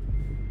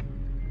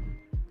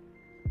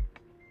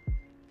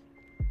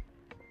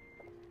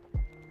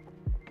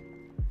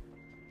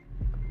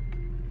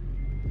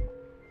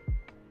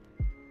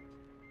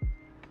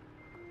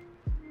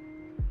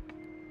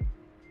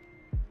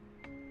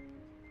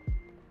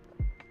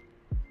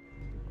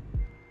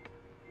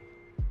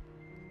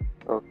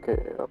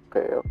 Okay,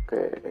 okay,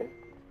 okay.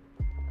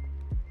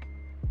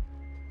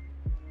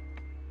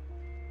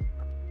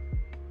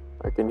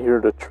 I can hear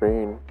the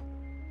train.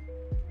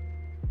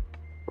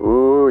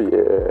 Oh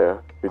yeah,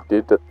 we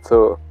did that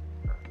so.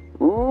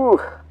 Ooh,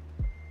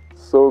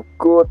 so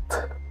good.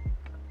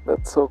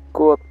 That's so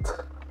good.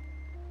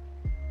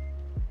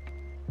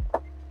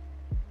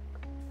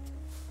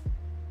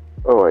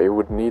 Oh, I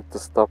would need to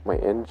stop my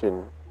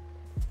engine.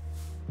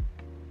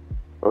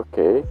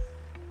 Okay.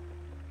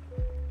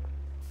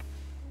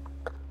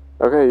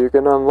 Okay, you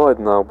can unload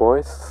now,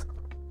 boys.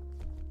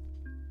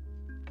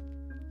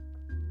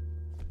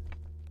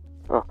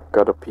 Oh,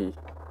 gotta pee.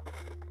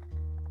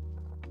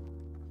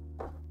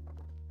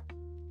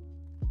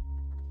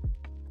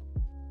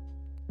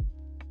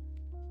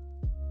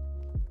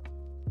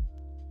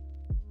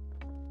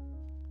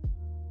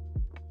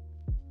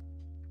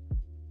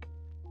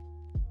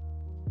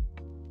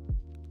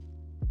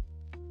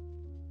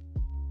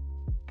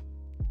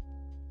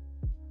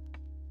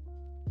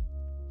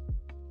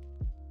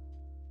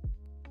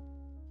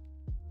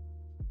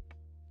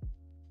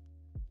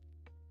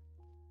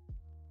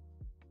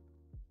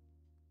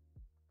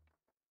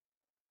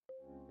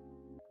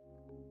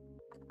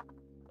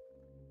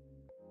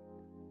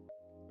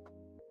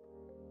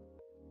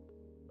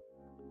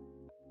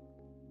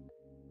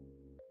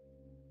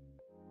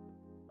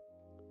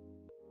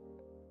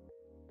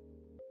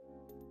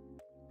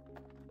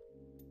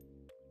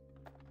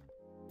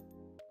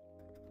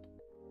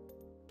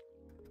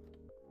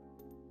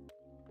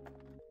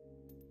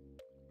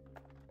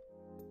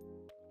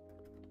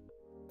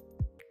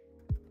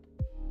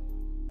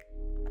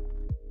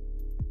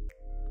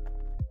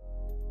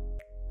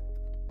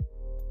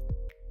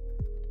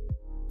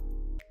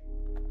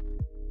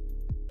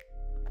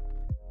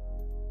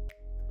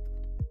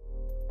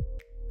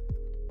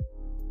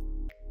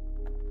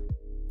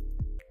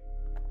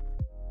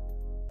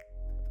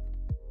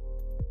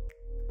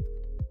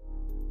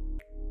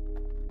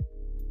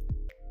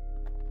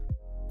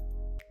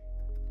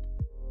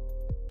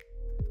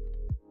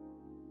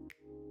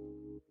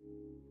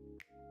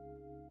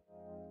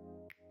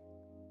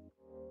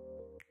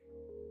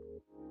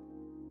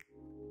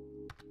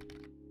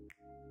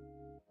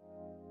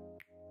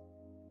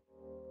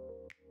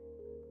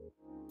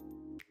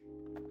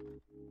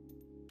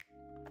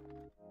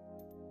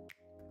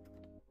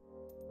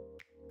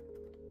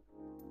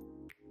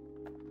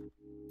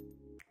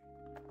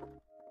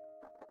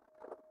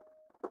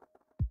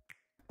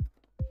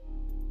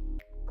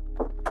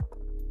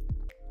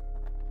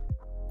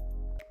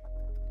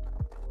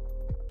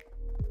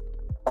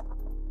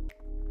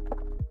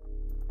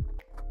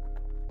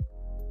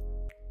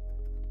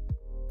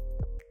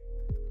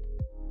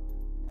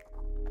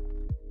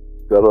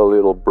 got a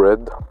little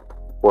bread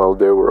while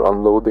they were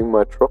unloading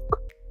my truck.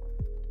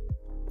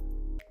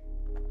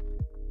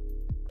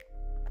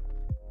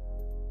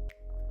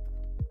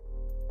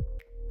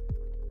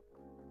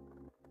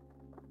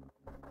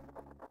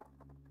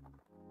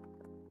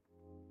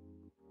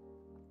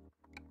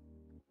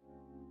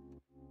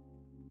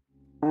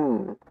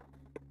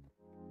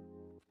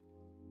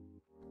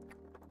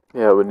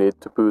 Yeah, we need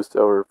to boost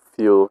our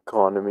fuel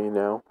economy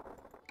now.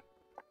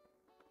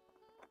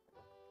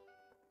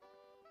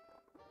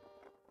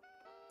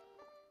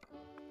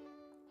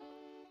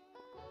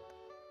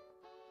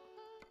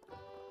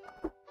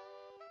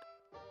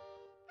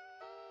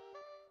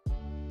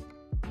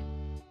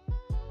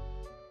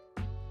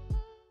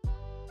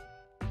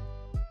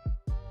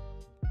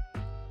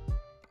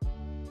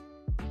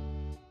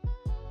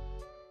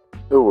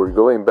 Oh, we're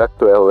going back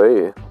to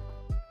LA.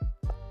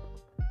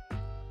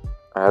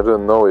 I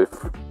don't know if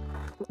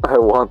I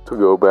want to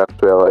go back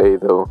to LA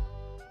though.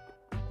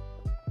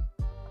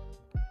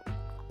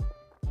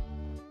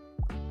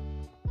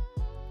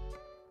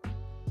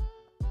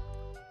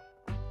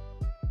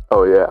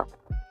 Oh yeah.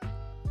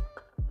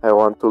 I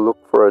want to look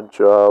for a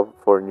job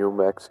for New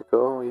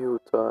Mexico,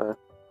 Utah.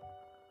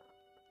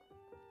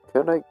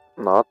 Can I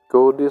not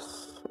go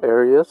these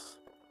areas?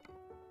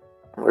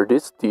 Are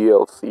these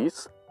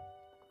DLCs?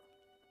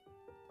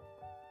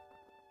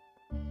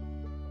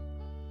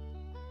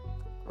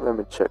 Let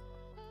me check.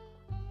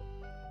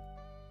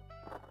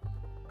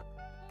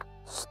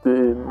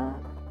 Steam.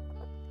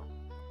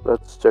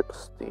 Let's check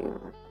Steam.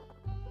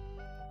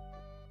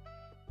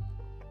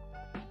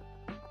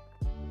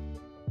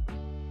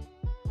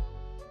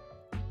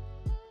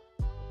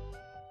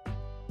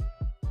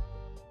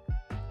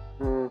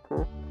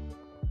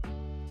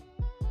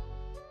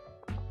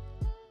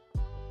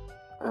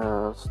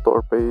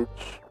 Store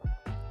page.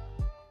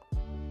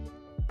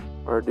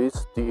 Are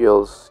these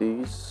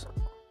DLCs?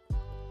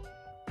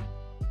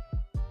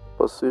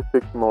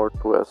 Pacific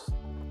Northwest,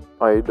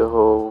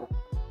 Idaho.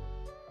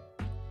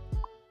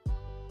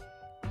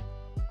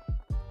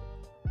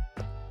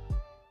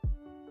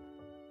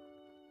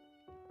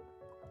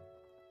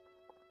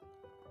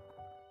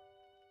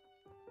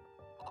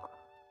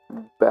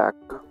 Back.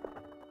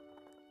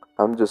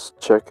 I'm just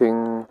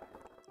checking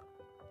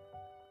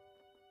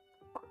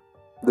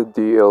the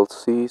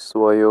DLCs: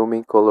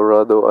 Wyoming,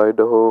 Colorado,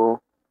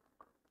 Idaho,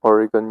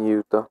 Oregon,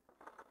 Utah.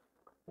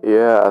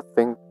 Yeah, I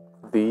think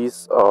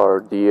these are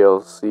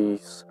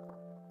DLCs.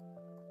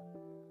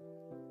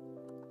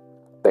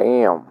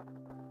 Damn.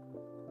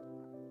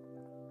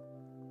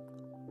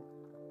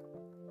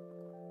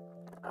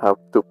 Have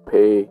to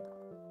pay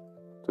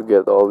to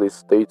get all these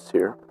states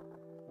here.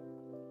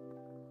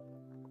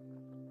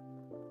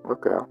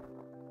 Okay,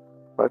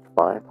 that's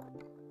fine.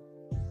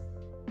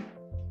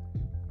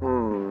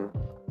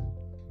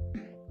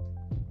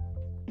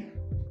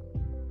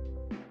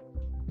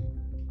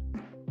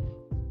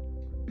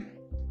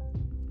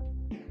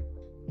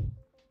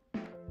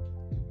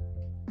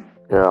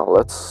 Yeah,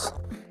 let's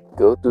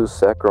go to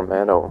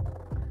Sacramento.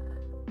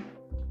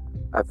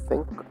 I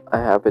think I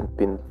haven't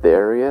been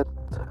there yet.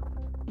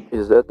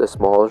 Is that a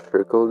small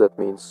circle? That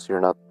means you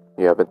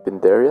haven't been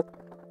there yet?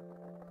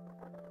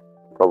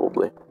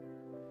 Probably.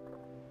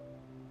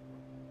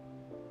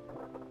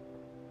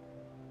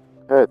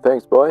 Hey,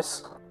 thanks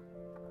boys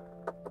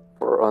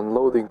for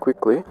unloading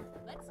quickly.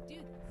 Let's do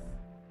this.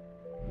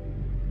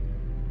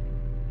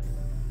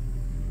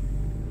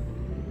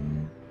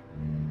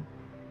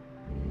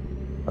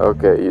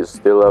 Okay, you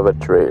still have a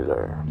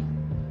trailer.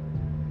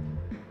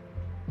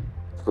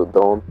 So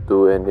don't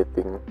do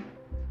anything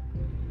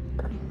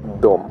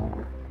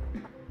dumb.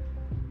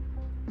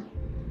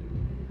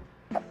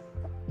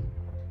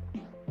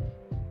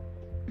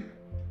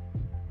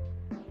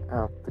 I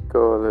have to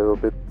go a little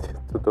bit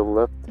to the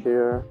left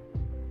here,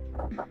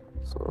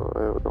 so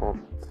I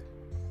don't...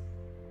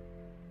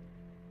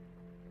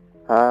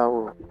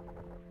 How?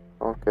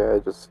 Okay, I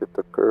just hit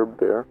the curb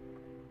there.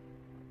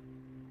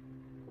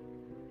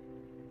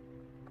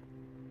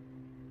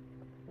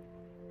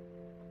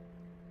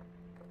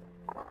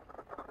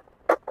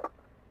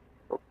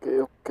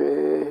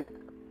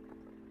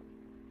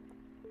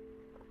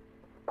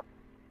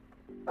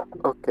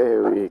 Okay,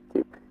 we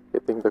keep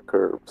hitting the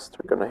curbs.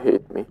 They're gonna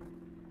hate me.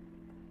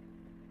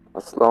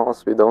 As long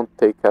as we don't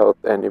take out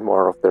any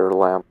more of their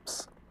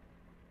lamps.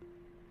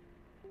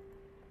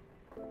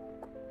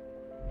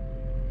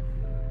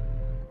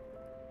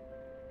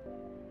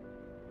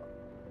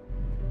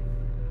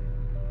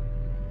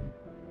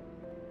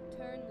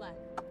 Turn left.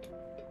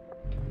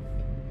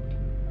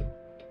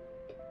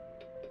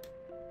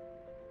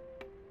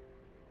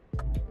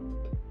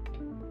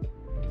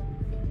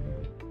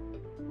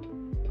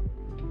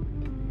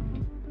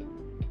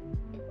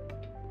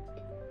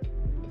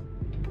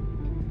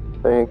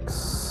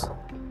 Thanks.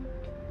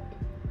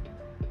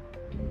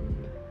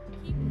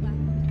 Keep left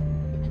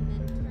and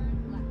then turn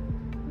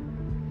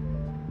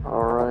left.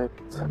 Alright,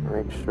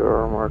 make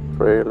sure mark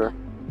trailer.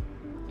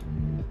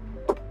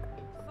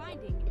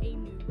 Finding a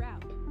new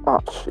route. Oh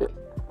shit.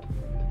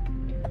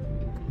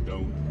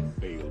 Don't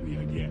fail me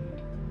again.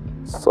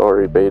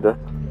 Sorry, Beta.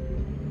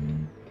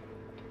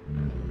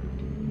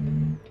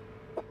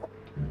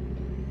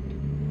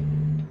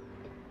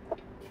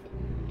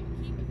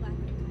 Keep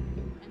left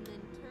and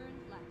then turn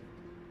left.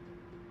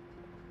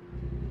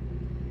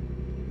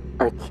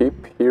 I keep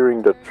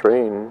hearing the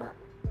train.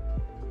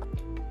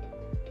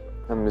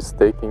 And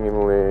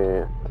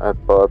mistakenly, I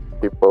thought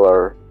people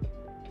are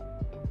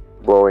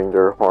blowing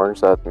their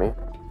horns at me.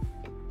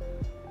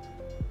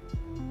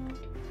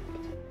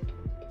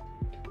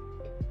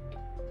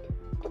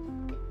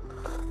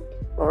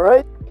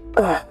 Alright.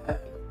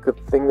 Good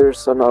thing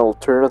there's an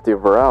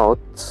alternative route,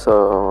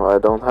 so I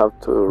don't have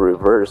to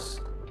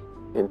reverse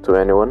into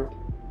anyone.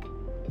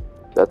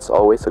 That's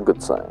always a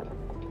good sign.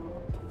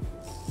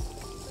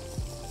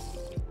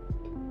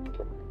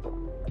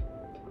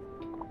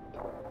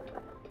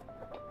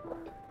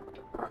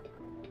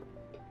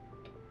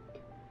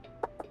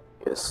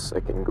 Yes, I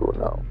can go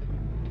now.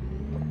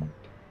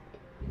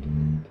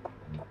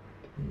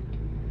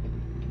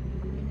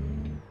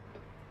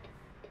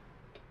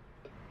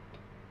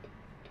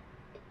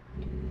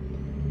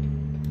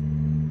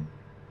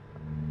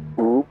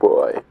 Ooh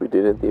boy, we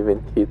didn't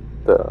even hit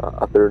the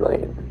other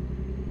lane.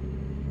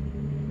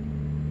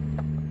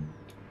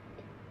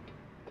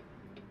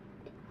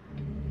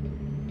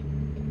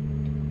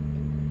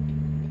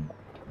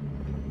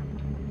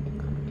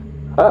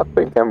 I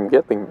think I'm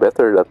getting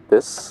better at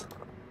this.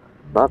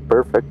 Not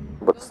perfect,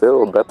 but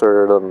still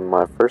better than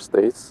my first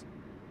days.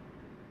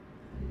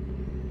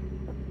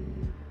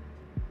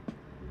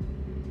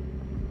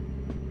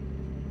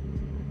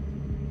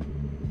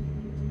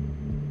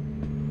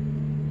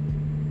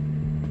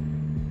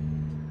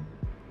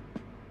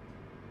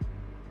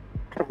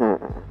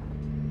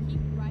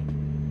 Keep right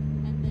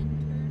and then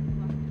turn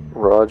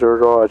right. Roger,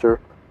 Roger.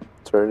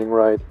 Turning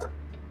right.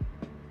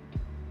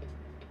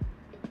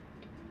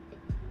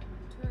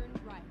 Turn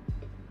right.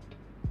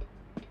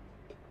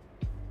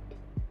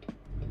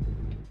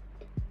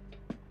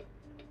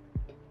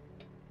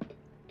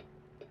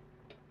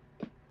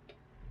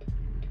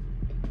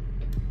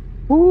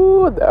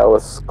 Ooh, that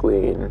was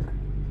clean.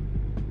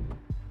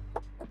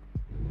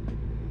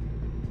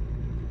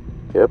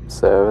 Yep,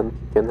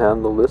 7 can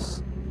handle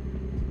this.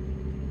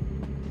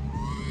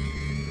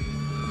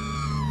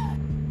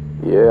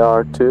 Yeah,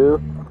 R2.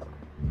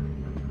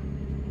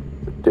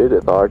 We did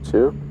it,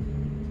 R2.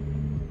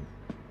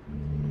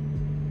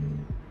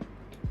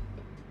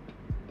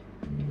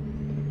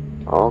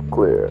 All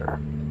clear.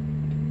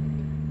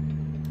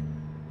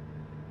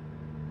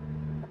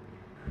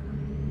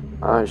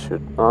 I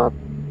should not.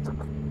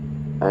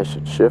 I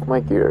should shift my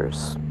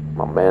gears,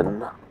 my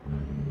man.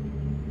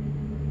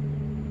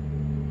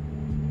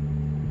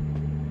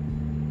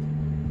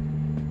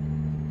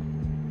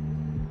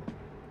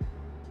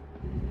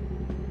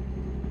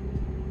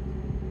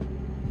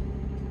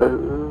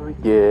 Oh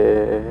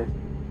yeah.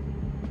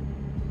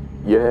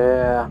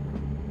 Yeah.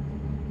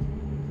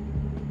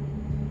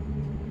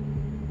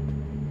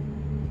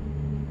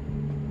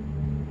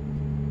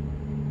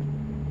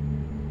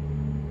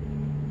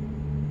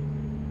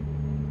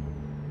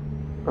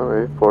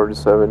 Okay,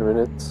 47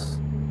 minutes.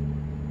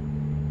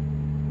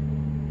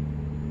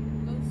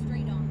 Go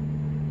straight on.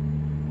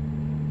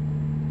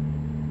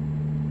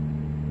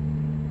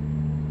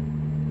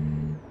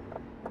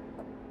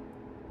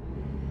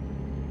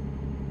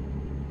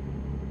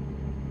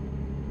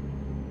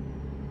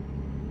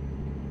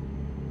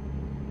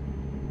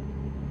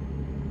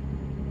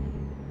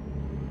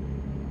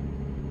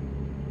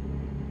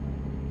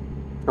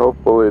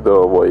 Hopefully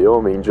the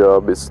Wyoming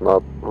job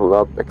will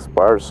not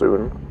expire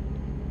soon.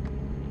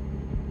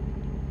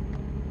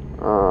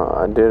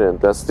 I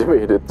didn't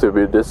estimate it to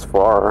be this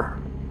far.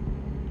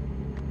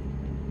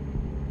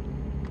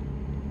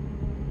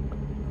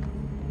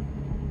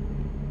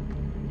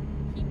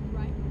 Keep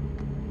right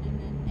and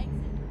then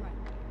exit right.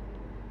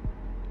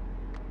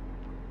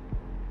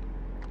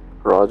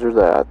 Roger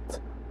that.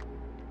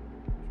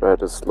 Try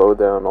to slow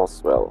down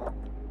as well.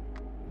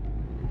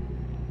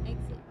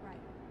 Exit right.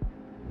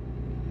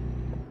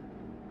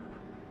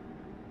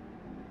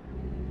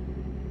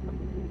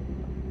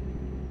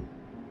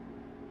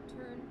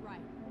 Turn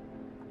right.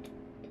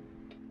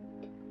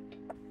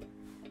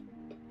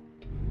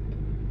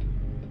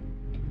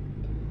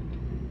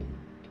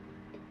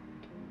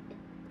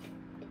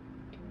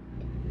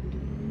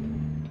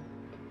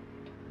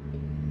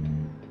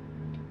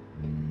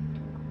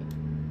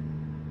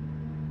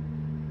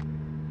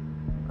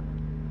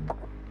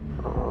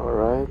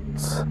 Alright.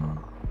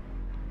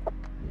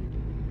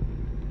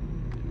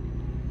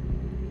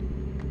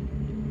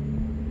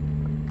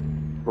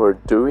 We're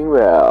doing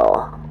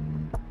well.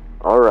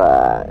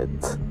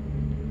 Alright.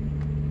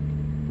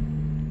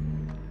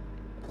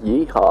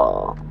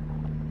 Yeehaw.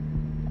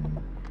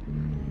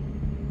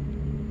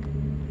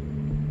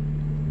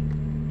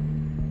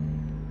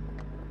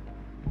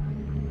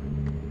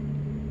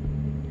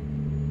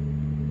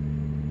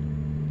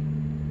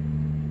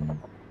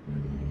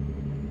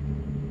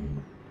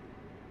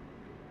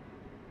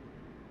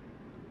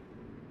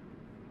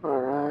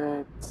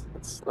 Alright,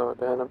 let's slow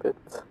down a bit.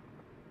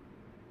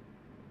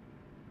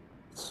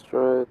 Let's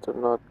try to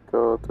not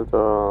go to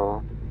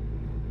the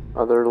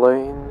other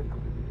lane,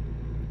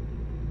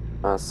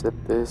 as it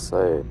is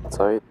a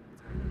tight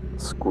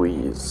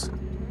squeeze.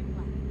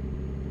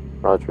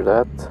 Roger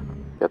that.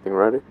 Getting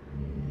ready.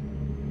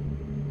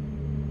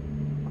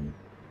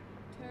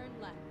 Turn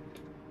left.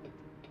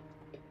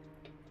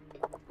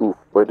 Oof,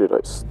 why did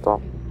I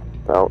stop?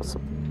 That was a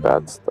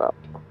bad stop.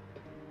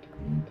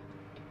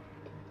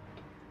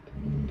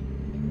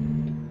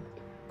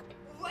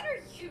 What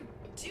are you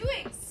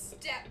doing,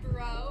 step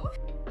bro?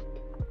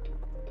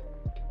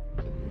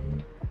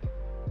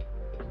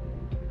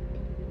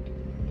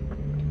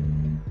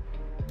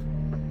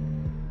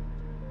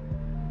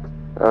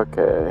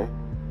 Okay.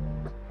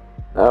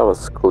 That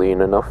was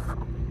clean enough.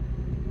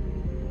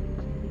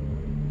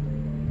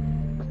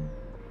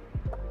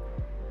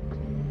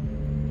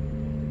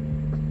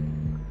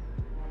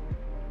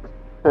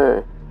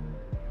 Hey.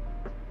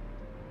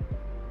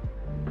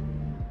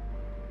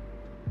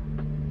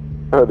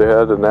 Oh, they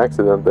had an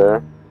accident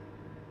there.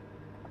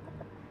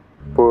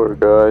 Poor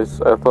guys.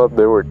 I thought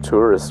they were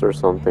tourists or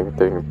something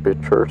taking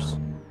pictures.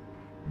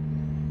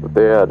 But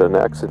they had an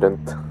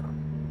accident. Turn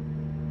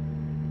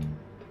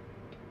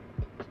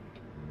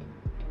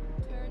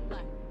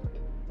left.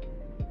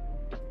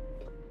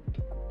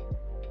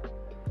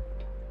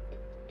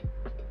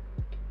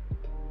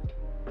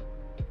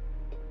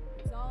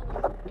 It's all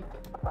over.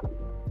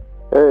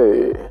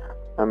 Hey,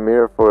 I'm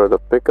here for the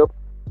pickup.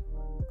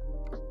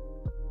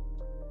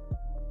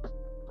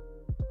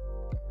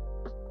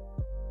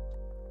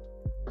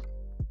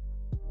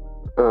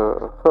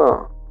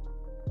 Huh.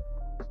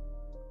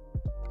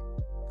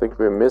 I think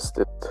we missed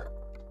it.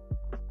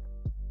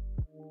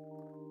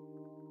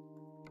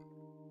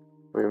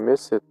 We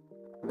missed it.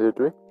 Did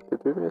we?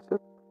 Did we miss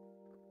it?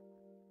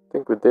 I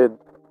think we did.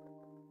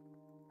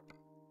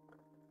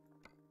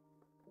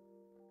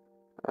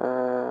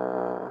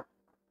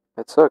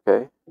 It's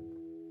okay.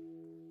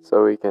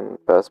 So we can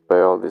pass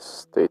by all these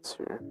states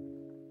here.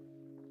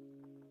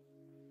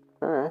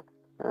 Alright,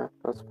 yeah,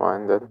 that's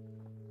fine then.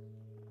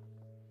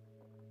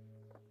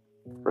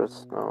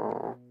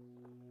 Fresno.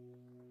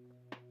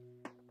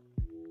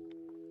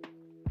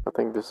 I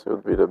think this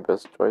would be the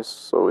best choice,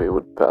 so we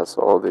would pass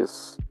all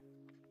these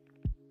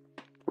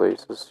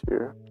places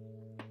here.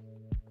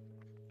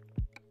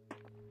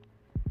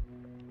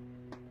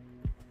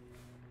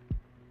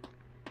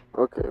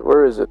 Okay,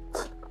 where is it?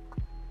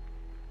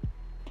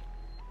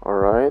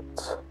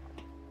 Alright.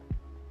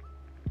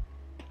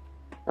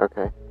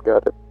 Okay,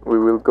 got it. We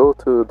will go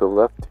to the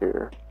left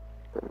here,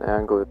 then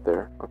angle it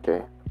there.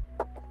 Okay.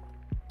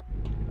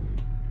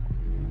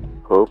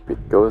 Hope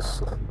it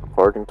goes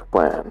according to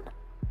plan.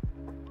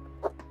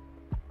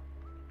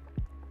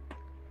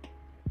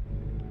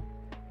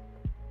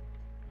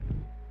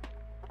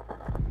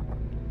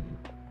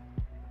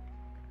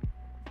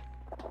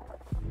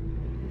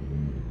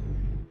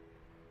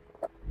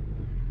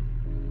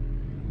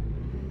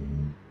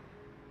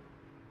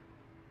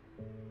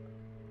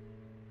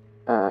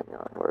 Hang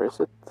on, where is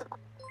it?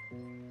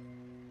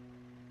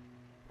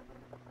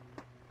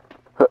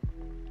 Huh.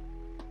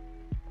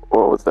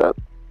 What was that?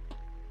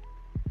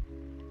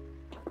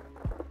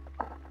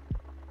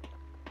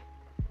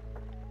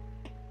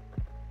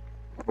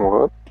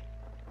 What?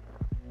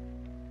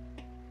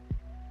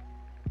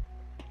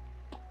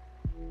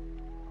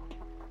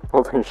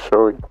 Nothing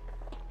showing.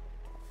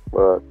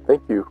 But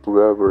thank you,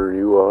 whoever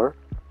you are.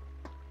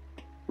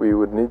 We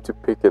would need to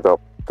pick it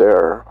up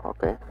there,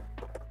 okay?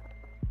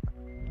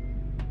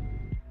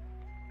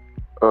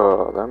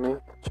 Let me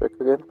check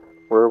again.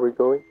 Where are we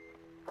going?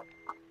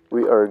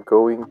 We are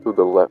going to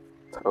the left,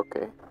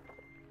 okay.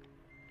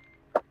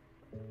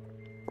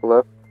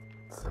 Left,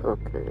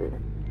 okay.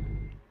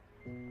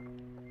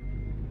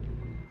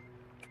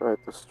 Try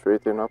to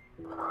straighten up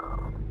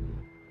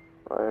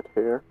right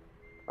here.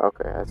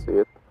 Okay, I see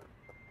it.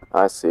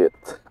 I see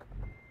it.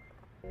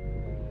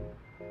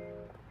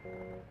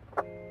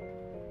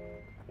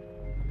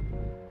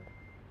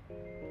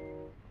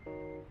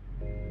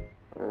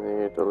 I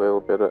need a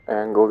little bit of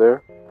angle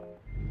there.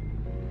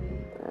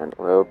 And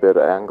a little bit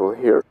of angle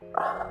here.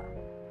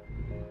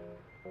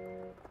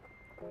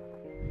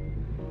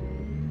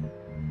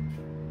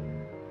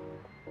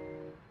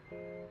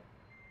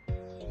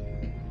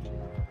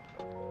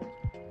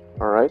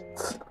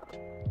 Alright.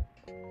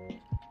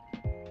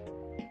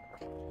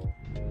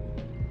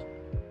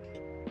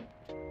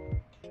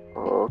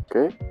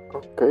 Okay,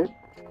 okay.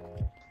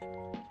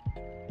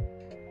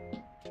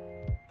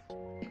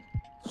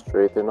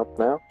 Straighten up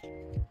now.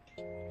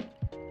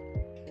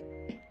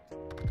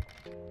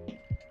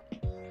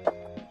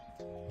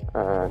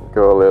 And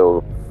go a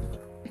little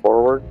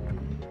forward.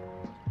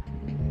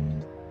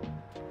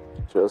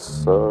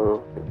 Just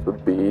so it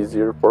would be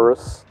easier for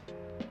us.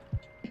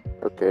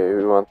 Okay,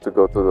 we want to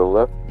go to the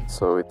left,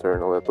 so we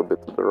turn a little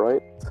bit to the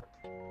right.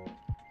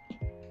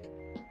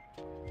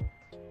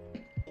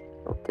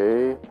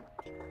 Okay,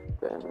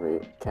 then we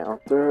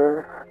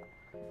counter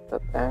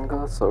that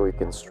angle so we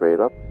can straighten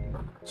up.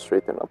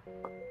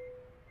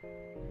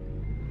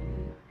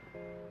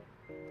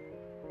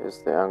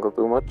 Is the angle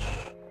too much?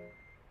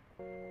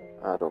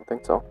 I don't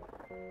think so.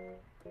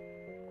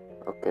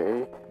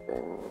 Okay,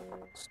 then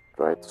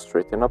try to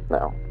straighten up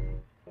now.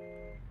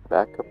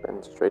 Back up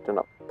and straighten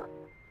up.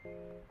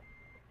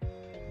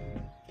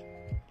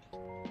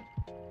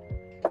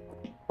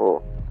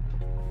 Oh.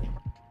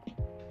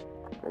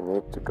 I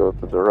need to go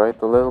to the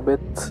right a little bit.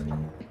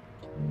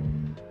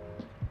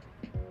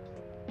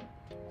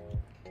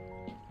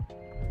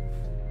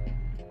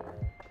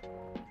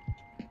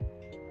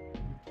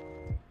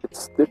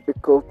 It's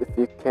difficult if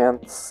you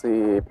can't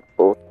see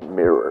both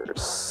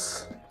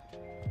mirrors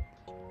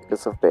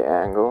because of the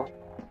angle.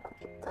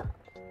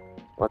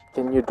 What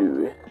can you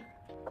do?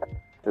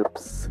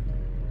 Oops.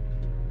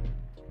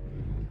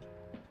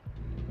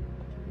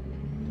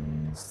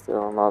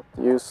 Still not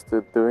used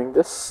to doing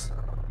this.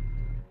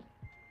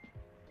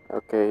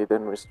 Okay,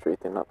 then we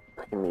straighten up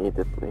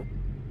immediately.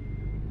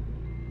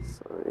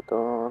 So we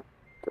don't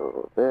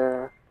go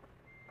there.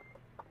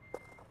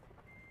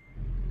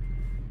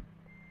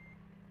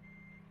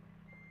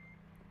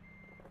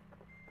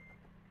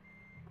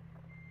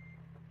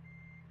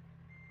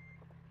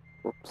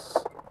 Oops.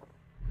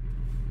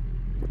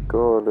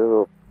 Go a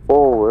little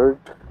forward.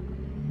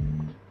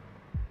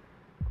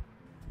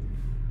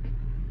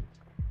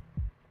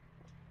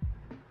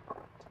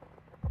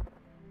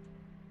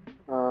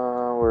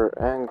 We're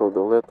angled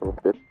a little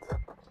bit.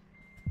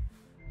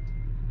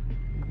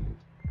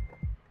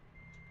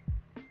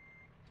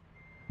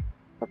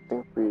 I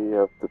think we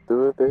have to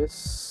do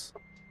this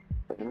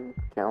and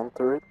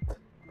counter it.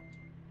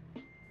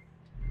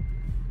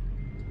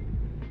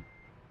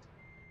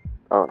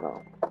 Oh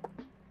no.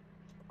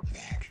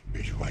 That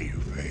is why you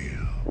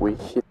fail. We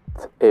hit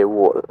a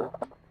wall.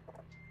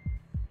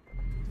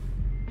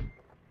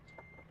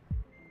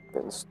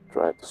 Then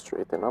try to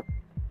straighten up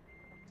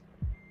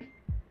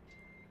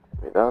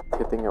without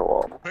hitting a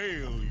wall.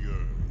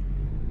 Failure.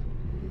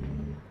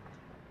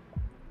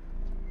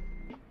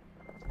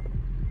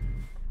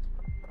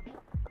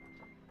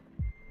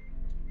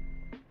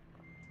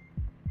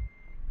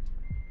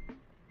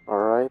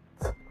 Alright.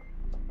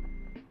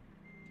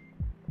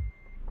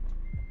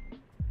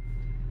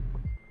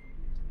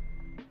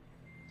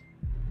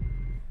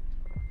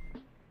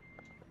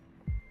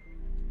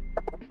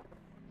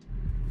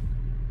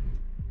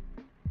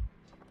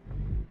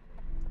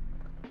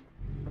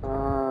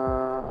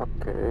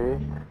 Okay.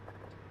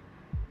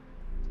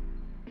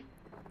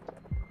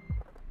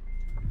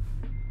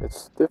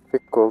 It's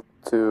difficult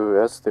to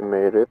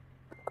estimate it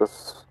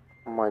because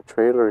my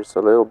trailer is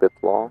a little bit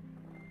long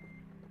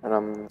and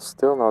I'm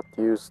still not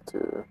used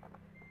to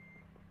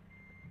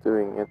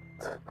doing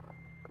it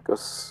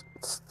because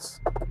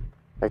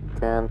I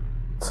can't,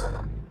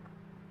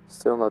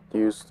 still not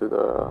used to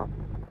the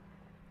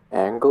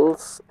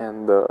angles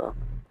and the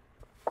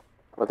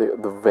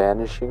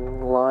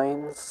vanishing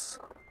lines.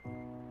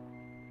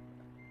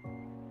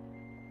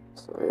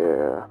 So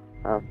yeah,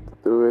 I have to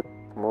do it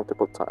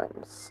multiple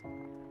times.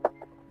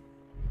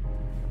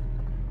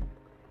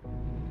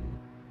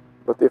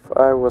 But if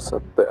I was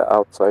at the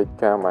outside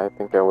cam, I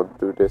think I would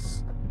do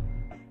this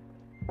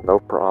no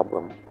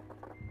problem.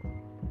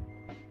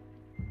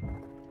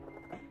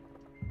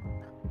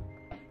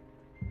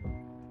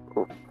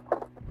 Oof.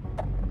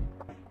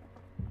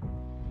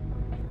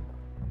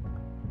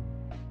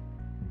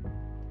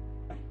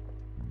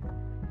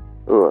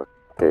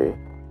 Okay.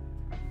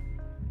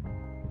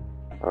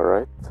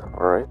 Alright,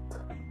 alright.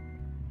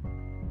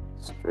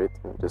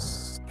 Straighten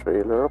this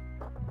trailer up.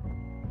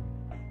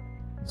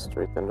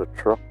 Straighten the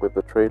truck with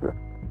the trailer.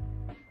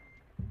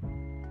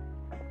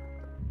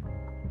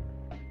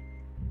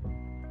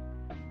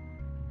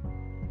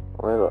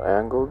 A little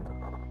angled.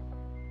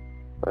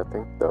 I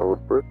think that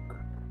would work.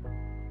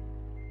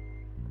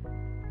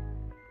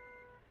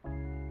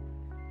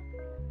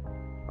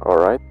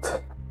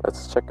 Alright,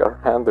 let's check our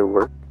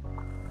handiwork.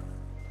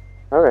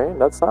 Okay,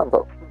 that's not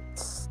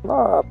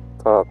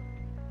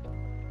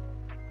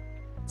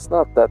it's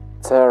not that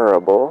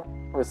terrible.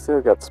 We still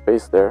got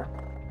space there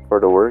for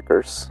the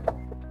workers.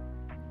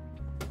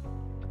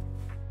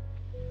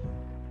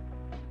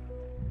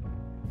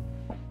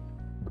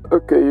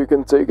 Okay, you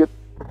can take it.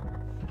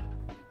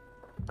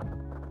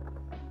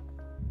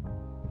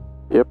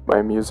 Yep,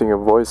 I'm using a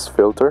voice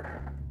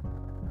filter.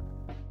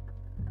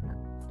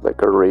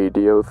 Like a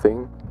radio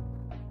thing.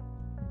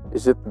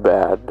 Is it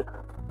bad?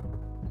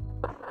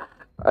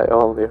 I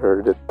only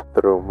heard it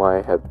through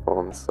my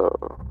headphones,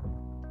 so...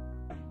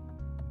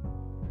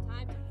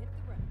 Time to hit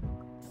the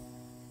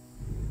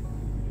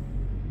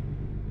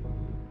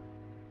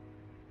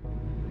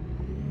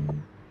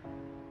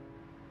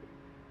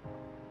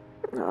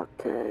road.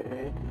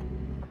 Okay...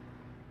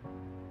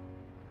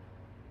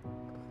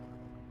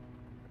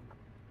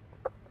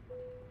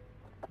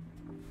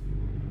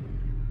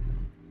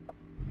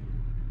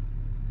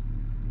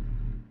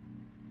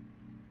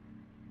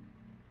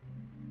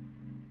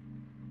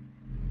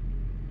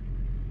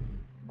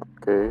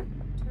 Okay,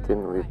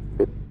 can we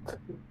fit?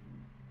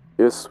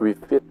 Yes, we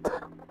fit.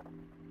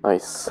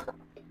 Nice.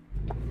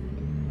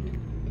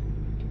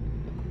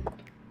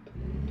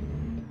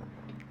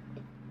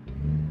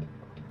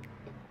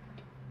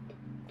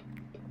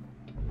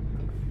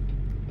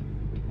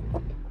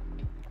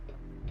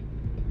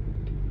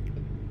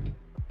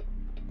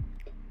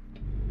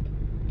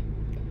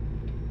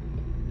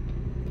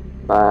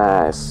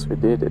 Nice, we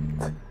did it.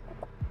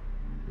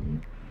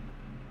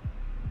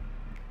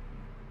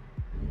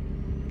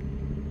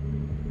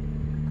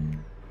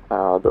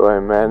 How do I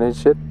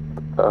manage it?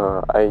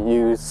 I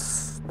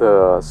use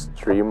the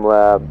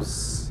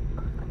Streamlabs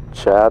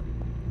chat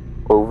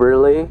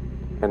overlay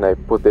and I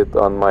put it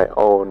on my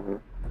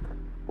own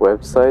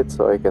website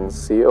so I can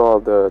see all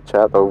the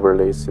chat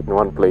overlays in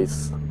one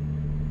place.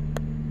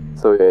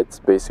 So yeah, it's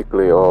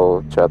basically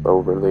all chat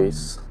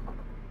overlays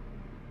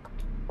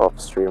of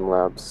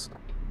Streamlabs.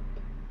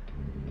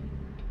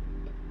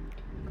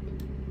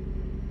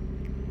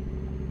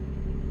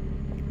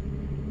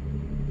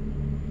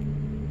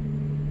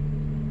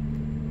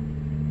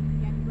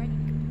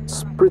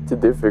 It's pretty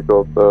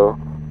difficult though.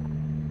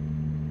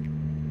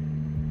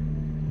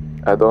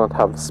 I don't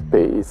have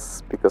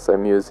space because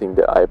I'm using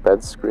the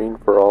iPad screen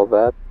for all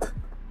that,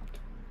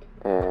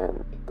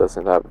 and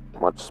doesn't have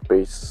much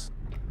space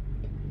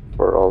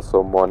for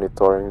also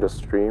monitoring the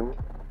stream.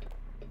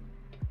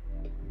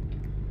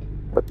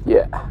 But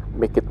yeah,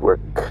 make it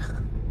work.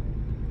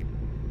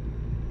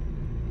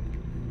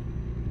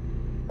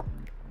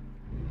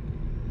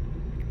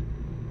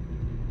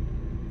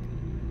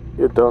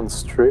 You done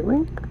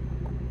streaming?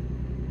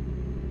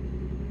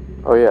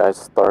 Oh yeah, I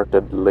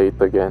started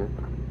late again.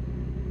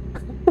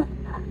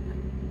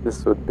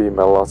 This would be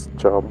my last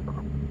job.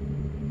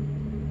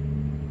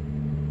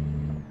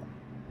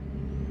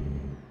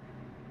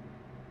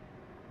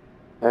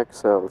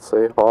 Excel,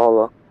 say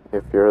holla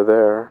if you're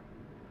there.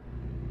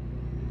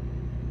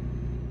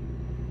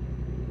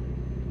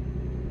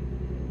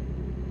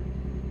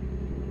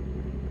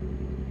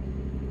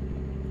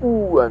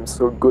 Ooh, I'm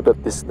so good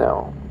at this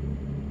now.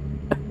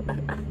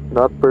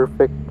 Not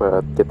perfect,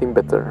 but getting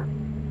better.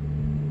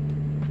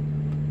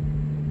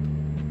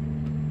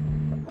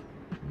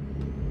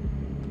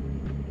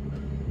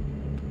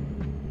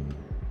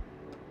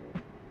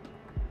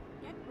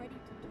 Get ready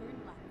to turn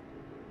left.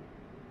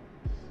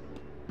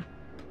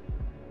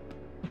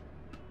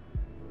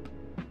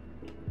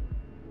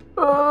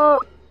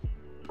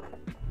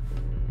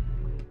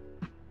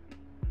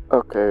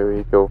 Okay,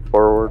 we go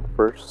forward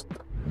first.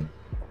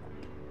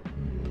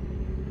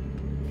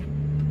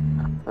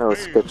 That was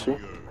sketchy.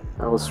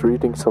 I was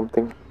reading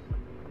something.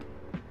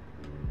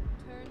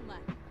 Turn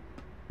left.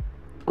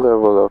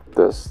 Level up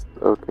test.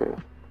 Okay.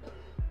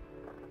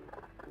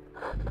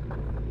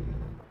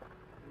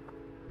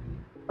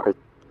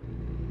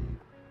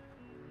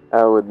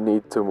 I would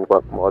need to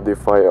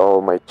modify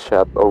all my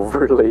chat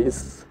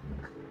overlays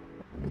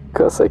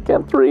because I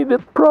can't read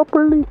it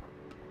properly.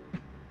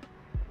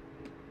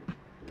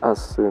 As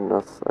soon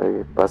as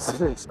I pass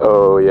this.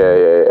 Oh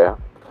yeah.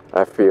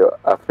 I feel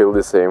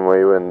the same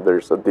way when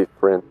there's a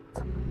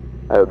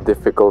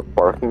difficult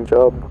parking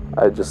job.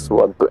 I just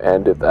want to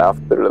end it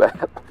after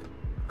that.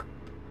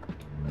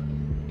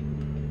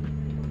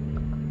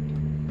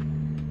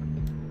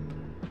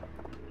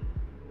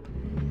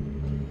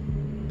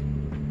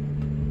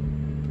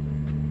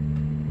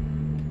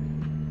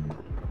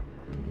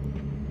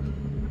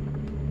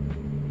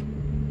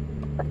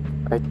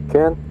 I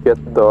can't get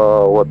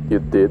the what you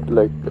did,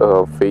 like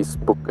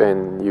Facebook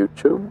and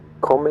YouTube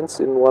comments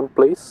in one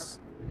place.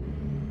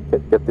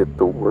 Can't get it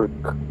to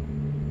work.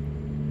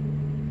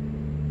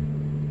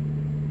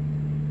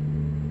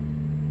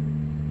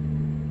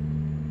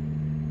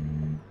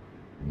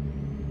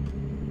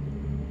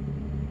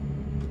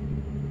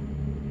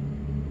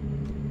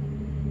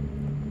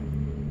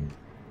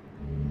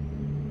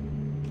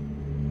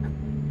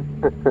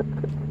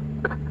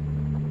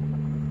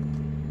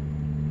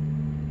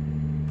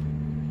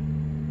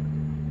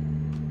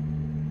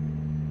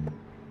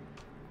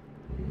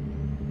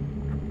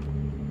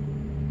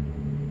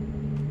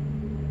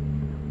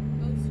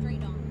 Go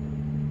straight on.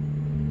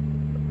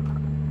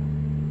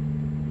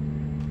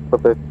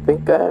 But I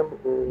think I'm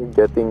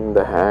getting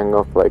the hang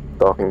of like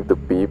talking to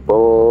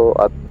people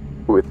at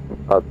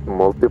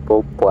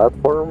multiple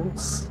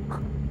platforms.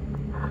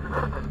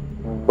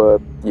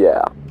 But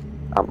yeah,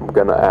 I'm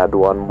gonna add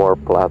one more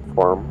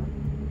platform,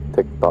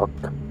 TikTok.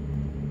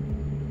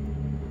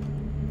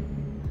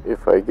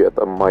 If I get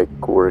a mic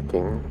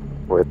working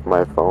with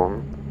my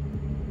phone,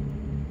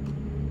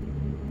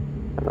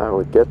 and I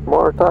would get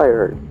more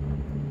tired.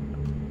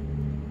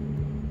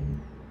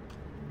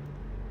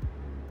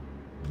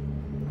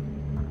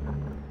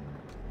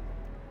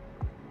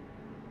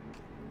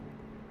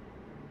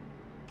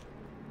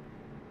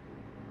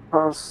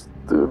 Has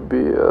to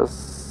be a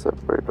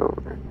separate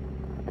over.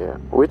 Yeah.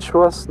 Which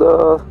was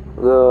the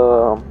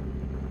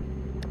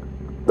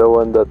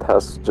one that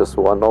has just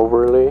one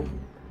overlay?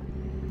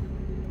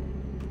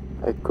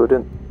 I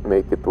couldn't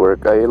make it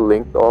work. I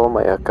linked all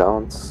my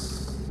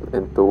accounts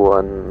into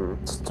one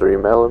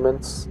Stream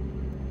Elements.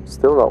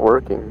 Still not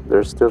working.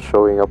 They're still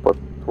showing up at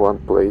one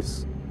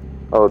place.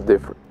 Oh,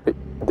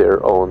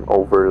 their own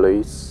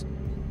overlays.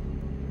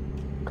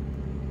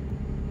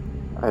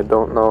 I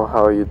don't know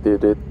how you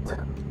did it.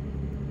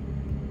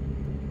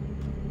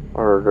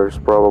 Or there's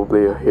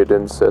probably a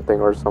hidden setting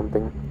or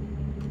something.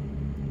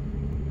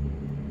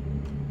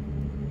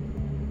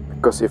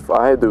 Because if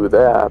I do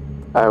that,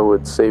 I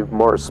would save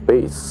more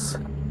space.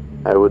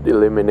 I would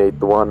eliminate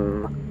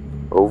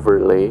one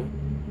overlay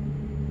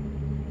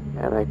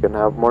and I can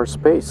have more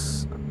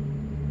space.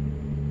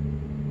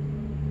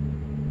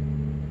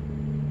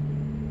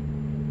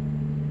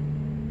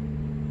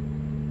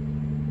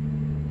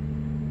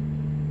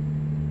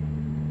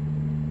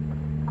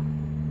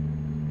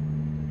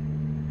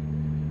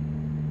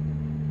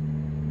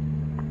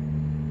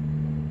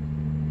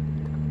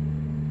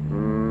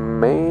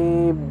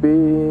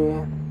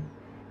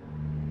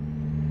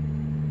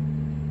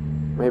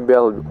 Maybe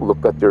I'll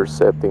look at your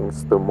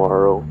settings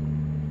tomorrow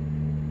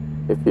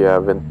if you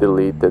haven't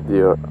deleted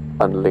your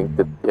unlinked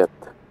it yet.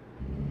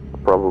 I'll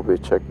probably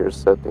check your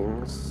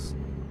settings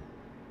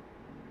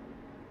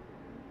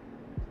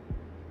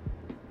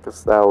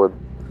because that would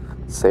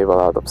save a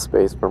lot of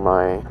space for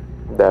my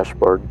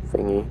dashboard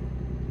thingy.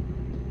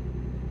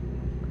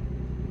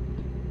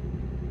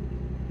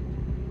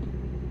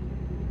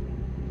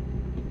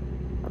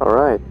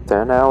 Alright,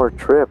 10-hour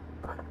trip,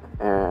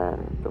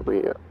 and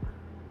we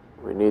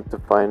need to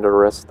find a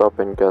rest stop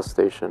and gas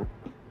station.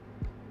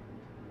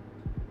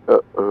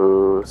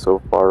 Uh-oh, so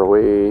far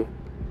away.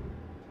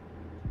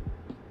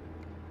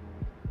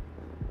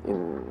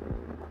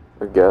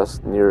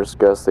 Nearest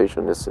gas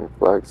station is in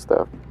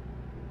Flagstaff.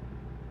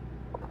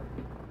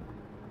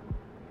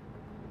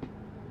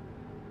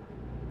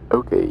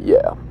 Okay,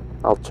 yeah,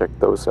 I'll check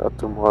those out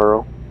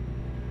tomorrow.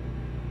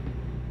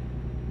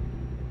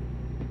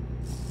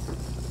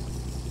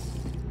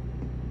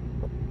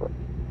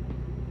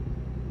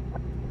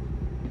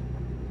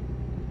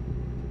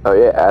 Oh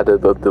yeah,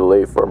 added a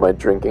delay for my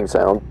drinking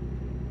sound.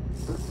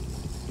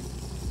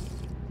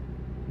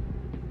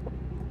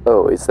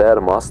 Oh, is that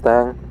a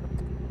Mustang?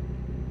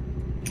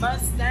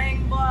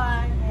 Mustang boy,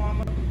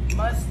 I'm a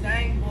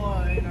Mustang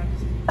boy, and I'm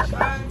just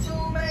trying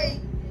to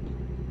make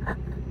it.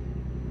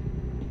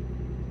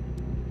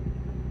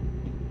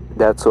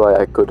 That's why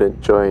I couldn't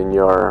join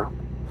your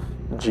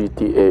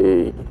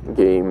GTA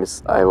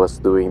games. I was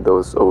doing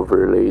those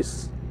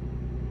overlays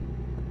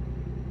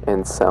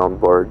and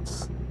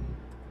soundboards.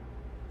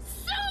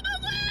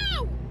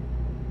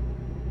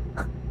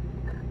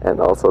 And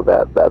also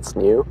that's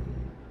new.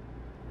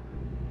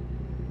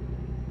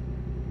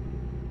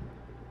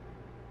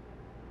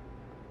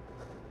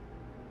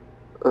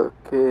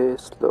 Okay,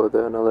 slow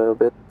down a little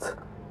bit.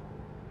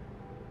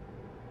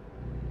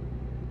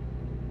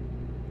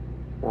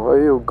 Why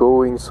are you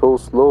going so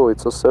slow?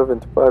 It's a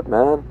 75,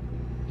 man.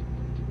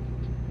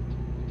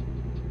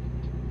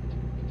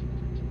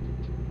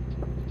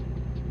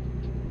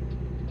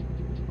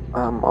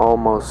 I'm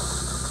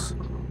almost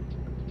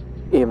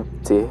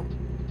empty,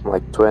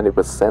 like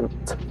 20%.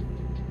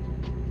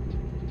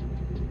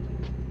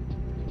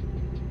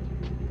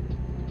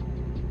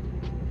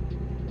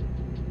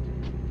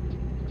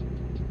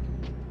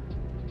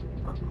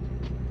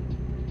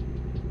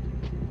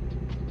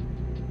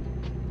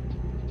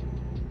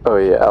 Oh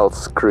yeah, I'll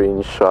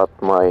screenshot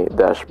my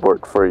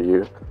dashboard for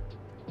you.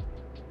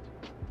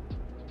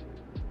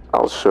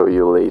 I'll show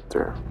you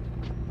later.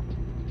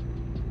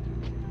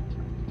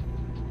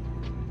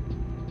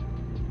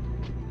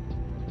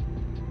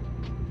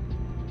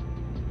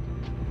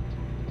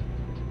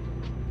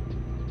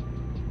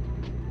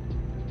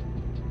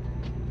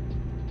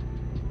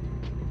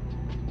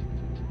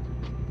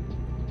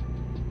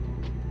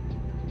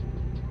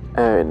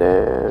 And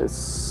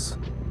it's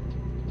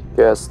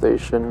gas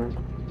station.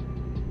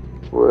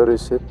 Where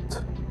is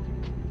it?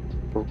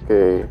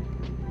 Okay.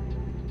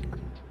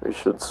 We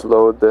should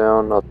slow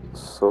down not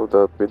so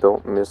that we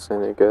don't miss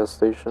any gas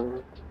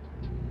station.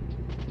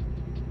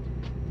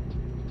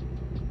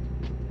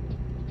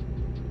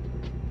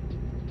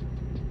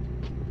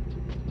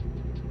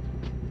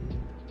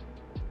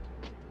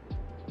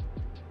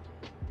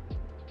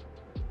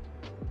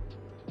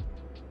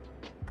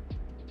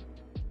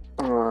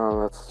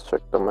 Let's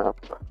check the map.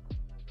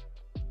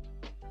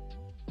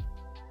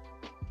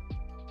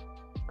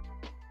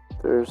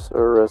 There's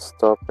a rest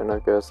stop and a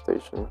gas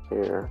station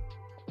here.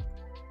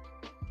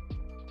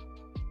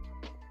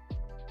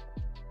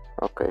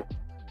 Okay.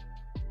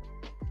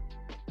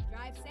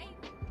 Drive safe.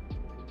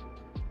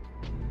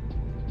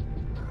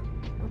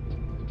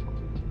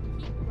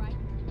 Keep right,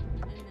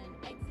 and then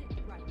exit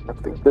right. I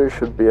think there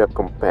should be a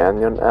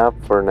companion app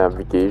for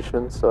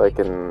navigation so I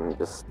can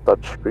just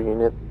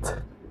touchscreen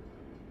it.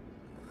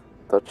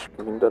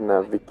 Touchscreen the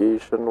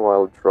navigation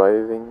while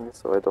driving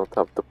so I don't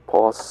have to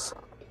pause.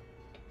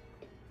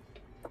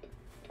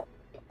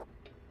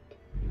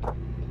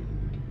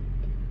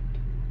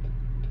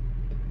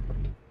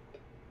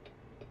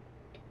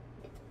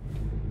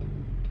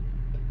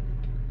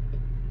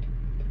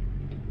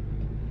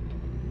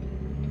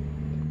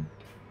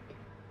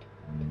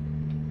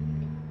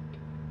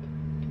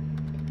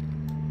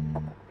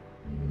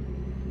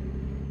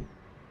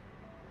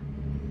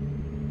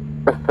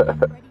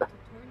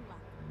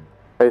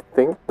 I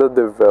think the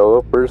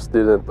developers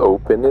didn't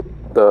open it,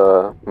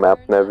 the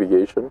map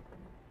navigation.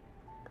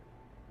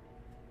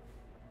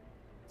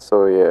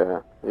 So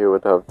yeah, you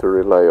would have to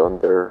rely on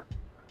their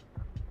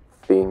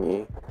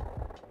thingy.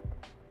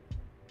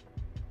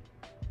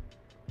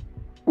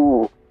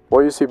 Ooh,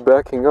 why is he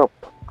backing up?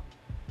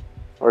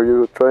 Are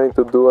you trying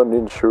to do an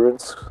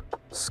insurance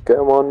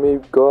scam on me,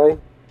 guy?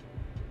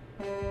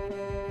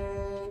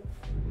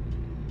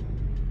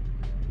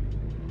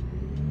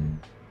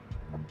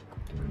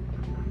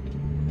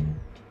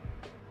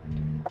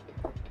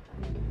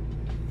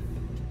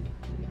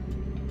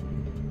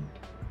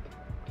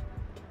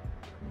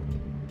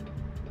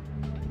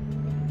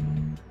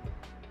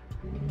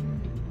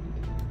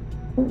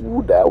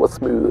 Ooh, that was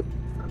smooth.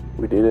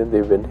 We didn't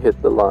even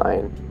hit the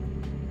line,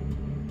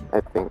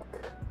 I think.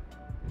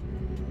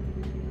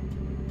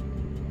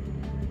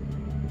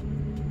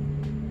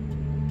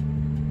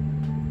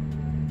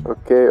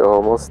 Okay,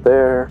 almost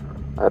there.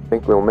 I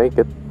think we'll make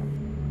it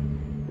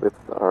with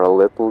our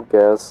little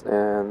gas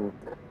and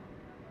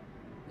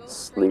Go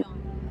sleep. straight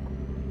on.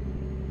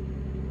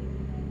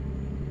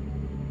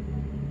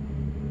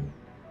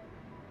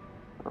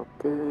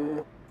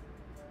 Okay.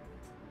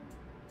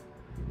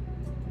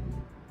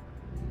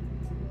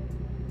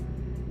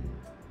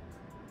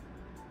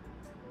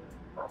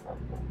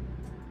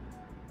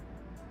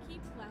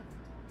 Keep left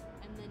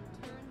and then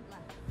turn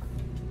left.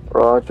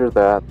 Roger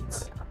that.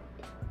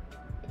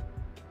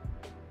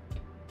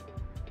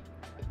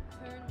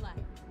 Turn left.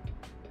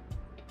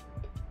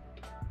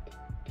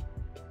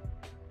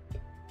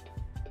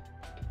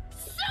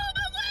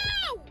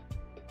 Subaru!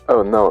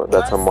 Oh no,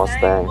 that's a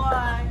Mustang. Boy,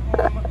 I'm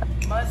a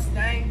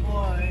Mustang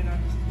boy, and I'm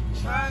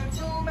just trying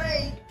to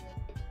make.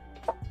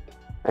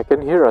 I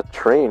can hear a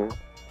train.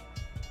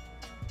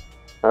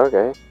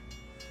 Okay.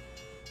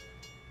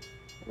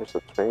 There's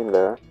a train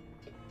there.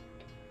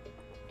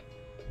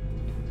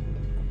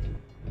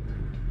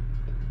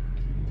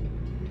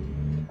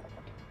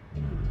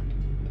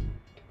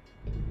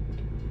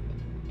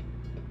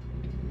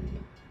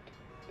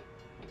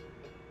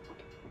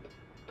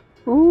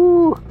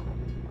 Ooh!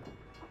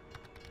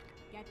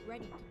 Get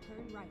ready to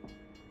turn right.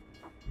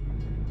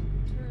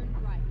 Turn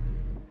right.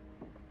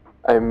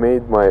 I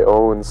made my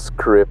own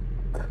script,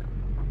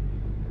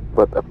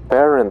 but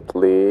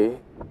apparently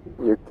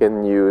you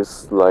can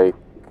use like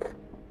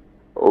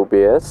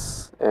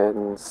OBS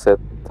and set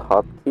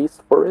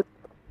hotkeys for it.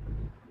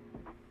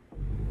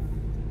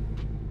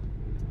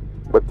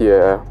 But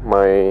yeah,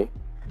 my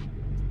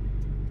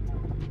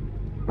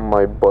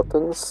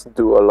buttons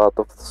do a lot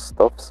of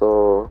stuff,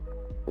 so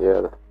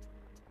yeah,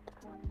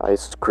 I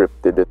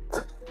scripted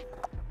it.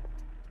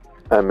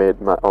 I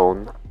made my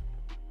own.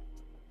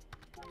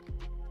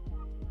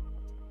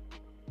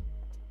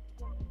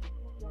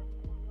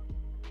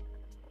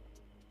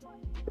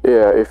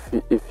 Yeah,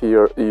 if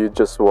you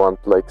just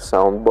want like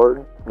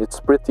soundboard, it's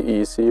pretty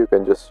easy. You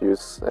can just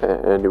use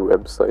any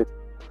website.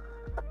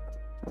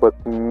 But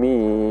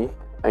me,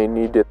 I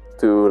needed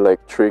to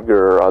like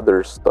trigger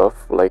other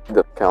stuff like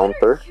the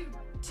counter. What are you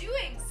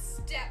doing,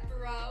 step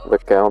bro? The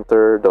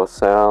counter, the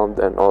sound,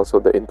 and also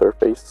the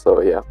interface.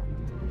 So yeah,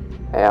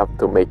 I have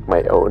to make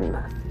my own.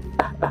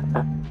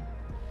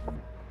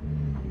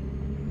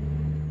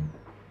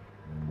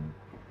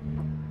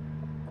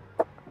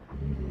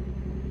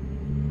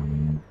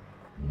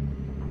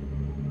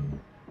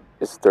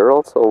 Is there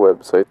also a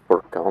website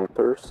for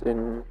counters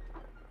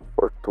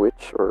for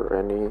Twitch or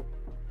anything?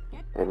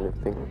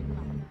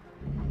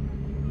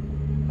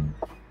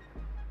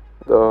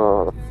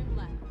 The Turn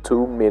left.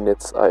 2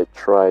 minutes I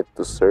tried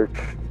to search,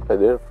 I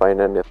didn't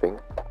find anything.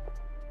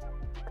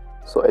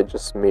 So I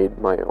just made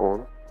my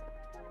own.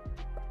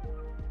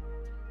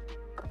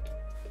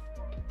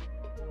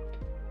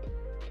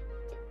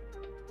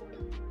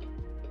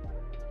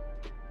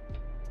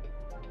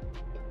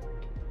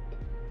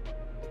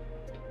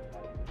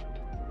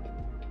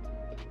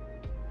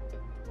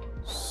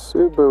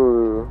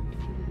 Subaru.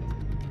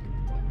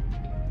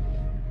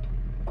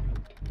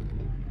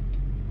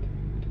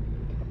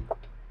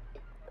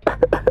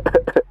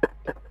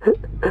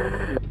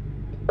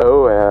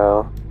 Oh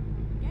well.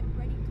 Get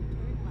ready to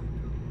turn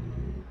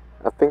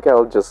left. I think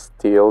I'll just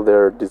steal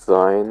their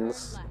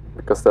designs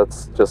because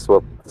that's just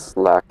what's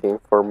lacking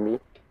for me.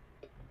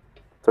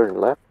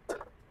 Turn left.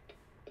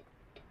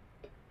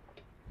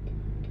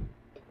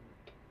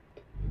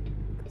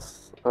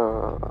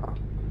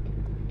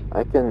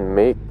 I can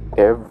make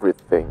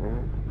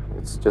everything.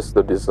 It's just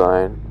the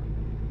design.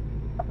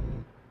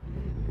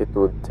 It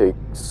would take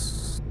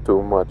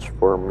too much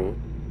for me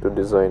to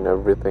design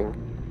everything.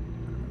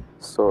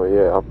 So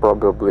yeah, I'll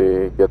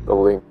probably get a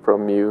link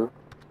from you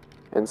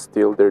and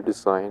steal their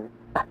design.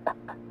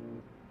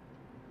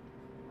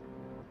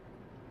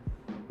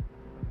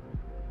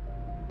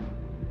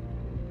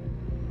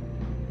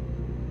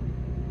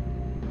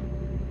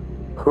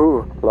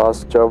 Whew,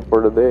 last job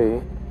for the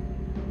day.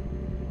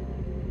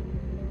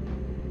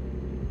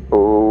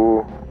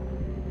 Oh,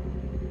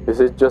 is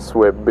it just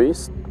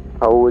web-based?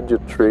 How would you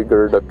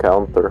trigger the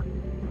counter?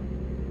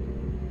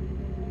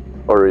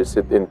 Or is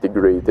it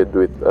integrated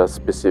with a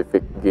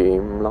specific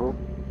game lang?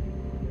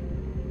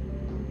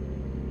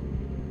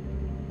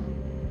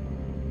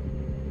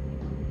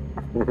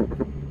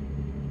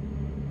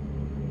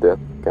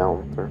 Death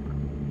counter.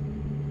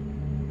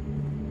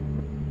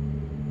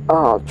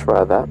 I'll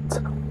try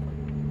that.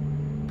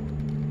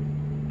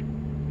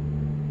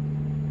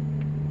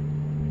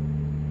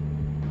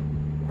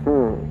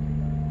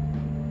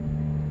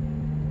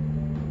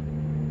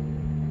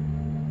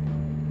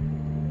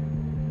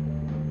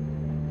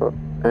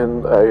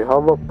 And I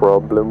have a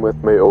problem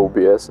with my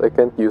OBS. I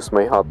can't use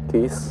my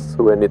hotkeys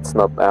when it's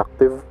not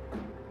active.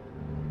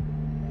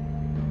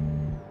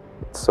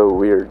 It's so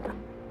weird.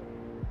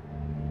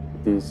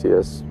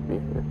 DCSB.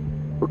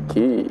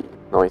 Okay.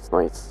 Nice.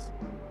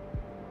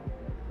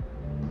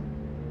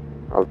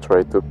 I'll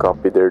try to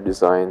copy their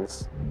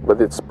designs. But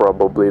it's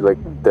probably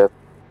like death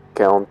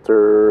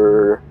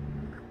counter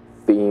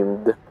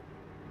themed.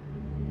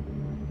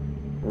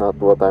 Not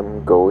what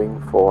I'm going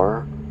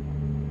for.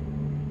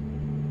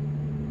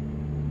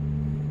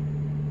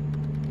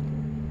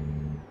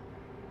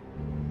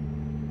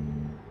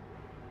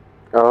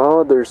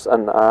 Oh, there's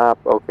an app.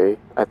 Okay,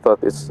 I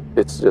thought it's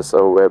just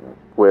a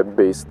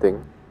web-based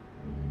thing.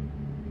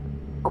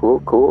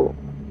 Cool.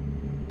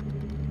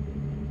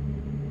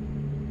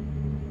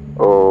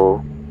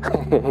 Oh,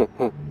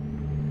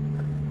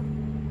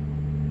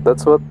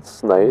 that's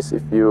what's nice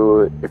if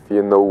you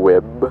know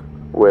web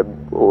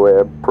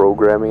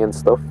programming and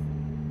stuff.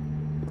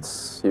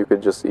 You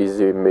could just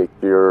easily make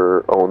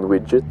your own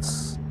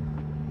widgets.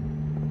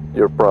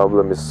 Your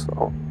problem is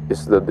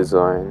the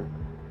design.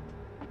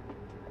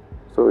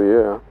 So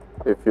yeah,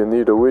 if you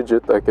need a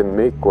widget, I can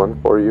make one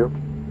for you.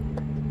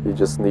 You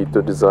just need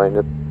to design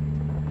it.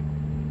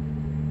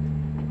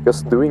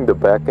 Because doing the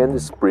backend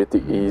is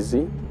pretty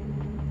easy.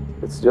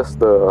 It's just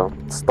the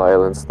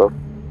style and stuff.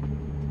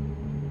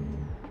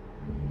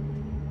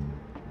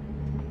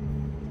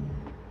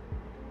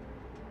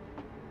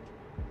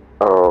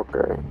 Oh,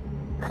 okay.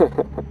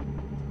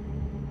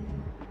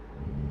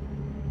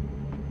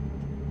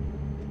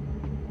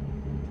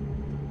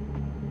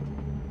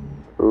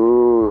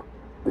 Ooh,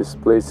 this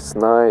place is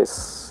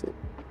nice.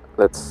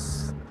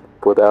 Let's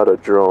put out a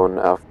drone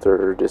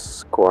after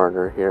this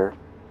corner here.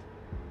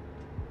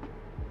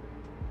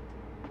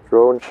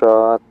 Drone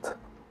shot.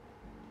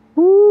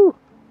 Woo!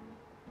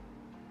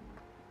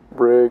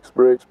 Brakes.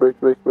 Drone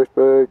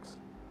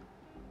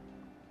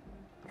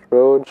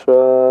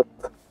shot.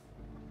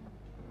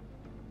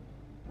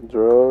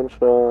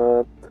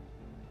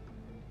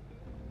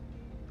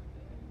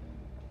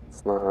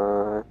 It's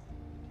nice.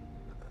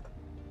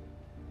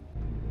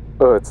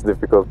 Oh, it's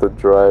difficult to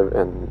drive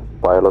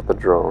and pilot a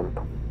drone.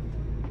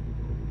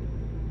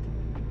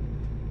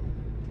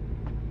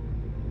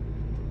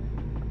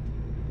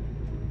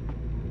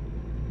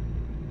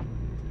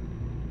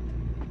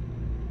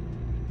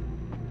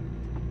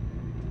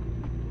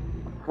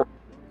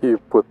 You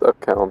put a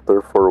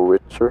counter for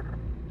Witcher,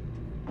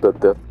 the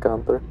death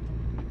counter.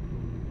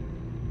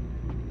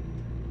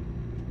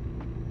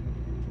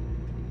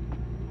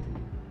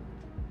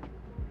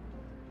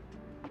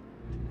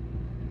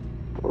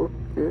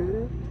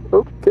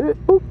 Okay.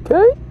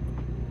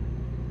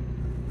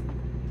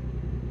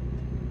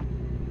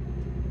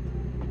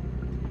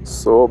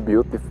 So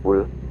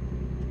beautiful.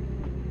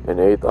 And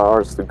 8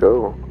 hours to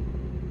go.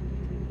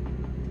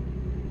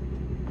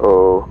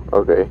 Oh,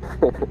 okay.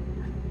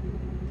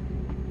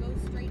 Go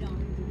straight on.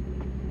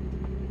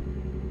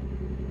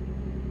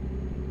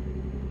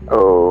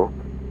 Oh.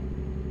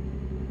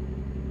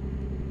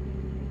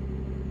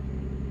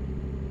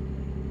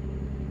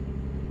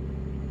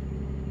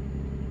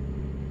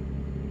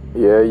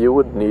 Yeah, you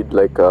would need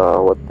like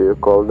a, what do you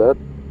call that?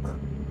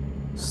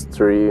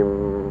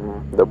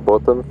 Stream, the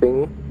button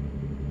thingy.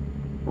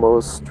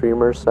 Most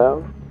streamers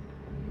have.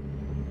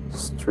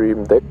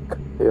 Stream Deck.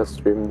 Yeah,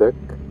 Stream Deck.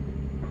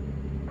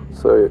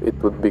 So it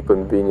would be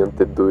convenient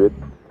to do it.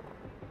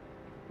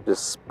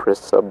 Just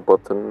press a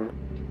button.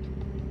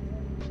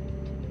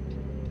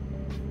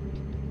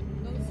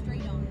 Go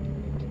straight on.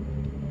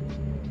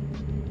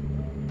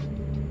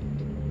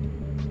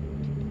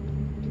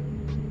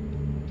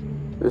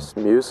 This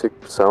music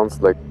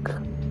sounds like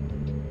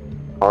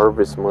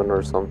Harvest Moon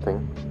or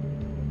something.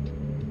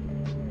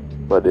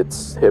 But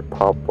it's hip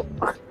hop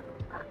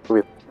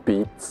with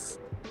beats.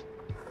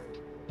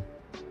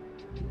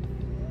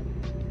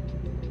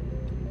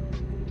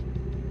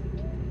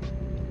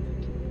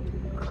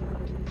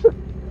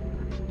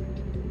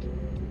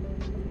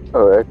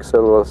 Oh,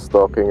 Excel was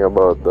talking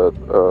about that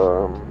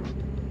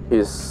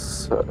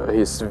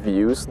his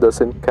views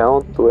doesn't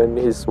count when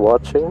he's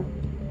watching.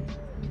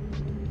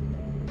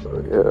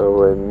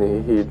 When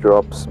he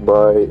drops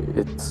by,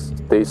 it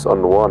stays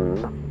on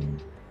 1.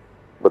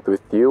 But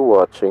with you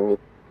watching,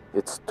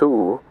 it's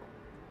 2.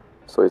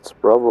 So it's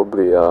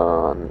probably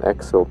an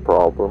Excel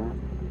problem.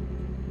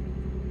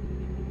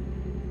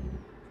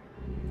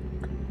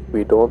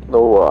 We don't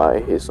know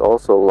why. He's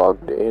also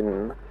logged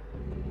in.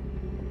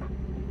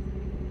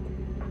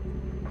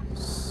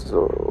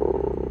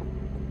 So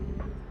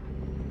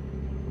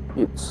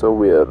it's so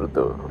weird.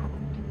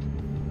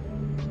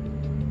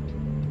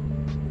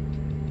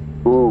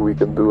 Ooh, we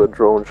can do a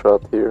drone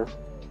shot here.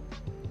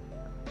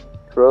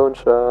 Drone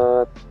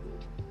shot.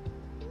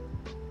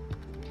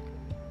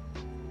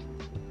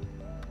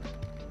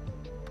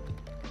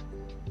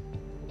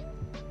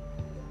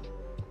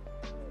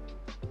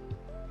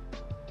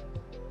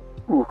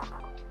 Ooh,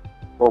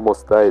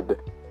 almost died.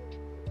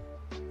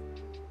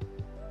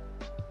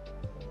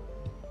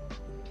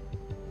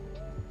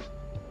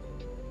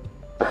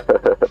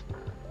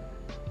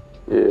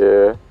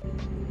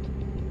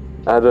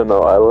 I don't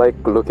know, I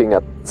like looking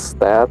at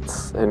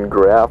stats and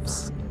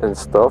graphs and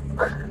stuff.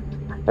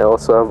 I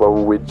also have a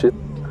widget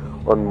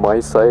on my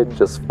side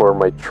just for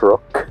my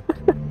truck.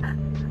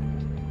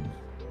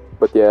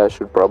 But yeah, I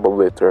should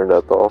probably turn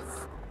that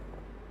off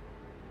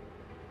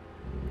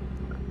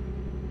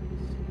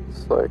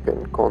so I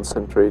can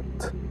concentrate.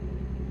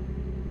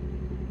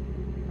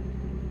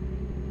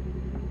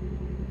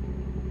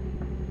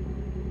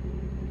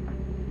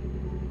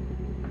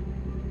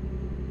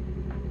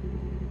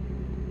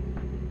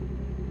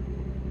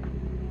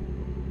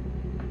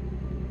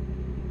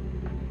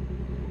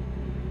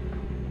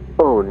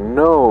 Oh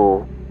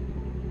no!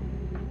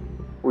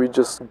 We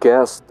just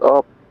gassed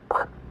up.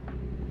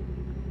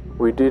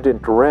 We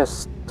didn't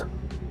rest.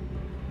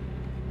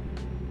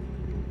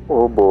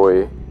 Oh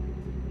boy.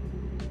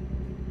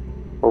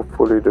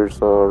 Hopefully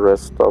there's a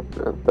rest stop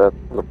at that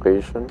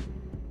location.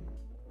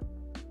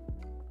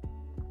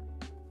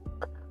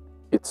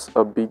 It's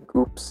a big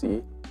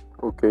oopsie.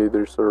 Okay,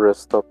 there's a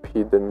rest stop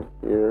hidden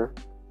here.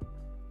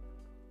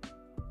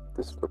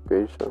 This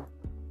location.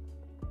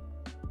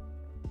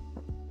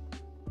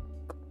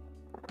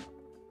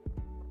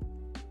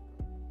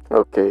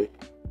 Okay.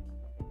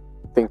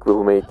 Think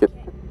we'll make it.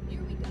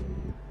 Here we go.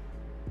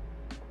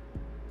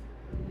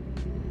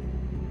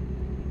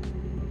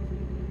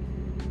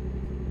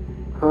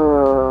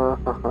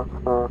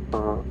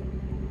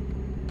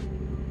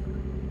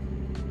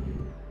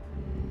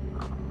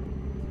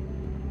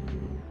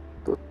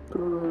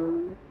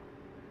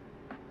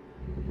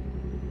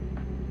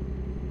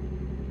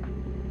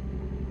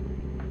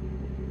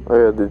 Oh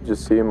yeah, did you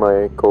see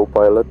my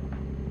co-pilot?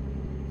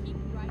 Keep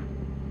right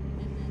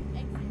and then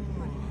exit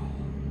right.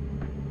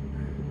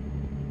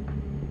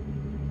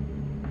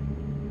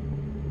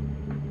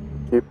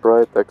 Keep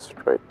right, exit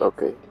right.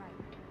 Okay, Right.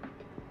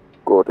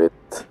 got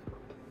it.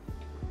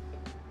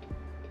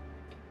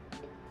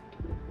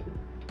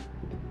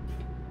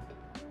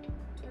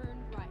 Turn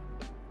right.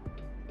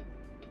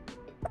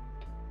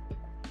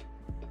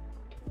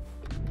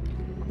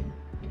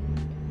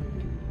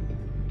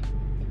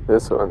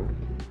 This one.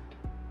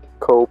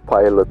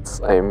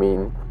 Co-pilots, I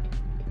mean.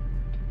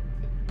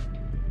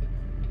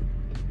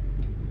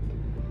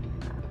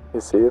 You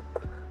see it?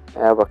 I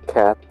have a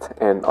cat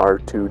and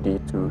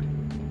R2-D2.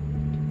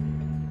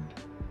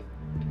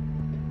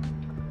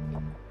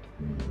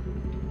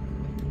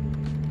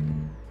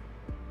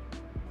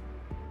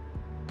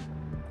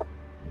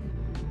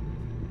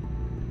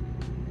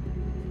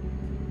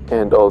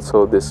 And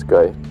also this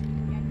guy. Get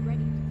ready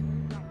to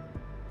turn right.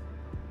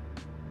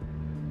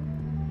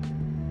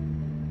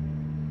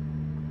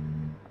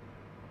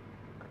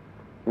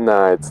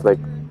 Nah, it's like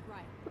Turn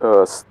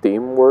right.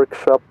 Steam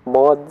Workshop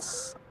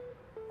mods.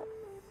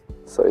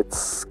 So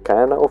it's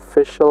kinda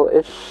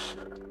official-ish.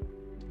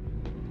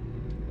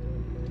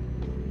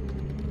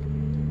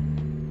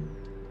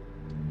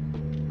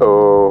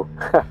 Oh.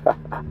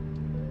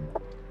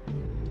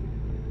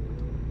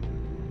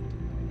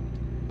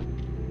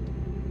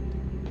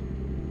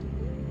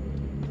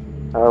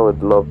 I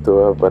would love to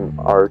have an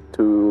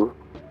R2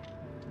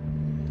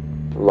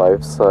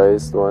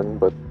 life-sized one,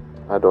 but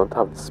I don't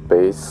have the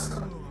space.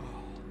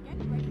 Get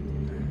ready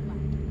to turn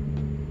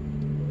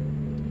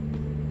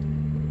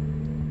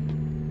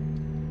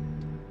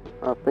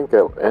left. I think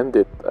I'll end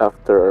it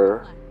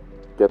after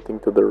Left. getting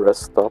to the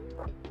rest stop.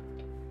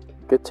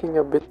 Getting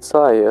a bit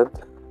tired.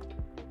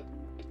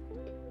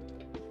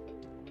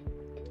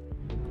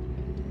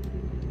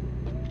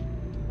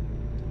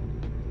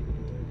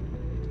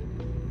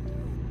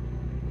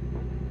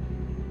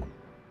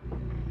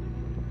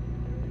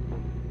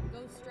 Go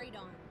straight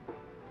on.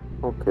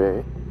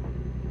 Okay.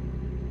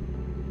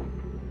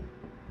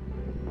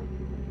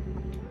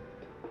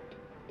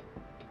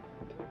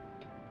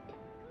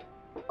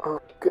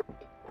 Okay.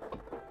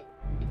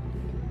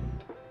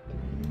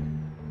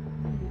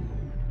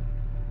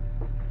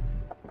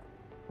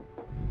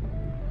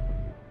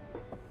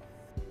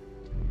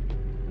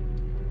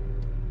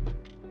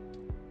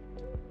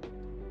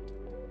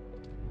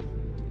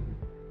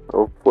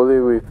 Hopefully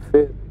we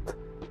fit.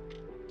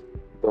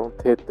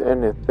 Don't hit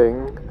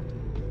anything.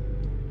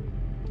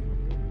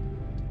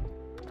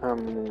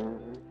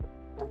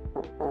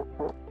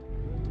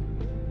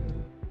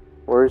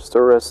 Where's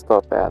the rest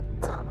stop at?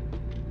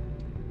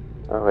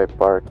 Okay,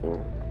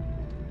 parking.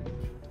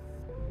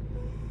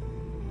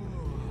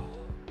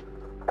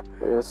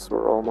 Yes,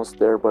 we're almost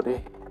there,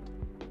 buddy.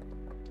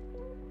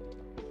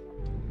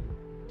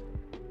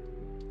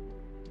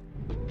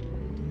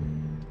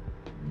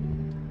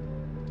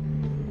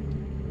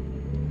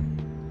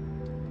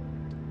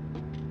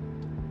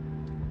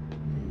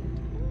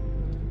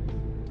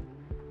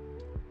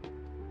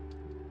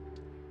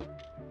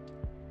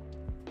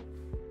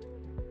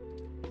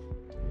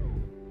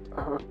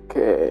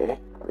 Okay,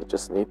 we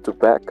just need to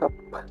back up.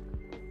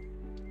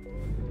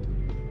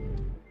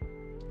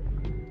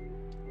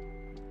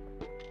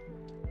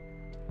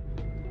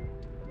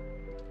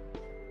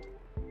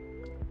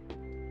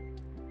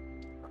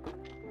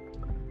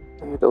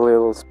 Need a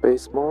little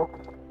space more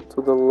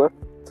to the left.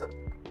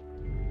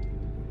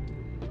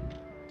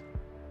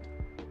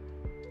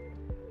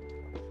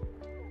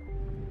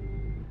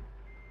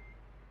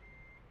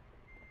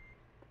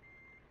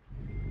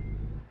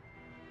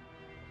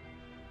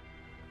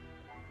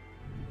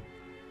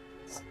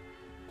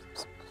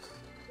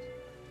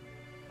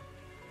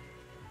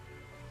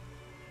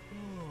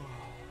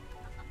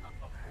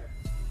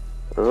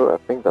 Oh, I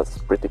think that's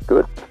pretty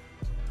good.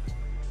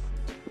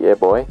 Yeah,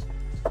 boy.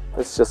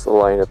 Let's just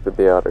align it with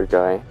the other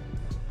guy.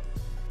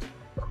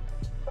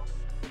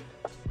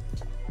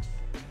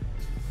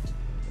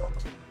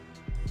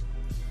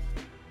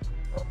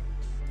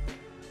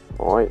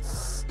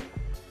 Nice.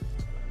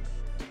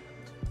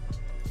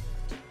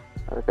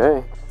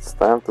 Okay, it's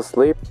time to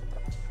sleep.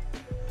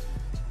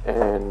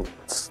 And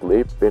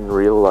sleep in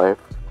real life.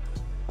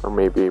 Or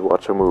maybe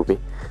watch a movie.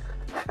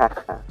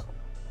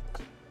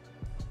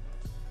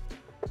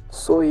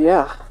 So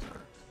yeah,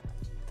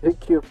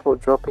 thank you for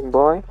dropping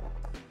by.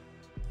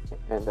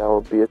 And that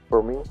will be it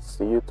for me.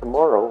 See you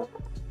tomorrow.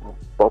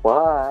 Bye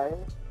bye.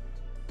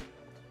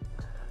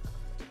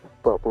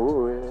 Bye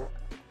bye.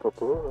 Bye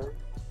bye.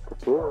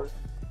 Bye bye.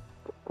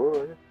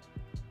 Bye bye.